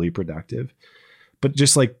financially productive, but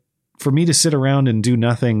just like for me to sit around and do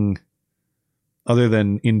nothing other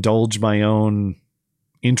than indulge my own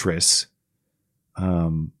interests.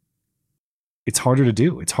 It's harder to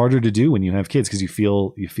do. It's harder to do when you have kids because you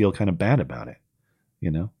feel kind of bad about it.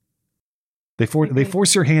 They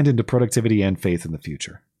force your hand into productivity and faith in the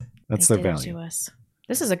future. That's their value.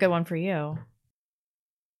 This is a good one for you.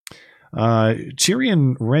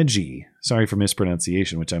 Chirian Reggie, sorry for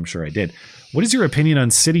mispronunciation, which I'm sure I did. What is your opinion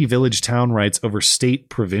on city, village, town rights over state,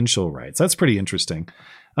 provincial rights? That's pretty interesting.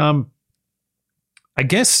 I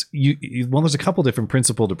guess there's a couple different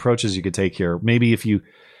principled approaches you could take here. Maybe if you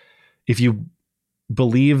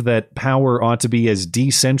believe that power ought to be as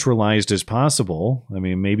decentralized as possible, I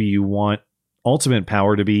mean, maybe you want ultimate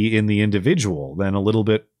power to be in the individual, then a little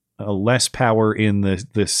bit less power in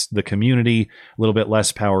the community, a little bit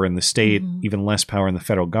less power in the state, even less power in the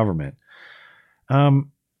federal government.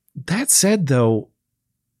 That said, though,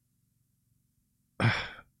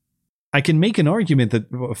 I can make an argument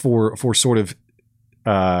that for sort of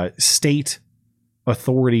state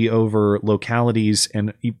authority over localities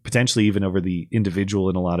and potentially even over the individual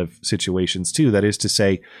in a lot of situations too. That is to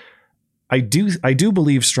say, I do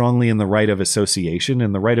believe strongly in the right of association,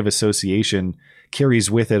 and the right of association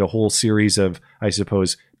carries with it a whole series of, I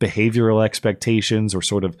suppose, behavioral expectations or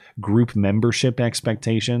sort of group membership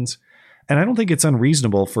expectations. And I don't think it's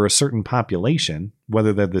unreasonable for a certain population,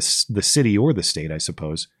 whether they're the city or the state, I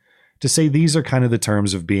suppose, to say these are kind of the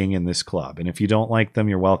terms of being in this club. And if you don't like them,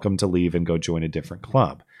 you're welcome to leave and go join a different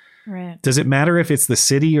club. Right. Does it matter if it's the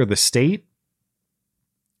city or the state?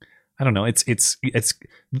 I don't know. It's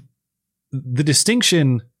the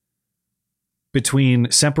distinction between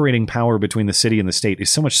separating power between the city and the state is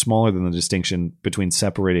so much smaller than the distinction between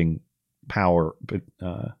separating power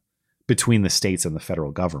between the states and the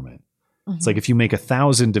federal government. Mm-hmm. It's like if you make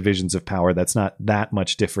 1,000 divisions of power, that's not that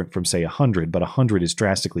much different from, say, 100, but 100 is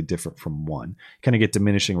drastically different from one. You kind of get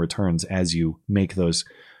diminishing returns as you make those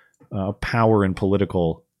power and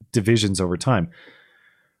political divisions over time.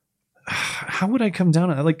 How would I come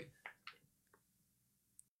down on that? Like,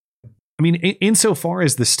 I mean, insofar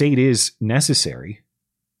as the state is necessary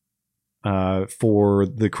for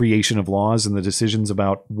the creation of laws and the decisions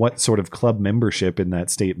about what sort of club membership in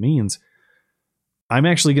that state means, I'm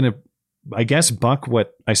actually going to, I guess, buck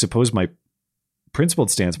what I suppose my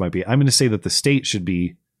principled stance might be. I'm going to say that the state should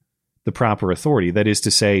be the proper authority. That is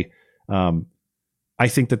to say, I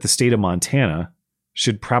think that the state of Montana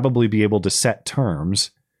should probably be able to set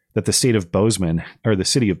terms that the state of Bozeman or the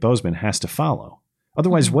city of Bozeman has to follow.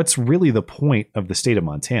 Otherwise, what's really the point of the state of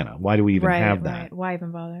Montana? Why do we even have that? Right. Why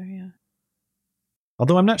even bother? Yeah.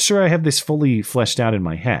 Although I'm not sure I have this fully fleshed out in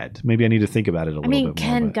my head. Maybe I need to think about it a little bit more.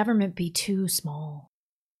 Can government be too small?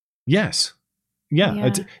 Yes.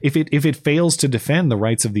 Yeah. If it fails to defend the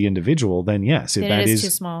rights of the individual, then yes, that is too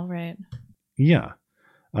small, right? Yeah.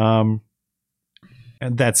 And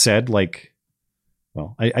that said, like,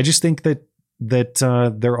 well, I just think that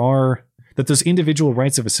those individual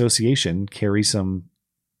rights of association carry some,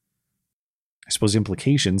 I suppose,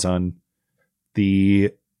 implications on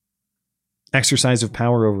the exercise of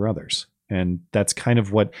power over others. And that's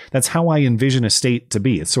how I envision a state to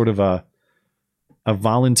be. It's sort of a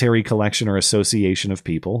voluntary collection or association of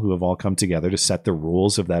people who have all come together to set the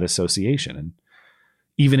rules of that association. And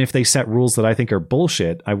even if they set rules that I think are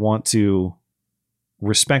bullshit, I want to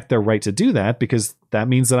respect their right to do that, because that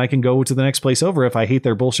means that I can go to the next place over if I hate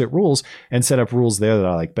their bullshit rules and set up rules there that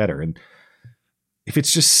I like better. And if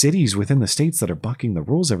it's just cities within the states that are bucking the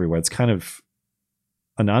rules everywhere, it's kind of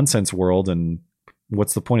a nonsense world. And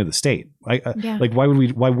what's the point of the state? Like, why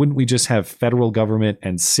wouldn't we just have federal government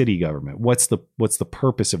and city government? What's the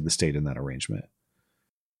purpose of the state in that arrangement?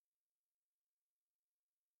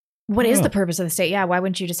 What is the purpose of the state? Yeah. Why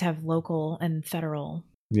wouldn't you just have local and federal?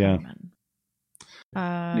 Yeah.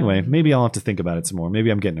 Anyway, maybe I'll have to think about it some more. Maybe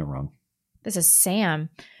I'm getting it wrong. This is Sam.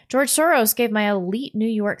 George Soros gave my elite New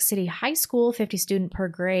York City high school, 50 student per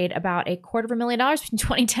grade, about $250,000 between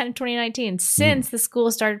 2010 and 2019 since the school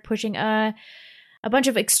started pushing a bunch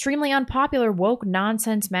of extremely unpopular woke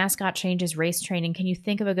nonsense mascot changes, race training. Can you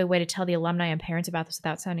think of a good way to tell the alumni and parents about this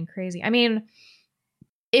without sounding crazy? I mean,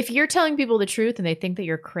 if you're telling people the truth and they think that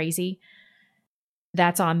you're crazy,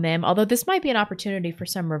 that's on them. Although this might be an opportunity for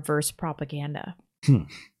some reverse propaganda.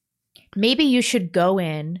 Maybe you should go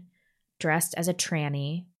in dressed as a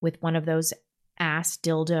tranny with one of those ass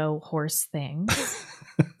dildo horse things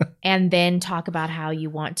and then talk about how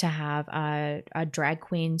you want to have a drag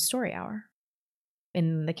queen story hour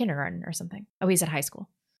in the kindergarten or something. Oh, he's at high school.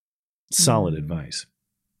 Solid advice.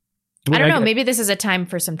 I don't know. Maybe this is a time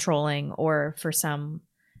for some trolling or for some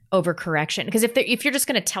overcorrection. Because if you're just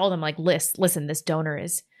going to tell them, like, listen, this donor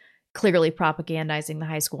is clearly propagandizing the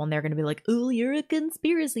high school, and they're going to be like, oh, you're a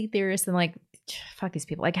conspiracy theorist, and like, fuck these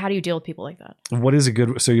people. Like, how do you deal with people like that? What is a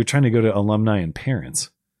good, so you're trying to go to alumni and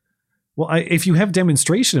parents. Well, if you have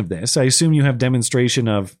demonstration of this, I assume you have demonstration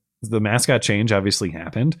of the mascot change obviously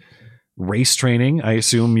happened. Race training, I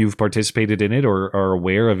assume you've participated in it or are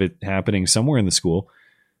aware of it happening somewhere in the school.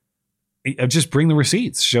 Just bring the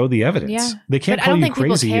receipts, show the evidence. Yeah. They can't call you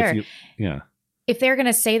crazy if you, yeah. If they're going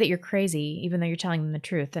to say that you're crazy, even though you're telling them the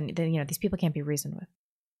truth, then these people can't be reasoned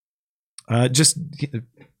with. Just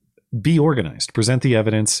be organized. Present the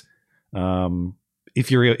evidence.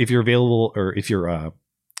 If you're available, or if you're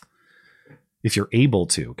able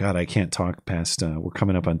to. God, I can't talk past. We're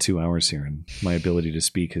coming up on 2 hours here, and my ability to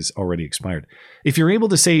speak has already expired. If you're able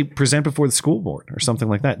to say present before the school board or something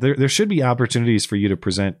like that, there should be opportunities for you to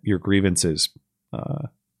present your grievances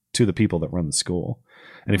to the people that run the school.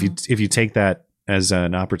 And if you take that as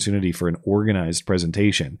an opportunity for an organized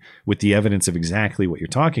presentation with the evidence of exactly what you're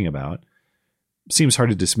talking about, seems hard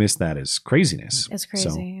to dismiss that as craziness. It's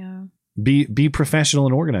crazy. Yeah. Be professional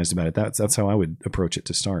and organized about it. That's how I would approach it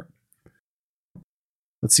to start.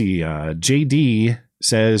 Let's see. JD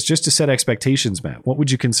says, just to set expectations, Matt, what would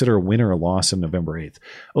you consider a win or a loss on November 8th?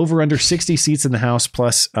 Over under 60 seats in the House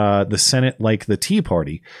plus the Senate, like the Tea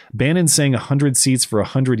Party. Bannon saying 100 seats for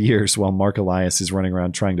 100 years while Mark Elias is running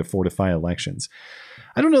around trying to fortify elections.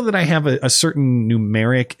 I don't know that I have a certain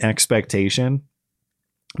numeric expectation.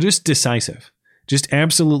 Just decisive. Just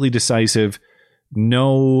absolutely decisive.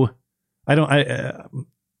 No, I don't.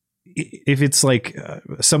 If it's like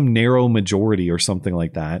some narrow majority or something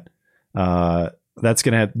like that, that's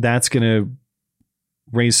gonna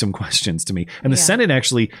raise some questions to me. And the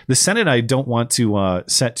Senate, I don't want to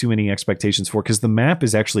set too many expectations for, because the map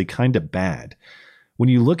is actually kind of bad. When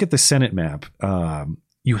you look at the Senate map,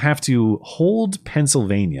 you have to hold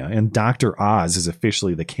Pennsylvania, and Dr. Oz is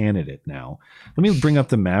officially the candidate now. Let me bring up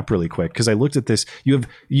the map really quick, because I looked at this.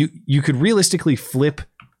 You could realistically flip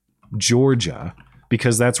Georgia,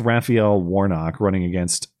 because that's Raphael Warnock running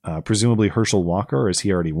against presumably Herschel Walker, or is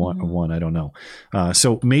he already won? I don't know.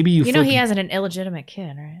 So maybe you know he has an illegitimate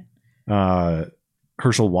kid, right?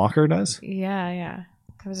 Herschel Walker does? Yeah.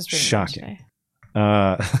 I was just shocking.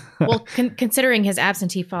 Well, considering his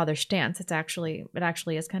absentee father stance, it actually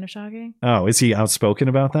is kind of shocking. Oh, is he outspoken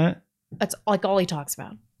about that? That's like all he talks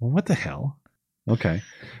about. Well, what the hell? Okay.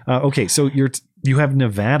 Okay. So you have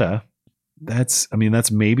Nevada. That's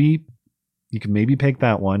maybe. You can maybe pick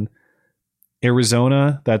that one.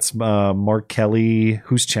 Arizona, that's Mark Kelly.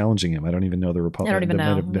 Who's challenging him? I don't even know the Republican. I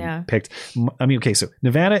don't even know. Picked. I mean, okay, so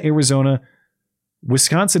Nevada, Arizona,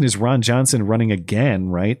 Wisconsin is Ron Johnson running again,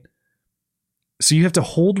 right? So you have to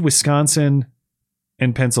hold Wisconsin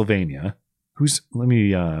and Pennsylvania, let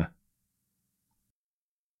me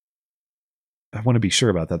I want to be sure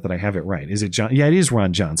about that I have it right. Is it John? Yeah, it is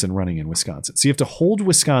Ron Johnson running in Wisconsin. So you have to hold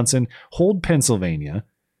Wisconsin, hold Pennsylvania.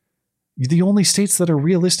 The only states that are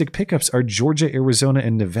realistic pickups are Georgia, Arizona,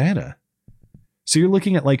 and Nevada. So you're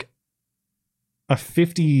looking at like a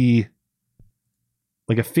 53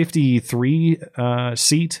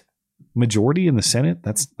 seat majority in the Senate.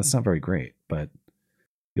 That's not very great, but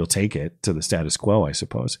you'll take it to the status quo, I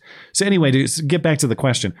suppose. So anyway, to get back to the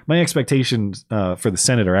question, my expectations for the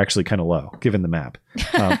Senate are actually kind of low, given the map.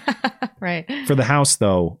 Right. For the House,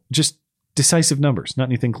 though, just decisive numbers, not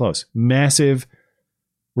anything close. Massive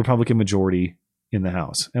Republican majority in the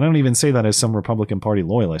House. And I don't even say that as some Republican Party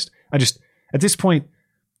loyalist. I just, at this point,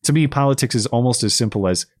 to me, politics is almost as simple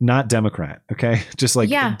as not Democrat, okay? Just like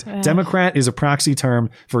Democrat is a proxy term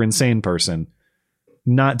for insane person.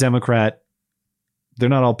 Not Democrat. They're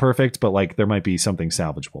not all perfect, but like there might be something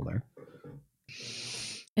salvageable there.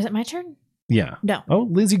 Is it my turn? Yeah. No. Oh,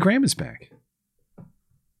 Lindsey Graham is back.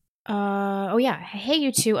 Oh yeah. Hey,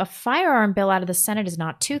 you two. A firearm bill out of the Senate is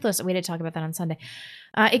not toothless. We did talk about that on Sunday.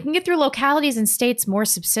 It can get through localities and states more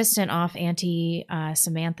subsistent off Auntie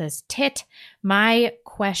Samantha's tit. My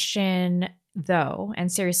question, though,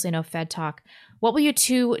 and seriously, no Fed talk. What will you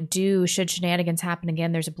two do should shenanigans happen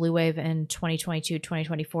again? There's a blue wave in 2022,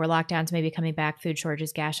 2024. Lockdowns may be coming back. Food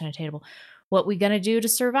shortages, gas unattainable. What we going to do to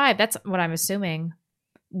survive? That's what I'm assuming.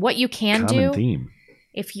 What you can do, theme.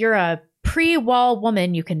 If you're a pre-wall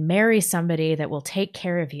woman, you can marry somebody that will take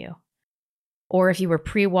care of you. Or if you were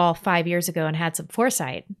pre-wall 5 years ago and had some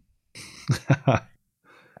foresight.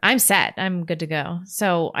 I'm set. I'm good to go.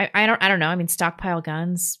 So I don't know. I mean, stockpile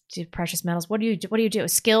guns, precious metals. What do you do?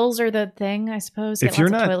 Skills are the thing, I suppose. If you're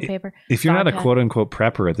not toilet paper. If you're not a quote unquote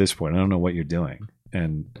prepper at this point, I don't know what you're doing.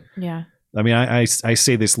 And yeah, I mean, I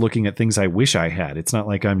say this looking at things I wish I had. It's not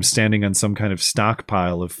like I'm standing on some kind of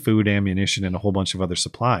stockpile of food, ammunition, and a whole bunch of other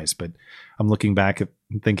supplies. But I'm looking back at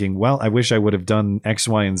thinking, well, I wish I would have done X,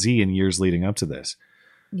 Y, and Z in years leading up to this.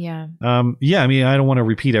 Yeah. Yeah. I mean, I don't want to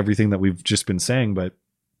repeat everything that we've just been saying, but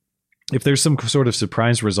if there's some sort of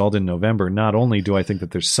surprise result in November, not only do I think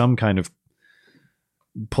that there's some kind of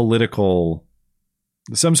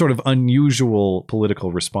some sort of unusual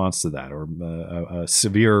political response to that, or a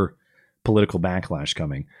severe political backlash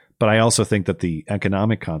coming, but I also think that the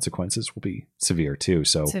economic consequences will be severe too.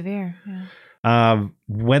 So severe, yeah.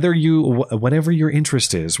 Whatever your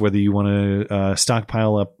interest is, whether you want to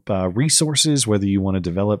stockpile up resources, whether you want to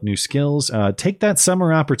develop new skills, take that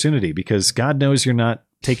summer opportunity, because God knows you're not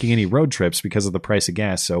taking any road trips because of the price of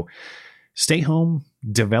gas. So stay home,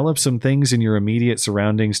 develop some things in your immediate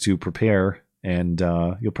surroundings to prepare, and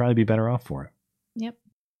you'll probably be better off for it. Yep.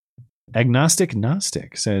 Agnostic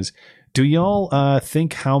Gnostic says, do y'all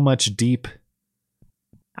think how much deep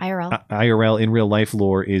IRL in real life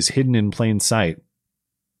lore is hidden in plain sight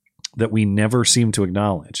that we never seem to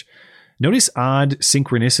acknowledge? Notice odd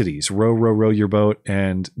synchronicities. Row, row, row your boat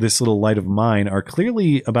and This Little Light of Mine are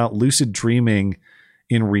clearly about lucid dreaming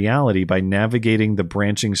in reality by navigating the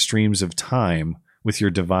branching streams of time with your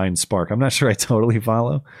divine spark. I'm not sure I totally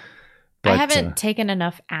follow. But, I haven't taken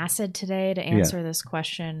enough acid today to answer this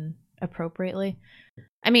question appropriately.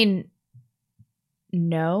 I mean,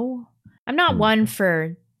 no. I'm not one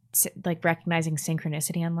for like recognizing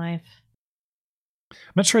synchronicity in life. I'm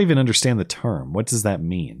not sure I even understand the term. What does that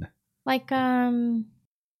mean? Like, and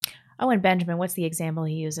Benjamin, what's the example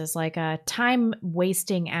he uses? Like a time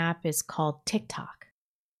wasting app is called TikTok.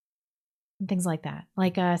 And things like that.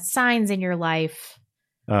 Like signs in your life.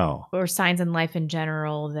 Oh. Or signs in life in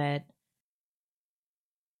general that,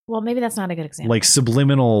 well, maybe that's not a good example. Like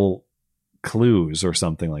subliminal clues or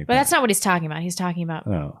something like that. But that's not what he's talking about. He's talking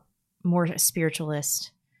about more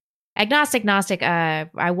spiritualist. Agnostic, Gnostic,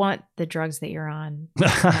 I want the drugs that you're on.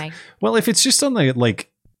 Well, if it's just on the,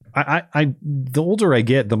 like, the older I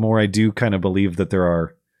get, the more I do kind of believe that there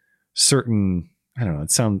are certain, I don't know,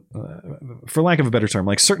 it sounds, for lack of a better term,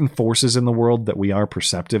 like certain forces in the world that we are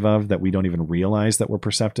perceptive of that we don't even realize that we're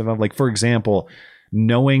perceptive of. Like, for example,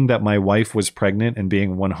 knowing that my wife was pregnant and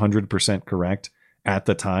being 100% correct at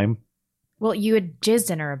the time. Well, you had jizzed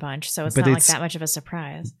in her a bunch, so it's not like that much of a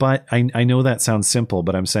surprise. But I know that sounds simple,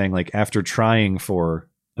 but I'm saying, like, after trying for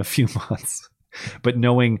a few months, but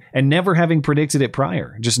knowing and never having predicted it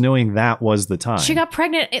prior, just knowing that was the time. She got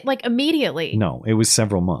pregnant like immediately. No, it was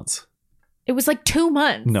several months. It was like 2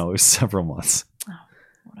 months. No, it was several months. Oh,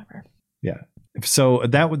 whatever. Yeah. So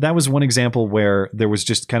that was one example where there was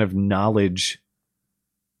just kind of knowledge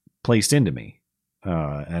placed into me.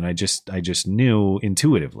 And I just knew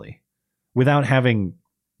intuitively without having,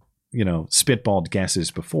 spitballed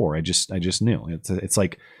guesses before. I just knew. It's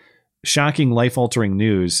like shocking, life-altering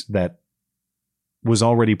news that was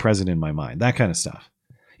already present in my mind. That kind of stuff.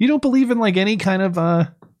 You don't believe in like any kind of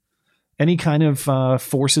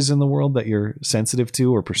forces in the world that you're sensitive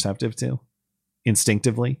to or perceptive to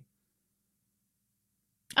instinctively?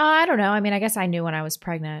 I don't know. I mean, I guess I knew when I was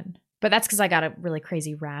pregnant, but that's because I got a really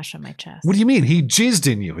crazy rash on my chest. What do you mean? He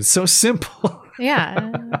jizzed in you. It's so simple.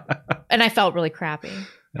 Yeah. And I felt really crappy.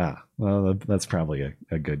 Ah, well, that's probably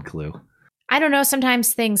a good clue. I don't know.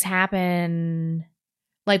 Sometimes things happen.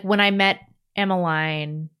 Like when I met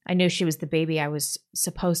Emmeline, I knew she was the baby I was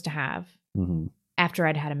supposed to have after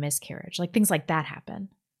I'd had a miscarriage. Like things like that happen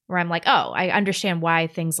where I'm like, oh, I understand why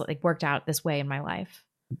things like worked out this way in my life.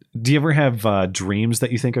 Do you ever have dreams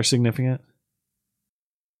that you think are significant?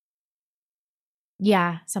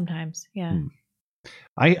 Yeah, sometimes. Yeah.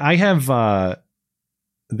 I have,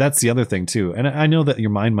 that's the other thing too. And I know that your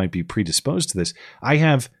mind might be predisposed to this. I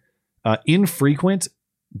have infrequent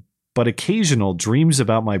but occasional dreams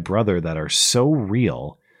about my brother that are so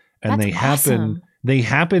real, and That's they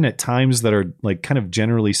happen at times that are like kind of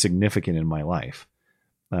generally significant in my life.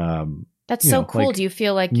 That's so cool. Like do you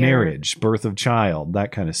feel like marriage, birth of child,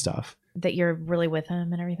 that kind of stuff? That you're really with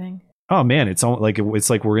him and everything? Oh man, it's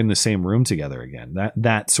like we're in the same room together again.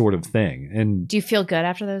 That sort of thing. And do you feel good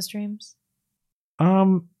after those dreams?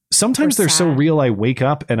 Sometimes they're so real I wake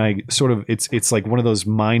up and I sort of it's like one of those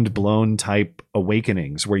mind blown type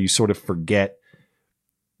awakenings where you sort of forget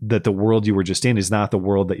that the world you were just in is not the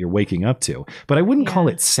world that you're waking up to. But I wouldn't call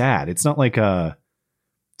it sad. It's not like it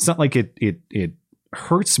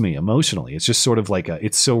hurts me emotionally. It's just sort of like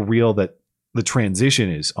it's so real that the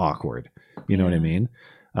transition is awkward. You know what I mean?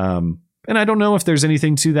 And I don't know if there's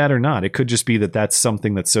anything to that or not. It could just be that that's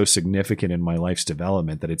something that's so significant in my life's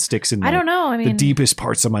development that it sticks in I don't know. I mean, the deepest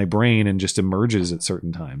parts of my brain and just emerges at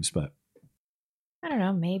certain times. But I don't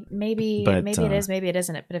know. Maybe it is, maybe it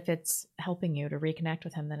isn't. But if it's helping you to reconnect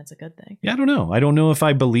with him, then it's a good thing. Yeah, I don't know. I don't know if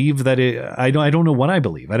I believe that I don't know what I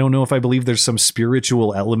believe. I don't know if I believe there's some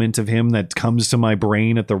spiritual element of him that comes to my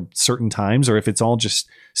brain at the certain times, or if it's all just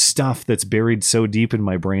stuff that's buried so deep in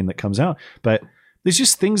my brain that comes out. But there's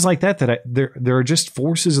just things like that there are just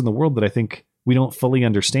forces in the world that I think we don't fully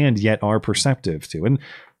understand yet are perceptive to. And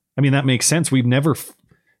I mean, that makes sense. We've never,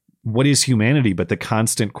 what is humanity but the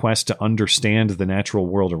constant quest to understand the natural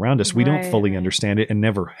world around us? We don't fully understand it and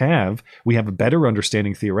never have. We have a better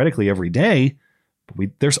understanding theoretically every day, but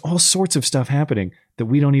there's all sorts of stuff happening that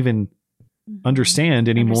we don't even understand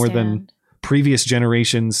any more than previous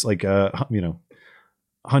generations, like,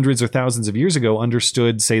 hundreds or thousands of years ago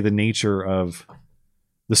understood, say, the nature of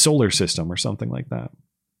the solar system or something like that.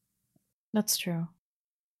 That's true.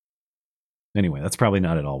 Anyway, that's probably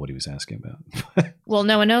not at all what he was asking about. Well,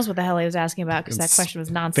 no one knows what the hell he was asking about because that question was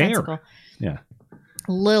nonsensical. Fair. Yeah.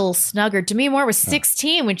 Lil Snugger. Demi Moore was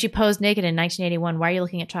 16 when she posed naked in 1981. Why are you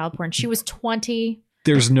looking at child porn? She was 20.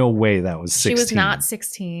 There's no way that was 16. She was not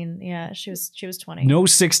 16. Yeah, she was 20. No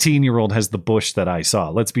 16-year-old has the bush that I saw.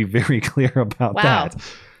 Let's be very clear about that.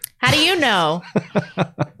 How do you know?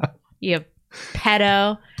 You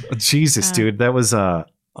pedo. Jesus, dude, that was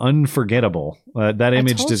unforgettable. That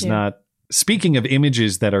image does not. Speaking of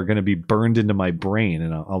images that are going to be burned into my brain,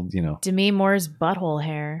 and I'll Demi Moore's butthole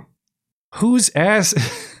hair. Whose ass?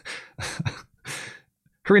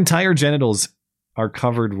 Her entire genitals are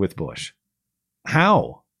covered with bush.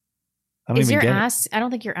 How? I don't is even your get ass? It. I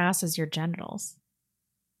don't think your ass is your genitals.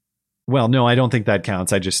 Well, no, I don't think that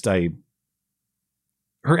counts.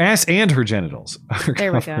 Her ass and her genitals.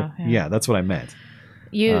 There we go. Yeah, that's what I meant.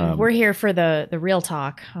 We're here for the real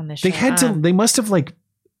talk on this show. They must have like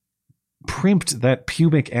primped that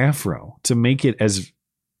pubic afro to make it as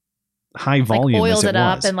high volume oiled as it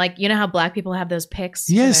up was. And like, you know how black people have those pics?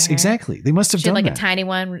 Yes, exactly. They must have done like that. a tiny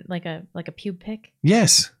one, like a pube pic.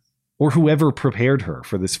 Yes. Or whoever prepared her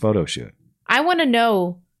for this photo shoot. I want to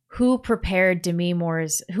know who picked Demi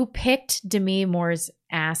Moore's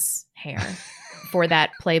ass hair for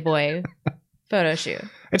that Playboy photo shoot.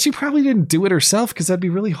 And she probably didn't do it herself because that'd be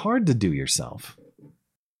really hard to do yourself.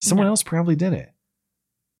 Someone else probably did it.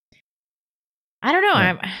 I don't know.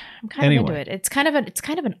 Yeah. I'm kind of into it. It's kind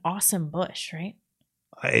of an awesome bush, right?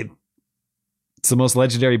 It's the most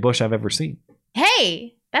legendary bush I've ever seen.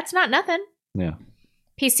 Hey, that's not nothing. Yeah.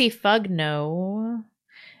 PC Fugno.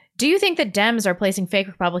 Do you think that Dems are placing fake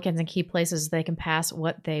Republicans in key places so they can pass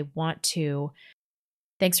what they want to?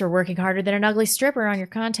 Thanks for working harder than an ugly stripper on your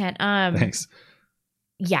content. Thanks.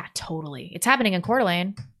 Yeah, totally. It's happening in Coeur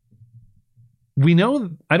d'Alene. We know.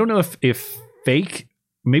 I don't know if fake.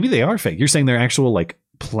 Maybe they are fake. You're saying they're actual like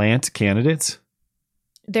plant candidates?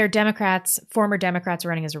 They're Democrats, former Democrats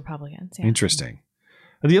running as Republicans. Yeah. Interesting.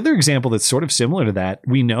 The other example that's sort of similar to that,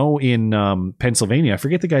 we know in Pennsylvania, I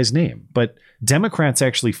forget the guy's name, but Democrats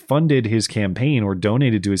actually funded his campaign or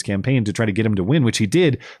donated to his campaign to try to get him to win, which he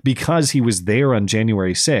did because he was there on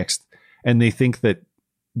January 6th. And they think that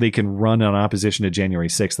they can run on opposition to January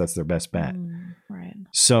 6th. That's their best bet. Right.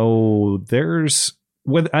 So there's,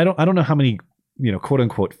 I don't know how many, quote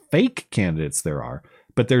unquote, fake candidates there are,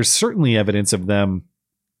 but there's certainly evidence of them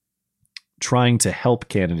trying to help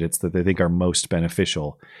candidates that they think are most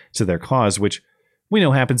beneficial to their cause, which we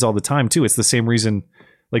know happens all the time too. It's the same reason,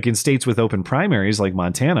 like in states with open primaries, like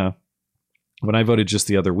Montana, when I voted just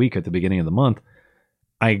the other week at the beginning of the month,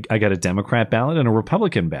 I got a Democrat ballot and a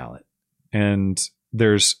Republican ballot. And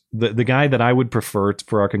there's the guy that I would prefer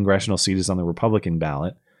for our congressional seat is on the Republican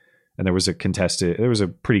ballot. And there was a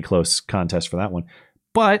pretty close contest for that one.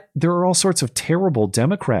 But there are all sorts of terrible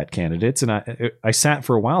Democrat candidates. And I sat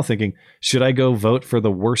for a while thinking, should I go vote for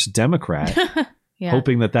the worst Democrat,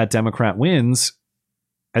 hoping that Democrat wins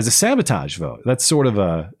as a sabotage vote? That's sort of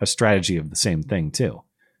a strategy of the same thing, too.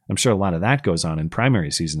 I'm sure a lot of that goes on in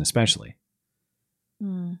primary season, especially.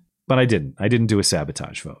 But I didn't. I didn't do a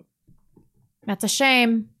sabotage vote. That's a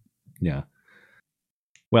shame. Yeah.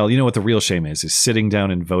 Well, you know what the real shame is sitting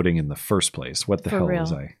down and voting in the first place. What the hell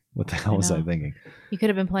was I thinking? You could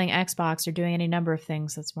have been playing Xbox or doing any number of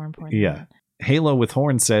things that's more important. Yeah. Halo with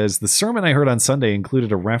Horn says, the sermon I heard on Sunday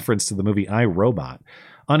included a reference to the movie I, Robot,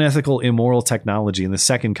 unethical, immoral technology and the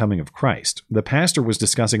second coming of Christ. The pastor was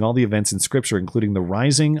discussing all the events in Scripture, including the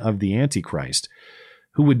rising of the Antichrist,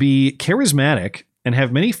 who would be charismatic and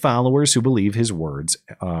have many followers who believe his words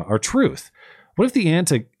are truth. What if the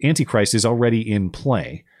Antichrist is already in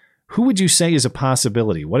play? Who would you say is a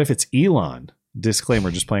possibility? What if it's Elon?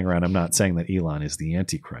 Disclaimer, just playing around. I'm not saying that Elon is the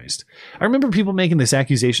Antichrist. I remember people making this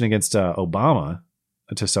accusation against Obama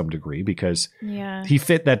to some degree because he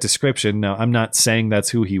fit that description. Now, I'm not saying that's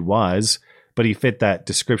who he was, but he fit that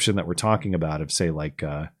description that we're talking about of, say, like,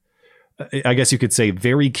 I guess you could say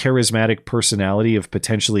very charismatic personality of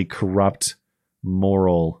potentially corrupt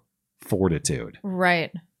moral fortitude.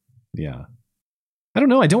 Right. Yeah. I don't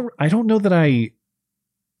know. I don't know that I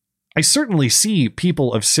certainly see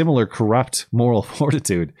people of similar corrupt moral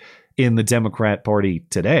fortitude in the Democrat Party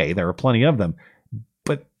today. There are plenty of them.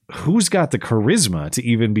 But who's got the charisma to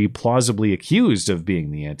even be plausibly accused of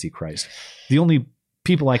being the Antichrist? The only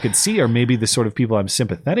people I could see are maybe the sort of people I'm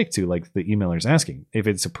sympathetic to, like the emailer's asking. If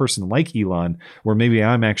it's a person like Elon, where maybe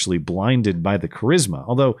I'm actually blinded by the charisma.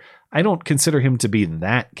 Although I don't consider him to be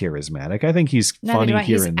that charismatic. I think he's funny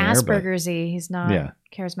here and there. He's Asperger's-y. He's not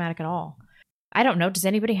charismatic at all. I don't know. Does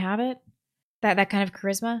anybody have it? That kind of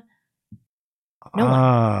charisma? No one.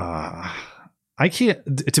 I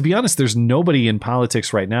can't. To be honest, there's nobody in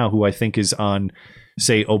politics right now who I think is on,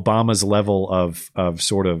 say, Obama's level of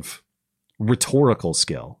sort of rhetorical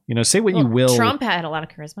skill. Say what you will. Trump had a lot of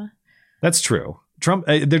charisma. That's true. Trump.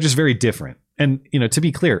 They're just very different. And to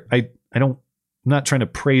be clear, I'm not trying to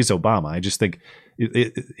praise Obama. I just think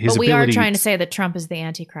his. But we are trying to say that Trump is the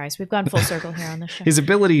Antichrist. We've gone full circle here on this show. His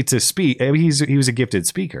ability to speak. He was a gifted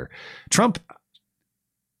speaker. Trump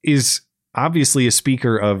is obviously a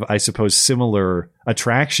speaker of, I suppose, similar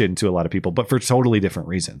attraction to a lot of people, but for totally different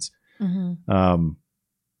reasons. Mm-hmm.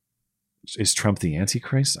 Is Trump the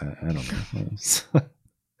Antichrist? I don't know.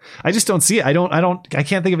 I just don't see it. I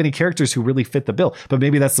can't think of any characters who really fit the bill, but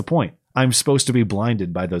maybe that's the point. I'm supposed to be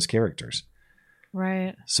blinded by those characters.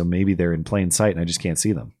 Right. So maybe they're in plain sight and I just can't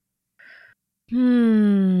see them.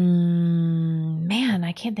 Man,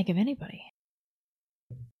 I can't think of anybody.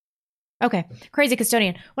 Okay. Crazy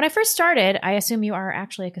Custodian. When I first started, I assume you are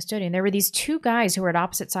actually a custodian. There were these two guys who were at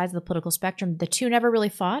opposite sides of the political spectrum. The two never really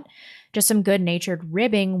fought, just some good-natured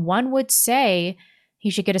ribbing. One would say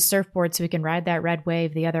he should get a surfboard so he can ride that red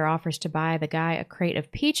wave. The other offers to buy the guy a crate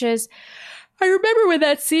of peaches. I remember when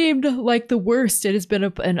that seemed like the worst. It has been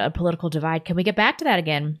a political divide. Can we get back to that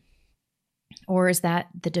again? Or is that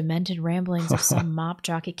the demented ramblings of some mop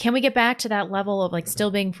jockey? Can we get back to that level of like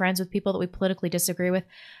still being friends with people that we politically disagree with?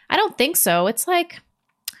 I don't think so. It's like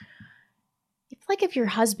if your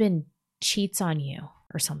husband cheats on you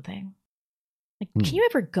or something. Like, can you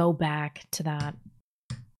ever go back to that?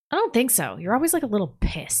 I don't think so. You're always like a little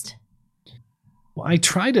pissed. Well,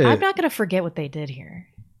 I'm not going to forget what they did here.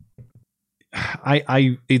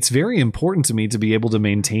 It's very important to me to be able to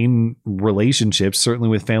maintain relationships, certainly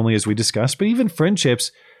with family, as we discussed, but even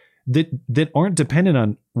friendships that aren't dependent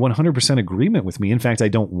on 100% agreement with me. In fact, I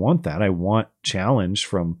don't want that. I want challenge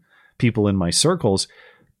from people in my circles,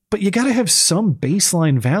 but you got to have some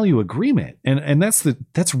baseline value agreement. And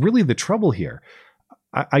that's really the trouble here.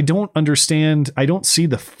 I don't understand. I don't see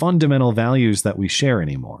the fundamental values that we share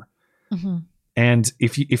anymore. Mm-hmm. And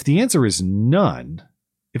if the answer is none,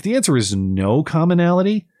 if the answer is no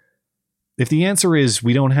commonality, if the answer is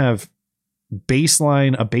we don't have a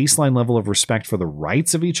baseline level of respect for the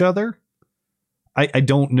rights of each other, I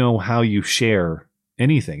don't know how you share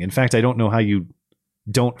anything. In fact, I don't know how you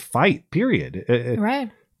don't fight, period. Right.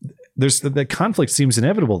 The conflict seems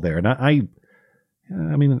inevitable there. And I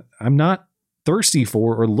mean, I'm not thirsty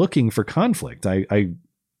for or looking for conflict.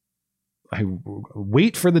 I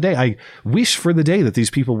wait for the day. I wish for the day that these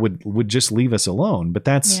people would just leave us alone. But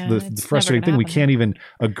that's the frustrating thing. We can't even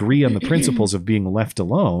agree on the principles of being left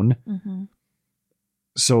alone. Mm-hmm.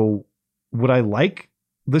 So would I like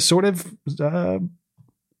the sort of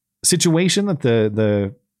situation that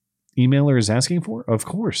the emailer is asking for? Of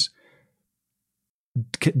course.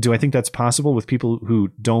 Do I think that's possible with people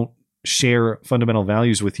who don't share fundamental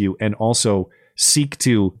values with you and also seek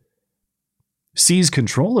to seize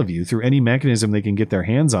control of you through any mechanism they can get their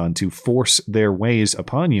hands on to force their ways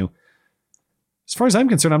upon you? As far as I'm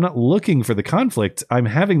concerned, I'm not looking for the conflict. I'm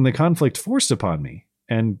having the conflict forced upon me.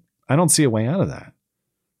 And I don't see a way out of that.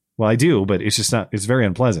 Well, I do, but it's just not, it's very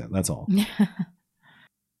unpleasant. That's all.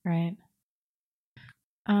 Right.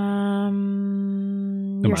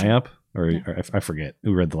 Am I up? Or I forget.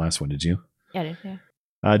 Who read the last one? Did you? Yeah, I did, yeah.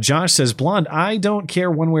 Josh says, Blonde, I don't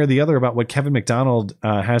care one way or the other about what Kevin McDonald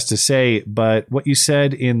has to say, but what you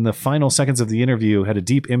said in the final seconds of the interview had a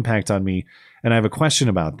deep impact on me, and I have a question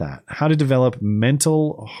about that. How to develop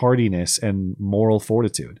mental hardiness and moral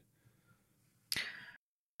fortitude?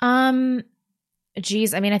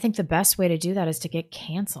 Geez, I mean, I think the best way to do that is to get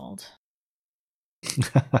canceled.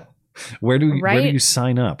 Where do you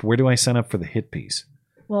sign up? Where do I sign up for the hit piece?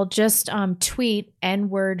 Well, just tweet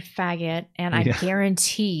N-word faggot, and I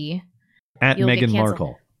guarantee at Meghan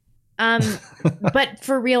Markle. But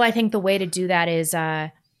for real, I think the way to do that is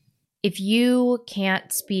if you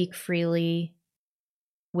can't speak freely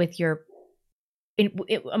with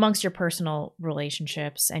amongst your personal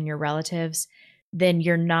relationships and your relatives, then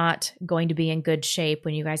you're not going to be in good shape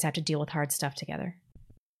when you guys have to deal with hard stuff together.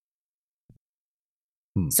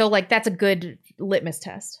 So, like, that's a good litmus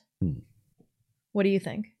test. What do you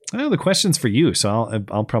think? Oh, the question's for you, so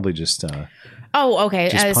I'll probably just. Oh, okay.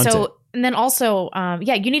 Just punt it. And then also,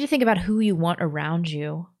 you need to think about who you want around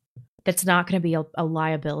you. That's not going to be a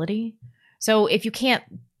liability. So if you can't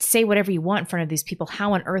say whatever you want in front of these people,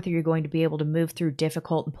 how on earth are you going to be able to move through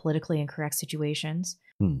difficult and politically incorrect situations?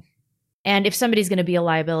 And if somebody's going to be a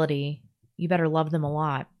liability, you better love them a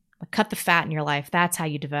lot. Cut the fat in your life. That's how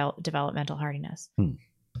you develop mental hardiness.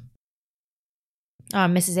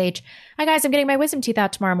 Mrs. H. Hi, guys. I'm getting my wisdom teeth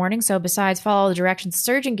out tomorrow morning. So besides follow the directions the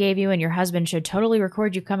surgeon gave you, and your husband should totally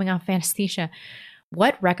record you coming off anesthesia,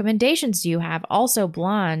 what recommendations do you have? Also,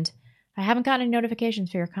 Blonde, I haven't gotten any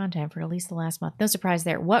notifications for your content for at least the last month. No surprise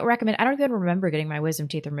there. I don't even remember getting my wisdom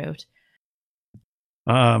teeth removed.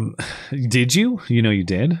 Did you? You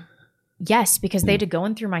did? Yes, because they had to go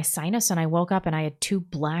in through my sinus, and I woke up and I had 2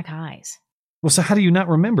 black eyes. Well, so how do you not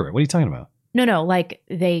remember it? What are you talking about? No, like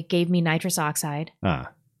they gave me nitrous oxide.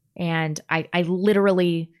 And I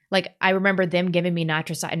literally, like, I remember them giving me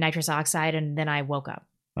nitrous oxide, and then I woke up.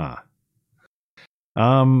 I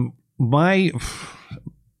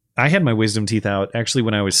had my wisdom teeth out actually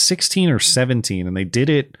when I was 16 or 17, and they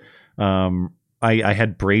did it. I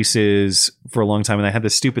had braces for a long time, and I had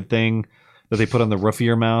this stupid thing that they put on the roof of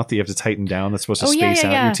your mouth that you have to tighten down. That's supposed to space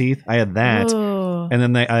out your teeth. I had that. Ooh. And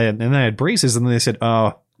then I had braces, and then they said,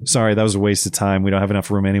 oh, sorry, that was a waste of time. We don't have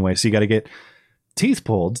enough room anyway. So you got to get teeth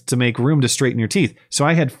pulled to make room to straighten your teeth. So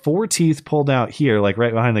I had 4 teeth pulled out here, like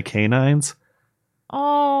right behind the canines.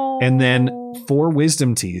 Oh. And then 4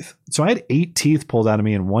 wisdom teeth. So I had 8 teeth pulled out of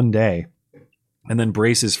me in one day. And then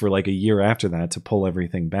braces for like a year after that to pull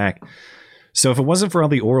everything back. So if it wasn't for all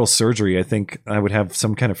the oral surgery, I think I would have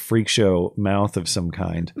some kind of freak show mouth of some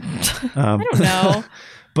kind. I don't know.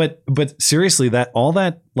 But seriously, all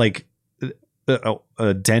that like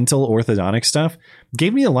dental orthodontic stuff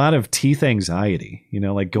gave me a lot of teeth anxiety,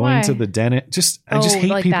 like going to the dentist. I just hate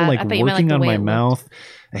like people like working on my mouth.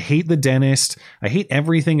 I hate the dentist. I hate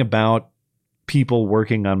everything about people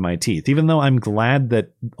working on my teeth, even though I'm glad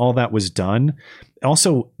that all that was done.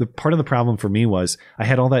 Also, the part of the problem for me was I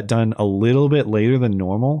had all that done a little bit later than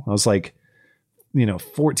normal. I was like,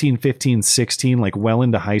 14, 15, 16, like well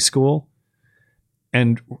into high school.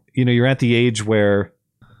 And, you're at the age where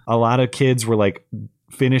a lot of kids were like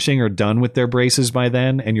finishing or done with their braces by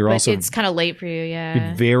then. And it's kind of late for you.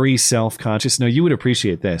 Yeah. Very self-conscious. No, you would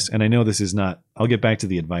appreciate this. And I know this is not, I'll get back to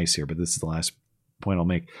the advice here, but this is the last point I'll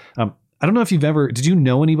make. I don't know if did you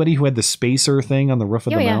know anybody who had the spacer thing on the roof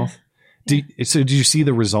of the mouth? So did you see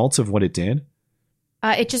the results of what it did?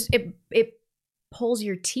 It pulls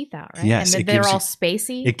your teeth out, right? Yes, and they're all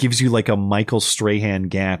spacey. It gives you like a Michael Strahan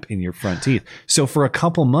gap in your front teeth. So for a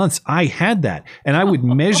couple months, I had that, and I would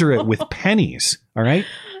measure it with pennies. All right,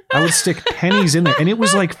 I would stick pennies in there, and it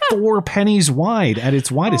was like 4 pennies wide at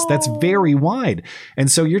its widest. That's very wide.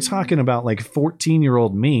 And so you're talking about like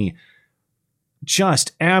 14-year-old me,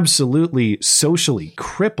 just absolutely socially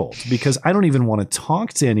crippled because I don't even want to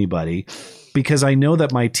talk to anybody because I know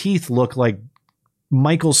that my teeth look like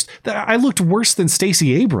Michael's. I looked worse than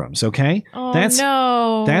Stacey Abrams. Okay. Oh,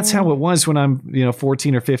 no. That's how it was when I'm,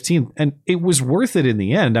 14 or 15. And it was worth it in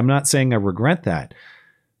the end. I'm not saying I regret that,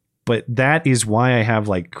 but that is why I have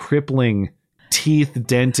like crippling teeth,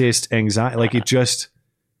 dentist anxiety. Like it just,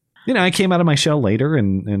 I came out of my shell later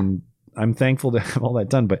and I'm thankful to have all that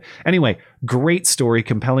done. But anyway, great story,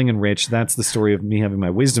 compelling and rich. That's the story of me having my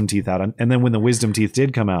wisdom teeth out. And then when the wisdom teeth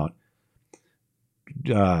did come out,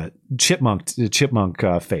 chipmunk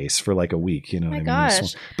face for like a week, Oh my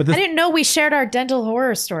gosh. But I didn't know we shared our dental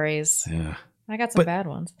horror stories. Yeah. I got some bad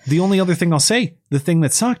ones. The only other thing I'll say, the thing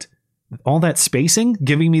that sucked, all that spacing,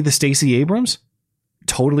 giving me the Stacey Abrams,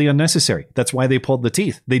 totally unnecessary. That's why they pulled the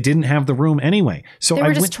teeth. They didn't have the room anyway. So they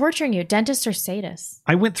were just torturing you. Dentists are sadists.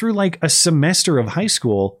 I went through like a semester of high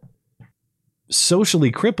school socially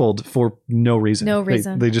crippled for no reason. No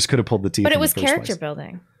reason. They just could have pulled the teeth. But it was character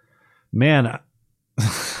building. Man,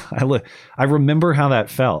 I remember how that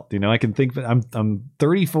felt. I can think I'm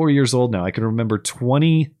 34 years old now. I can remember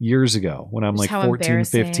 20 years ago when I'm like 14,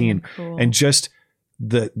 15 and just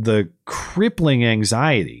the crippling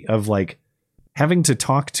anxiety of like having to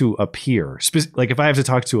talk to a peer. Like if I have to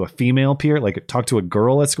talk to a female peer, like talk to a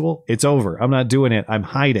girl at school, it's over. I'm not doing it. I'm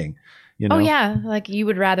hiding. Oh yeah. Like you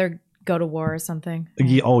would rather go to war or something.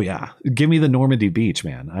 Yeah, oh yeah. Give me the Normandy beach,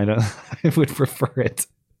 man. I would prefer it.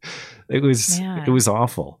 It was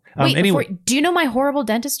awful. Wait, anyway, do you know my horrible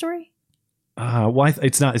dentist story? Why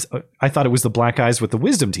it's not? I thought it was the black eyes with the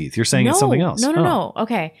wisdom teeth. You're saying it's something else. No.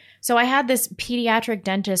 Okay, so I had this pediatric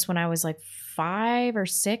dentist when I was like 5 or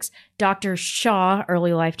 6. Dr. Shaw,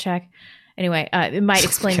 early life check. Anyway, it might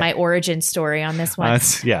explain my origin story on this one.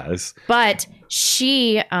 But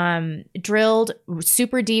she drilled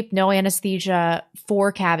super deep, no anesthesia,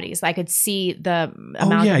 4 cavities. I could see the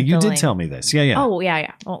amount. Oh yeah, you did tell me this. Yeah. Oh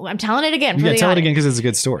yeah. Well, I'm telling it again. Tell it again because it's a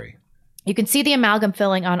good story. You can see the amalgam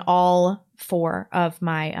filling on all 4 of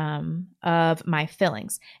my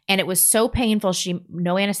fillings, and it was so painful.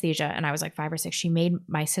 No anesthesia, and I was like 5 or 6. She made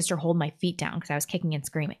my sister hold my feet down because I was kicking and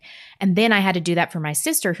screaming, and then I had to do that for my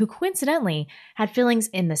sister, who coincidentally had fillings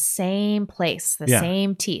in the same place,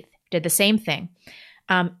 same teeth, did the same thing,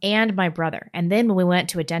 and my brother. And then when we went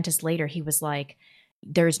to a dentist later, he was like,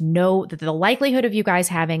 "There's the likelihood of you guys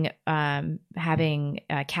having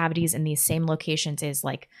cavities in these same locations is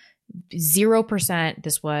like 0%.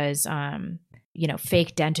 This was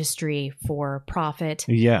fake dentistry for profit."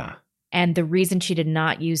 Yeah. And the reason she did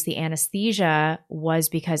not use the anesthesia was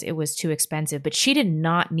because it was too expensive, but she did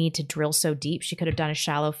not need to drill so deep. She could have done a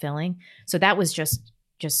shallow filling. So that was just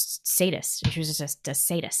sadist. She was just a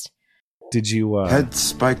sadist. Did you head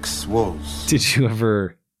spikes walls? Did you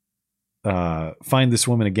ever find this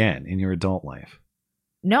woman again in your adult life?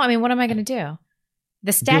 No, I mean, what am I going to do?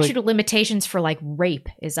 The statute of limitations for like rape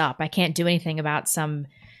is up. I can't do anything about some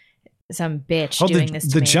bitch doing this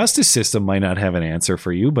to me. The justice system might not have an answer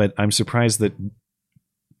for you, but I'm surprised that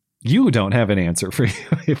you don't have an answer for you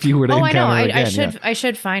if you were to encounter her again. I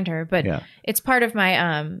should find her, but it's part of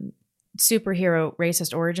my superhero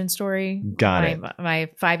racist origin story. Got it. My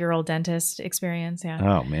 5-year-old dentist experience. Yeah.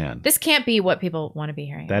 Oh man. This can't be what people want to be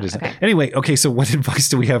hearing. That is okay. Anyway. Okay. So what advice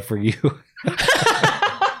do we have for you?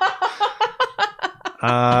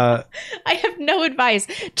 I have no advice.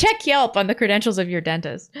 Check Yelp on the credentials of your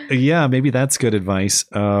dentist. Yeah, maybe that's good advice.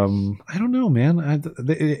 I don't know, man.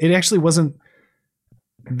 It actually wasn't.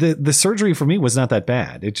 The surgery for me was not that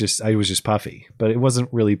bad. I was just puffy, but it wasn't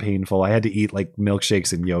really painful. I had to eat like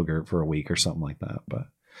milkshakes and yogurt for a week or something like that, but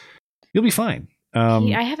you'll be fine.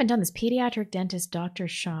 I haven't done this. Pediatric dentist, Dr.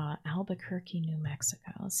 Shaw, Albuquerque, New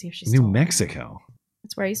Mexico. Let's see if she's New Mexico.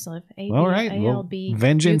 That's where I used to live. All right. Well,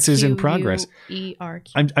 vengeance is in progress.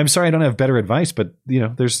 I'm sorry I don't have better advice, but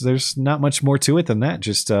there's not much more to it than that.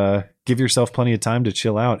 Just give yourself plenty of time to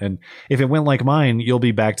chill out. And if it went like mine, you'll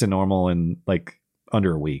be back to normal in like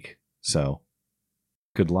under a week. So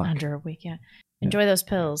good luck. Under a week, yeah. Enjoy those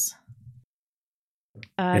pills. Did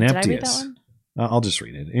I read that one? I'll just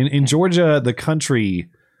read it. In Georgia, the country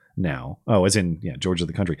now, as in Georgia,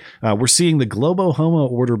 the country, we're seeing the Globo Homo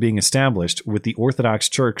order being established, with the Orthodox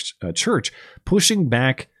Church pushing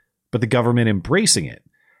back, but the government embracing it.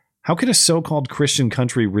 How can a so-called Christian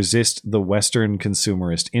country resist the Western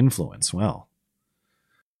consumerist influence? Well,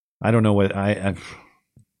 I don't know what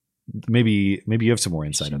maybe you have some more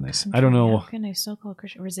insight on this. I don't know. How can a so-called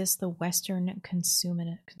Christian resist the Western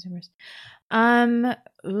consumers?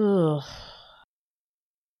 Ugh.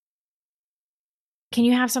 Can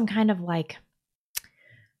you have some kind of like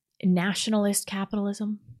nationalist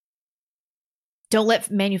capitalism? Don't let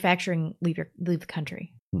manufacturing leave the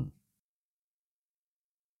country.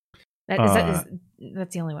 That's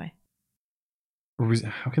the only way.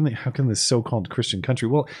 How can this so-called Christian country?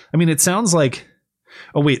 Well, I mean, it sounds like.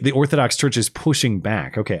 Oh wait, the Orthodox Church is pushing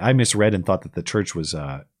back. Okay, I misread and thought that the church was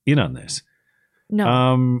in on this.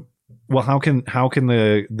 No. Well, how can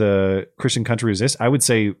the Christian country resist? I would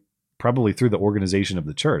say probably through the organization of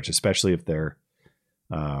the church, especially if they're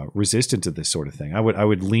resistant to this sort of thing. I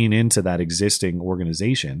would lean into that existing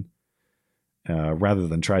organization rather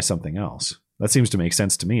than try something else. That seems to make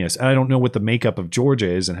sense to me. I don't know what the makeup of Georgia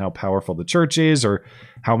is and how powerful the church is or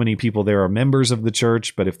how many people there are members of the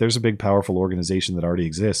church. But if there's a big, powerful organization that already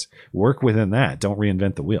exists, work within that. Don't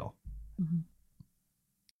reinvent the wheel. Mm-hmm.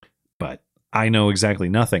 But I know exactly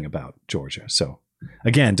nothing about Georgia. So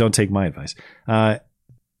again, don't take my advice. I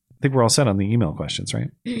think we're all set on the email questions,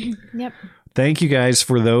 right? Yep. Thank you guys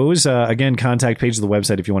for those. Again, contact page of the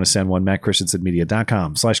website if you want to send one,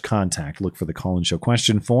 mattchristiansenmedia.com/contact. Look for the call-in show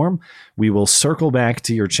question form. We will circle back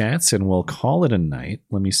to your chats and we'll call it a night.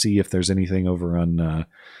 Let me see if there's anything over on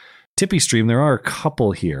Tippy Stream. There are a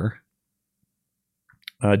couple here.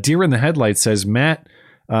 Deer in the Headlights says, Matt,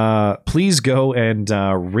 please go and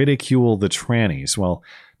ridicule the trannies. Well,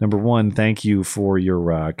 number one, thank you for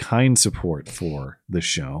your kind support for the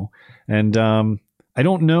show. And I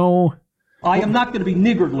don't know... I am not going to be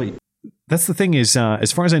niggardly. That's the thing is,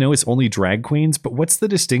 as far as I know, it's only drag queens. But what's the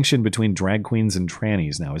distinction between drag queens and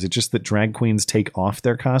trannies now? Is it just that drag queens take off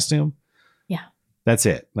their costume? Yeah. That's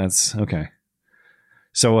it. That's okay.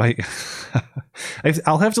 So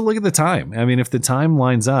I'll have to look at the time. I mean, if the time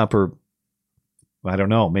lines up, or I don't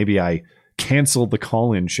know, maybe I canceled the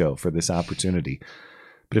call-in show for this opportunity.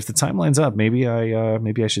 But if the time lines up, maybe I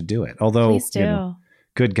should do it. Although, please do.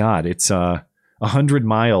 Good God, it's 100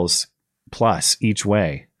 miles plus each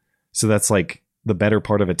way. So that's like the better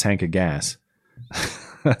part of a tank of gas.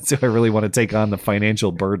 So I really want to take on the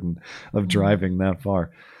financial burden of driving that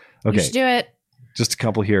far. Okay. You should do it. Just a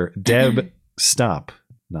couple here. Deb Stop.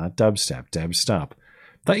 Not dubstep. Deb Stop.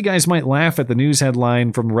 Thought you guys might laugh at the news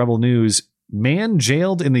headline from Rebel News. Man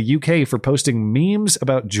jailed in the UK for posting memes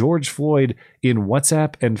about George Floyd in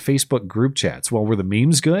WhatsApp and Facebook group chats. Well, were the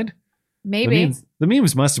memes good? Maybe. The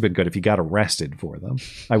memes must have been good if he got arrested for them,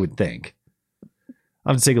 I would think.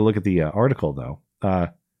 I'll have to take a look at the article, though.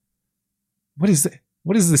 What does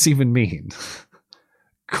this even mean?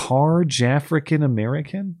 Carjafrican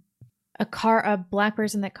American? A black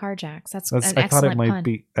person that carjacks. That's an excellent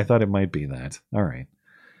pun. I thought it might be that. All right.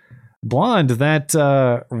 Blonde, that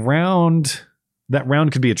round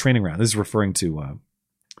could be a training round. This is referring to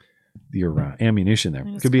your ammunition there.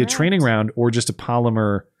 It could be a training round or just a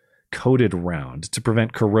polymer coated round to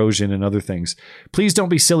prevent corrosion and other things. Please don't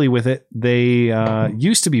be silly with it. They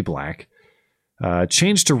used to be black,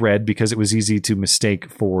 changed to red because it was easy to mistake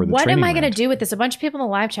for the What training am I going to round. do with this? A bunch of people in the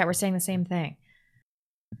live chat were saying the same thing.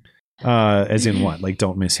 As in what? Like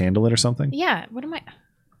don't mishandle it or something? Yeah. What am I?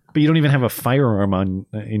 But you don't even have a firearm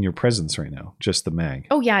in your presence right now, just the mag.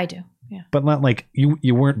 Oh, yeah, I do. Yeah. But not like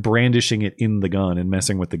you weren't brandishing it in the gun and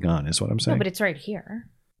messing with the gun is what I'm saying. No, but it's right here.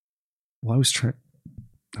 Well, I was trying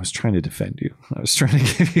to defend you. I was trying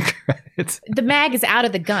to give you credit. The mag is out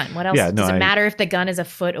of the gun. What else? Does it matter if the gun is a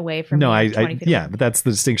foot away from me? 20 feet away? But that's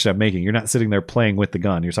the distinction I'm making. You're not sitting there playing with the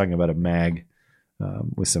gun. You're talking about a mag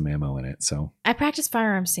with some ammo in it. So I practice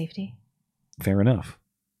firearm safety. Fair enough.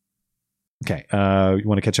 Okay. You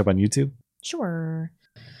want to catch up on YouTube? Sure.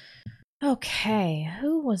 Okay.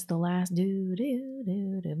 Who was the last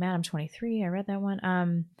Madam 23. I read that one.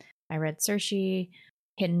 I read Cersei,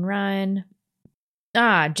 Hit and Run.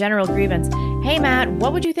 General Grievance. Hey, Matt,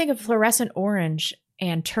 what would you think of Fluorescent Orange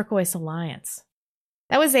and Turquoise Alliance?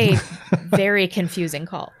 That was a very confusing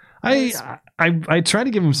call. I try to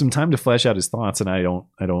give him some time to flesh out his thoughts, and I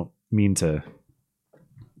don't mean to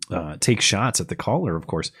take shots at the caller, of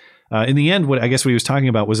course. In the end, what he was talking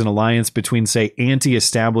about was an alliance between, say,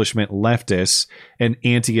 anti-establishment leftists and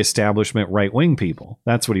anti-establishment right-wing people.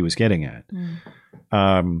 That's what he was getting at.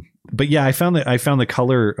 But yeah, I found the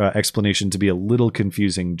color explanation to be a little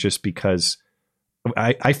confusing, just because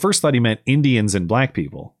I first thought he meant Indians and black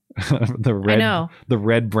people. the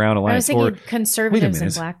red brown alliance. I was thinking conservatives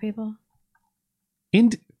and black people.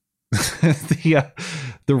 The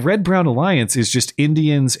red brown alliance is just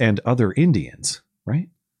Indians and other Indians, right?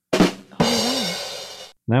 Oh,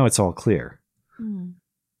 right. Now it's all clear.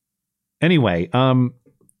 Anyway,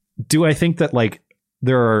 do I think that like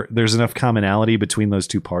there's enough commonality between those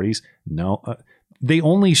two parties? No, they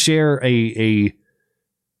only share a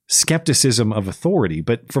skepticism of authority.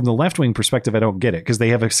 But from the left-wing perspective, I don't get it, because they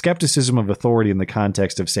have a skepticism of authority in the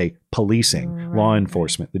context of, say, policing, law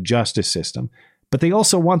enforcement, the justice system. But they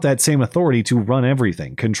also want that same authority to run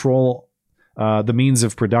everything, control the means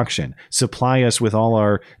of production, supply us with all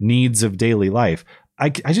our needs of daily life. I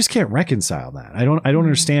just can't reconcile that. I don't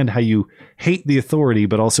understand how you hate the authority,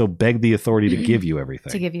 but also beg the authority to give you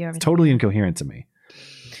everything. To give you everything. It's totally incoherent to me.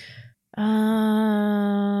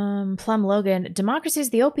 Plum Logan, democracy is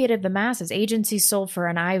the opiate of the masses. Agencies sold for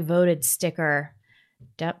an I voted sticker.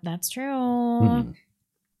 Yep, that's true.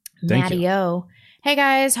 Matty O. Hey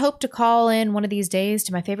guys, hope to call in one of these days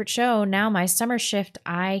to my favorite show. Now my summer shift,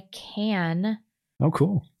 I can. Oh,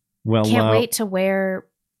 cool. Well, can't wait to wear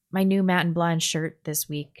my new Matt and Blind shirt this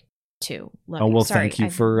week too. Love well, sorry, thank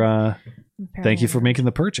you for making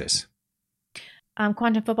the purchase.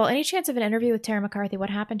 Quantum Football. Any chance of an interview with Tara McCarthy?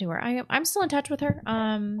 What happened to her? I'm still in touch with her.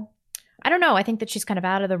 I don't know. I think that she's kind of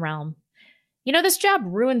out of the realm. You know, this job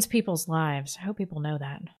ruins people's lives. I hope people know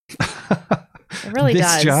that. It really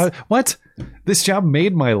does. What? This job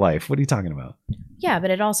made my life. What are you talking about? Yeah,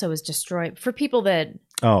 but it also is destroyed for people that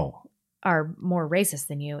are more racist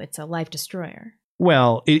than you. It's a life destroyer.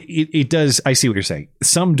 Well, it does. I see what you're saying.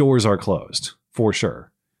 Some doors are closed for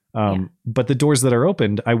sure. But the doors that are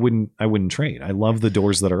opened, I wouldn't trade. I love the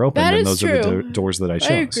doors that are open, and those are the doors that I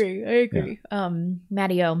chose. I agree. Yeah.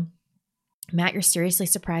 Matty O. Matt, you're seriously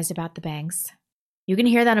surprised about the banks. You can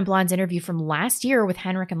hear that in Blonde's interview from last year with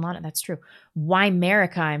Henrik and Lana. That's true. Why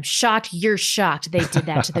America? I'm shocked. You're shocked. They did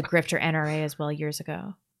that to the grifter NRA as well years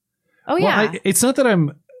ago. Oh, yeah. Well, it's not that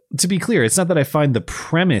I'm... To be clear, it's not that I find the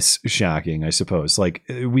premise shocking, I suppose. Like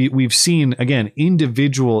we've seen, again,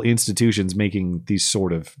 individual institutions making these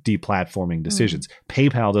sort of deplatforming decisions.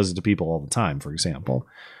 PayPal does it to people all the time, for example.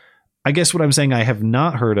 I guess what I'm saying I have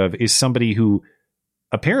not heard of is somebody who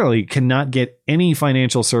apparently cannot get any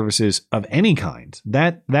financial services of any kind.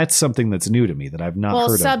 That's something that's new to me that I've not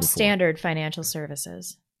heard of before. Substandard financial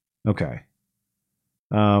services. Okay.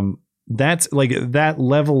 That's like that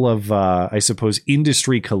level of, I suppose,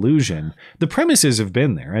 industry collusion. The premises have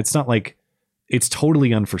been there. It's not like it's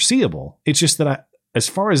totally unforeseeable. It's just that as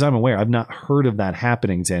far as I'm aware, I've not heard of that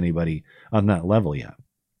happening to anybody on that level yet.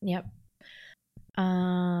 Yep.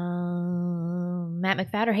 Matt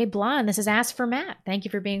McFadder. Hey, Blonde, this is Ask for Matt. Thank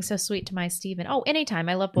you for being so sweet to my Steven. Oh, anytime.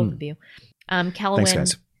 I love both of you.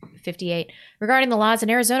 Kellawin, 58. Regarding the laws in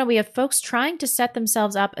Arizona, we have folks trying to set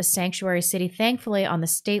themselves up a sanctuary city. Thankfully, on the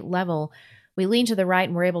state level, we lean to the right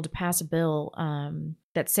and we're able to pass a bill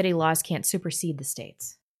that city laws can't supersede the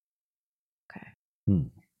states. Okay.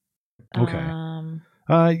 Okay.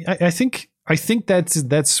 I think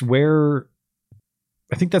that's where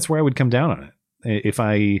I would come down on it. If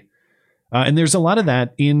I and there's a lot of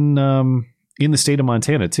that in the state of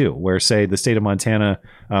Montana too, where say the state of Montana,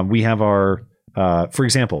 we have our for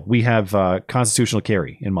example, we have constitutional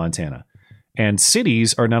carry in Montana, and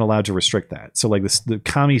cities are not allowed to restrict that. So like the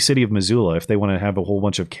commie city of Missoula, if they want to have a whole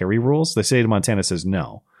bunch of carry rules, the state of Montana says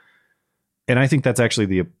no. And I think that's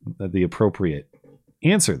actually the appropriate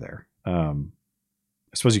answer there.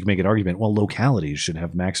 I suppose you can make an argument, well, localities should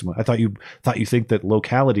have maximum. I thought you think that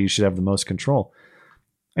localities should have the most control.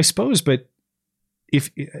 I suppose, but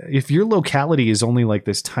if your locality is only like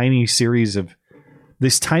this tiny set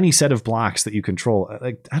of blocks that you control,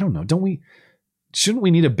 like, I don't know, shouldn't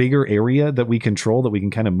we need a bigger area that we control, that we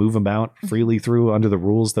can kind of move about freely through under the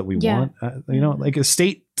rules that we want? Like a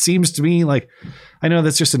state seems to me like, I know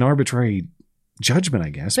that's just an arbitrary judgment, I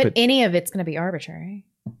guess. But any of it's going to be arbitrary.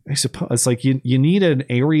 I suppose it's like you need an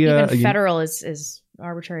area. Even federal is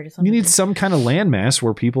arbitrary to some extent. You need some kind of landmass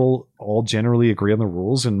where people all generally agree on the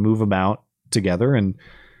rules and move about together. And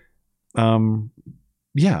I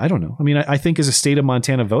don't know. I mean, I think as a state of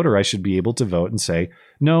Montana voter, I should be able to vote and say,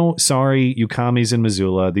 no, sorry, you commies in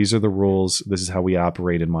Missoula, these are the rules. This is how we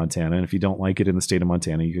operate in Montana. And if you don't like it in the state of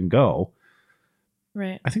Montana, you can go.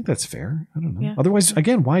 Right. I think that's fair. I don't know. Yeah. Otherwise,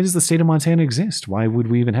 again, why does the state of Montana exist? Why would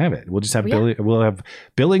we even have it? We'll just have we'll have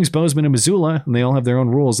Billings, Bozeman, and Missoula, and they all have their own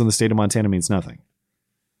rules, and the state of Montana means nothing.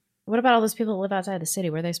 What about all those people that live outside the city?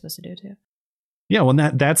 What are they supposed to do too? Yeah,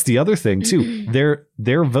 well, that's the other thing too.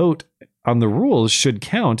 Their vote on the rules should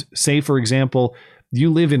count. Say, for example, you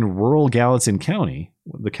live in rural Gallatin County,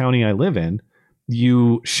 the county I live in.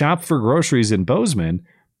 You shop for groceries in Bozeman.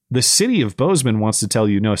 The city of Bozeman wants to tell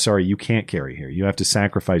you, no, sorry, you can't carry here. You have to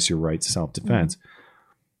sacrifice your right to self-defense.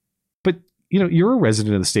 But you're a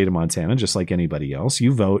resident of the state of Montana, just like anybody else.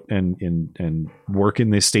 You vote and work in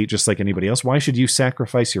this state just like anybody else. Why should you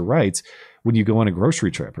sacrifice your rights when you go on a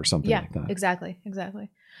grocery trip or something like that? Exactly.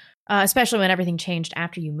 Especially when everything changed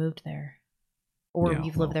after you moved there. Or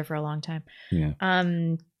you've lived there for a long time. Yeah.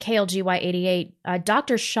 KLGY88.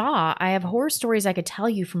 Dr. Shaw, I have horror stories I could tell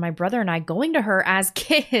you from my brother and I going to her as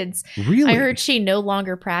kids. Really? I heard she no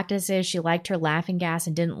longer practices. She liked her laughing gas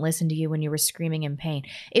and didn't listen to you when you were screaming in pain.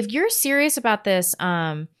 If you're serious about this,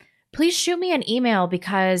 please shoot me an email,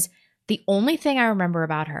 because the only thing I remember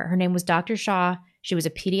about her name was Dr. Shaw. She was a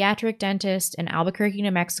pediatric dentist in Albuquerque,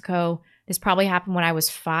 New Mexico. This probably happened when I was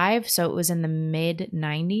 5, so it was in the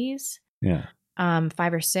mid-90s. Yeah. 5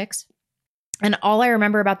 or 6. And all I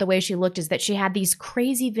remember about the way she looked is that she had these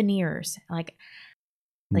crazy veneers, like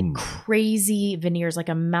crazy veneers, like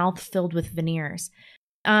a mouth filled with veneers.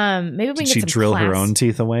 Maybe we can Did get she some drill class. her own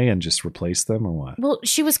teeth away and just replace them, or what? Well,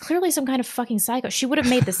 she was clearly some kind of fucking psycho. She would have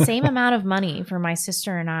made the same amount of money for my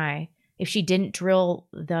sister and I if she didn't drill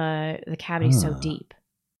the cavity so deep.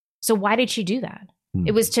 So why did she do that?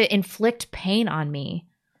 It was to inflict pain on me,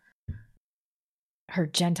 her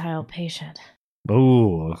Gentile patient.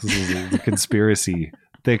 Oh, the conspiracy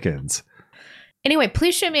thickens. Anyway,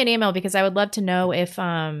 please shoot me an email, because I would love to know if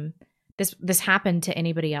this happened to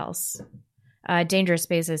anybody else. Dangerous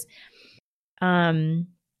Spaces. Can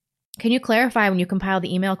you clarify when you compile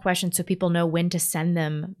the email questions so people know when to send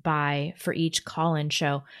them by for each call-in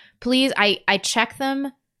show? Please, I check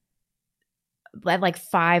them at like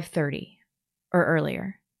 5:30 or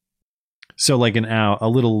earlier. So like an hour, a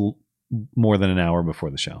little more than an hour before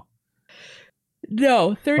the show.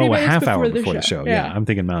 No, 30 minutes a half before hour the before the show. Yeah, I'm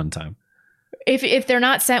thinking Mountain Time. If they're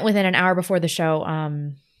not sent within an hour before the show,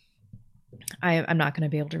 I'm not going to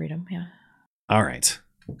be able to read them. Yeah. All right.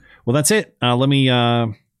 Well, that's it. Let me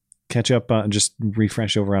catch up, just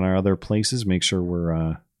refresh over on our other places, make sure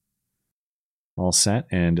we're all set.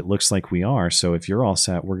 And it looks like we are. So if you're all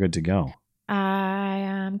set, we're good to go. I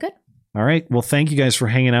am good. All right. Well, thank you guys for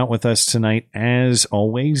hanging out with us tonight. As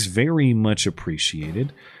always, very much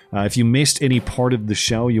appreciated. If you missed any part of the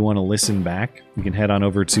show, you want to listen back, you can head on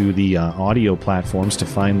over to the audio platforms to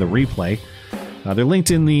find the replay. They're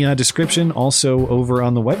linked in the description, also over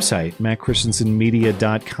on the website,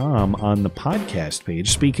 mattchristiansenmedia.com, on the podcast page.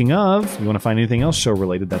 Speaking of, you want to find anything else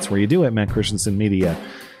show-related, that's where you do it,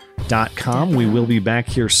 mattchristiansenmedia.com. We will be back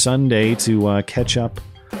here Sunday to catch up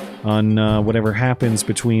on whatever happens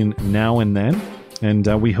between now and then,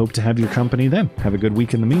 and we hope to have your company then. Have a good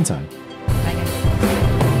week in the meantime. Bye, guys.